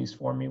my duties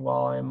for me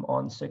while I'm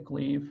on sick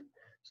leave.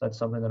 So that's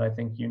something that I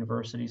think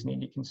universities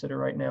need to consider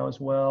right now as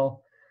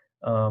well.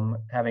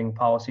 Having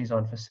policies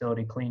on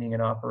facility cleaning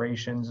and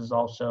operations is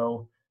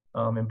also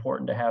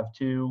important to have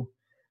too.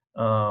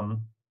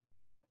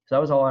 So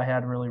that was all I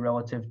had really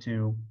relative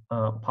to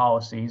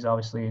policies.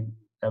 Obviously,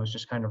 that was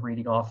just kind of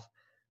reading off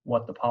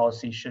what the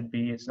policy should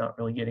be. It's not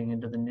really getting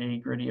into the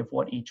nitty-gritty of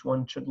what each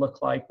one should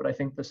look like, but I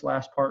think this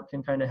last part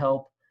can kind of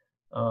help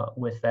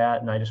with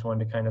that. And I just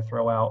wanted to kind of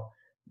throw out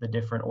the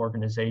different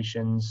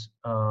organizations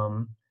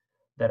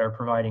that are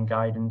providing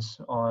guidance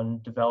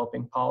on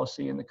developing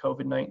policy in the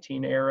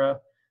COVID-19 era.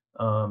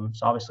 So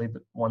obviously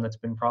the one that's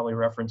been probably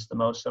referenced the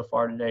most so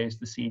far today is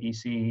the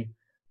CDC,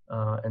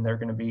 and they're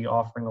going to be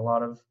offering a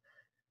lot of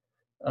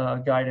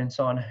guidance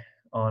on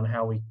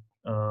how we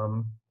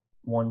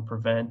one,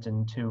 prevent,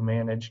 and two,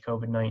 manage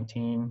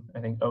COVID-19. I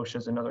think OSHA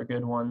is another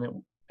good one that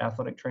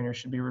athletic trainers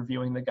should be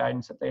reviewing the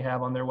guidance that they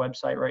have on their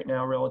website right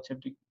now relative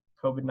to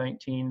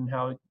COVID-19 and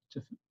how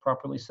to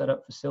properly set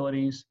up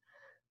facilities.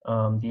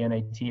 The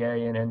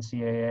NATA and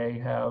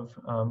NCAA have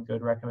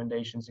good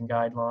recommendations and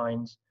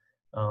guidelines.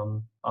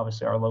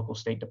 Obviously, our local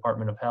state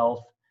Department of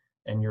Health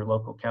and your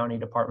local county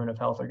Department of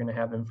Health are going to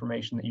have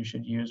information that you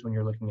should use when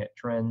you're looking at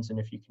trends and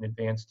if you can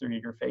advance through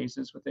your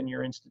phases within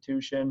your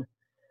institution.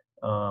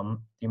 The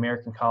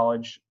American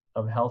College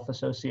of Health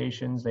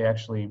Associations, they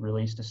actually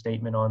released a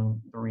statement on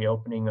the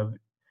reopening of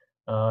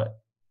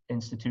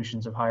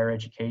institutions of higher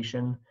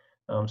education.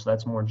 So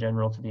that's more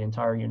general to the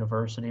entire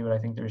university, but I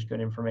think there's good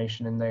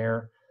information in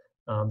there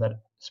that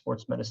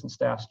sports medicine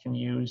staffs can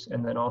use.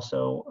 And then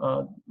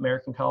also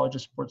American College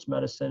of Sports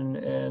Medicine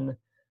and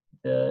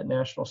the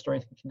National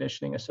Strength and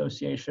Conditioning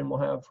Association will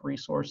have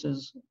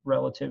resources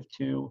relative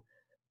to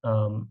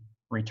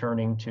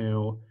returning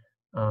to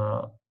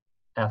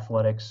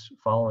athletics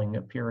following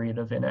a period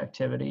of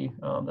inactivity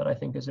that I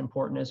think is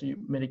important as you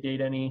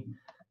mitigate any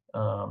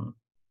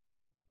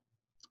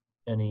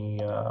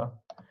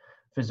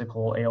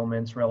physical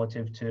ailments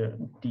relative to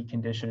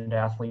deconditioned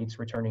athletes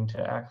returning to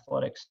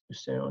athletics too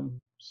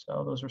soon.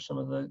 So those are some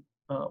of the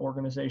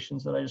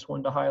organizations that I just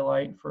wanted to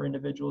highlight for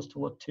individuals to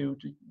look to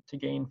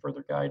gain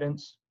further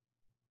guidance.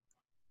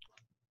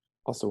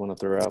 Also want to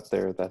throw out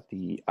there that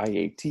the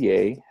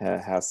IATA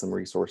has some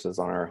resources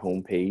on our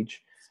homepage.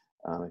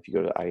 If you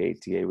go to the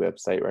IATA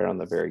website, right on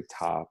the very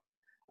top,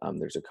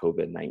 there's a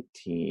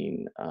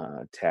COVID-19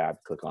 tab.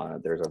 Click on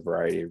it. There's a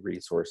variety of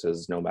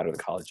resources, no matter the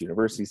college,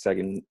 university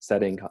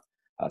setting,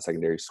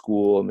 secondary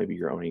school, maybe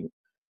you're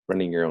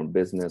running your own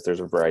business. There's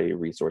a variety of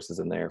resources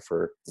in there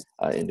for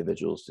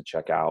individuals to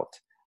check out.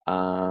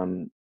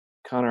 Connor,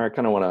 I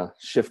kind of want to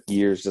shift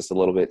gears just a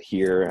little bit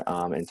here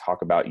and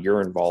talk about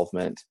your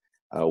involvement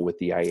with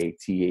the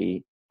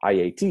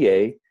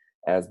IATA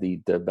as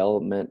the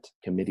Development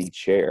Committee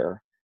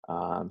Chair.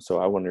 So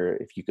I wonder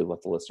if you could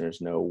let the listeners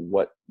know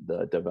what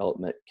the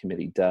Development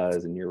Committee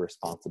does and your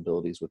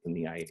responsibilities within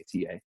the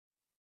IATA.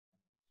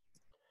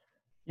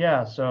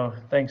 Yeah, so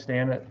thanks,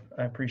 Dan.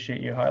 I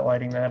appreciate you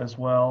highlighting that as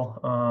well.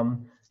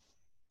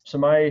 So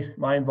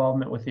my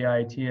involvement with the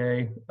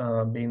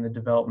IATA, being the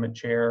development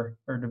chair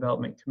or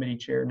development committee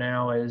chair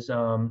now, is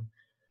a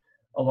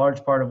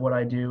large part of what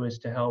I do is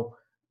to help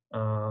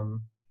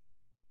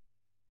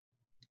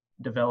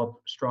develop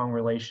strong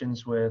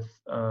relations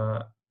with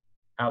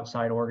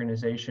outside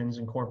organizations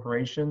and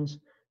corporations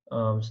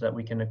so that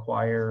we can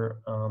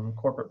acquire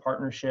corporate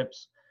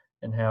partnerships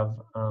and have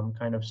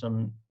kind of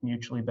some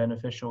mutually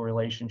beneficial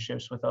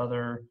relationships with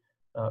other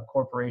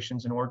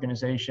corporations and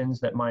organizations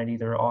that might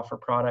either offer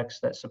products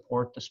that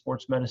support the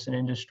sports medicine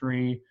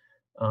industry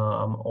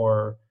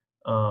or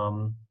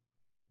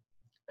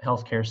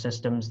healthcare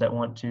systems that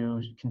want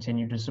to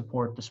continue to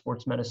support the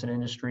sports medicine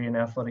industry and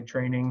athletic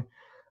training.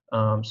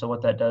 So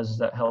what that does is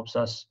that helps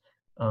us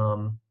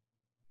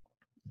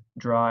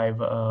drive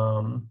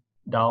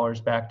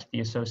dollars back to the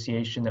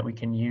association that we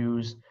can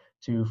use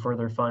to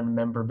further fund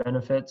member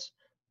benefits.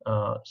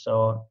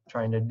 So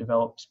trying to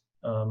develop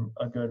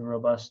a good,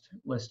 robust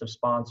list of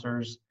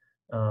sponsors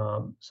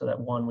so that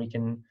one, we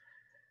can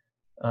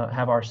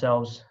have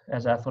ourselves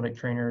as athletic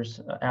trainers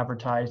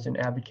advertised and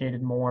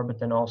advocated more, but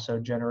then also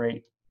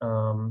generate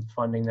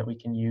funding that we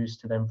can use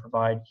to then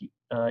provide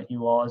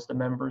you all as the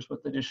members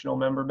with additional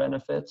member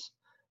benefits.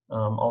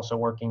 Also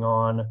working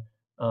on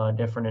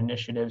different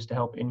initiatives to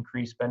help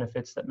increase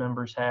benefits that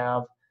members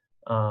have,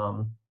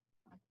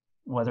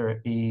 whether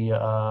it be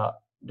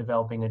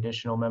developing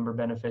additional member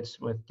benefits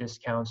with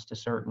discounts to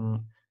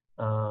certain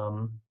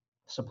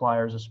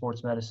suppliers of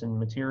sports medicine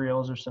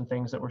materials or some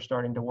things that we're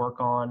starting to work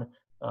on,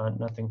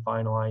 nothing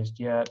finalized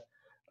yet.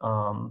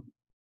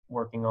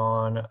 Working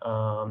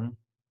on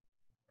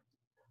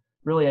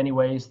really any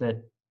ways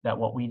that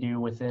what we do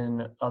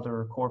within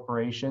other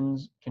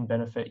corporations can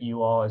benefit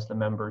you all as the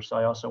members. So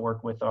I also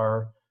work with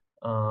our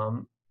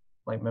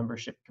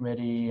membership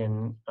committee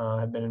and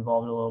have been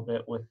involved a little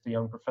bit with the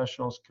Young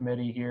Professionals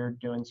Committee here,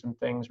 doing some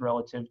things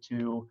relative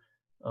to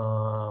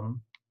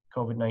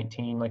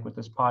COVID-19, like with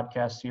this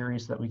podcast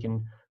series, that we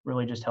can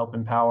really just help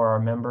empower our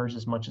members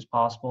as much as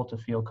possible to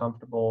feel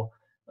comfortable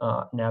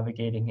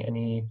navigating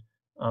any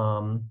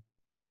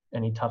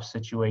tough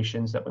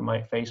situations that we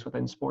might face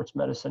within sports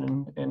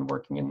medicine and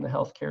working in the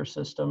healthcare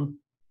system.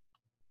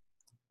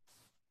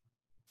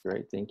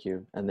 Great, thank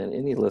you. And then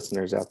any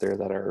listeners out there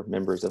that are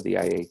members of the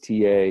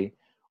IATA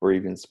or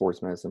even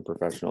sports medicine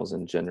professionals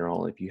in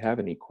general. If you have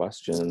any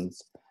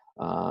questions,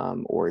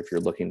 or if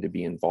you're looking to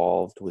be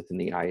involved within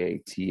the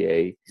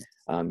IATA,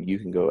 you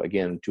can go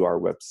again to our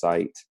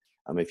website.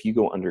 If you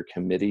go under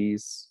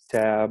committees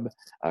tab,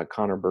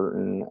 Connor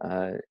Burton,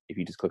 if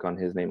you just click on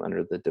his name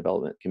under the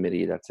development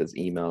committee, that's his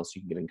email, so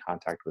you can get in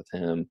contact with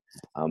him.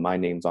 My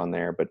name's on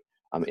there, but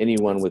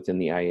anyone within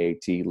the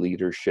IAT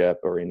leadership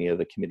or any of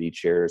the committee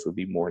chairs would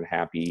be more than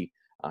happy.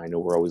 I know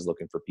we're always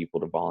looking for people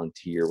to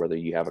volunteer, whether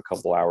you have a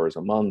couple hours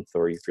a month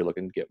or if you're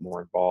looking to get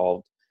more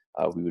involved.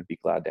 We would be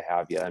glad to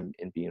have you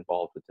and be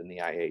involved within the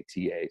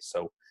IATA.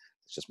 So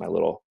it's just my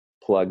little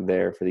plug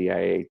there for the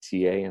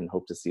IATA, and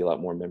hope to see a lot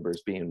more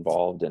members be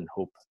involved, and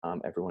hope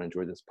everyone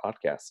enjoyed this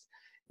podcast.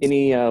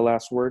 Any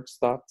last words,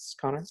 thoughts,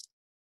 Connor?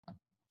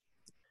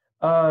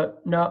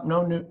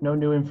 No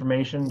new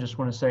information. Just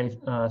want to say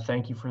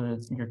thank you for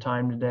your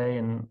time today,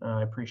 and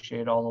I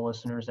appreciate all the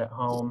listeners at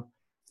home.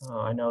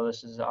 I know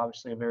this is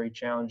obviously a very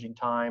challenging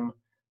time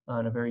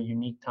and a very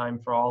unique time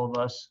for all of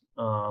us.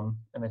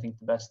 And I think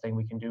the best thing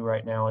we can do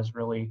right now is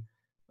really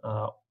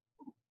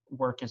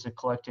work as a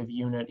collective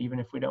unit, even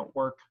if we don't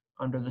work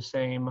under the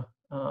same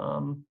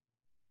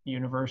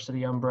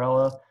university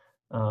umbrella.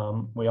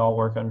 We all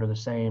work under the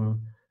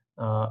same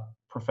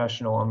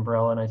professional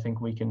umbrella, and I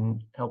think we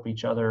can help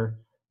each other,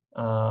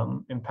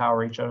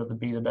 empower each other to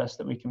be the best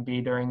that we can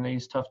be during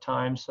these tough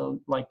times.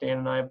 So like Dan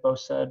and I have both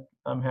said,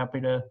 I'm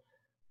happy to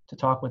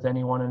talk with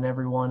anyone and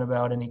everyone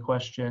about any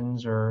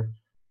questions, or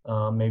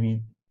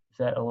maybe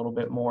vet a little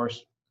bit more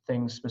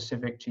things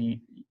specific to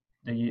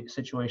the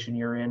situation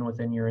you're in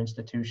within your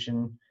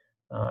institution.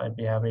 I'd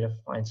be happy to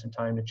find some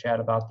time to chat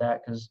about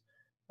that, because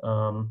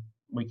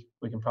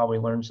we can probably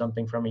learn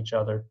something from each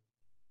other.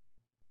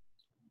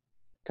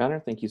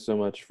 Connor, thank you so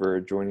much for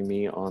joining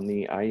me on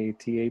the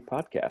IATA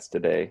podcast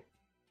today.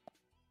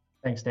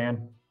 Thanks,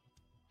 Dan.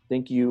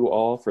 Thank you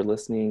all for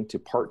listening to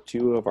part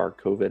 2 of our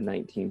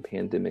COVID-19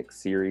 pandemic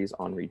series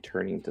on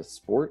returning to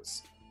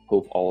sports.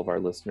 Hope all of our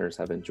listeners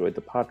have enjoyed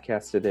the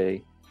podcast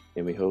today,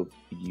 and we hope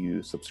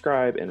you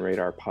subscribe and rate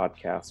our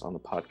podcast on the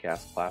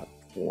podcast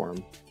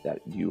platform that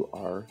you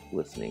are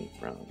listening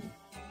from.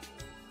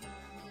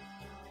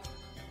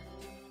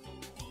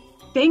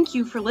 Thank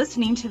you for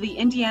listening to the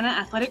Indiana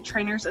Athletic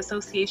Trainers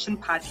Association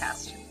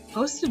podcast,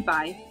 hosted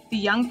by the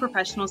Young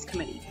Professionals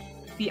Committee.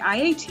 The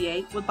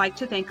IATA would like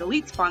to thank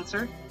elite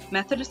sponsor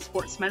Methodist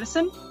Sports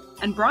Medicine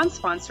and bronze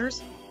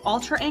sponsors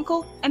Ultra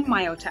Ankle and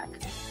Myotech.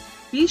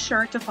 Be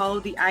sure to follow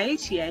the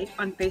IATA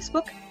on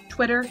Facebook,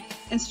 Twitter,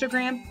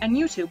 Instagram, and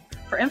YouTube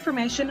for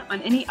information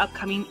on any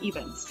upcoming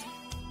events.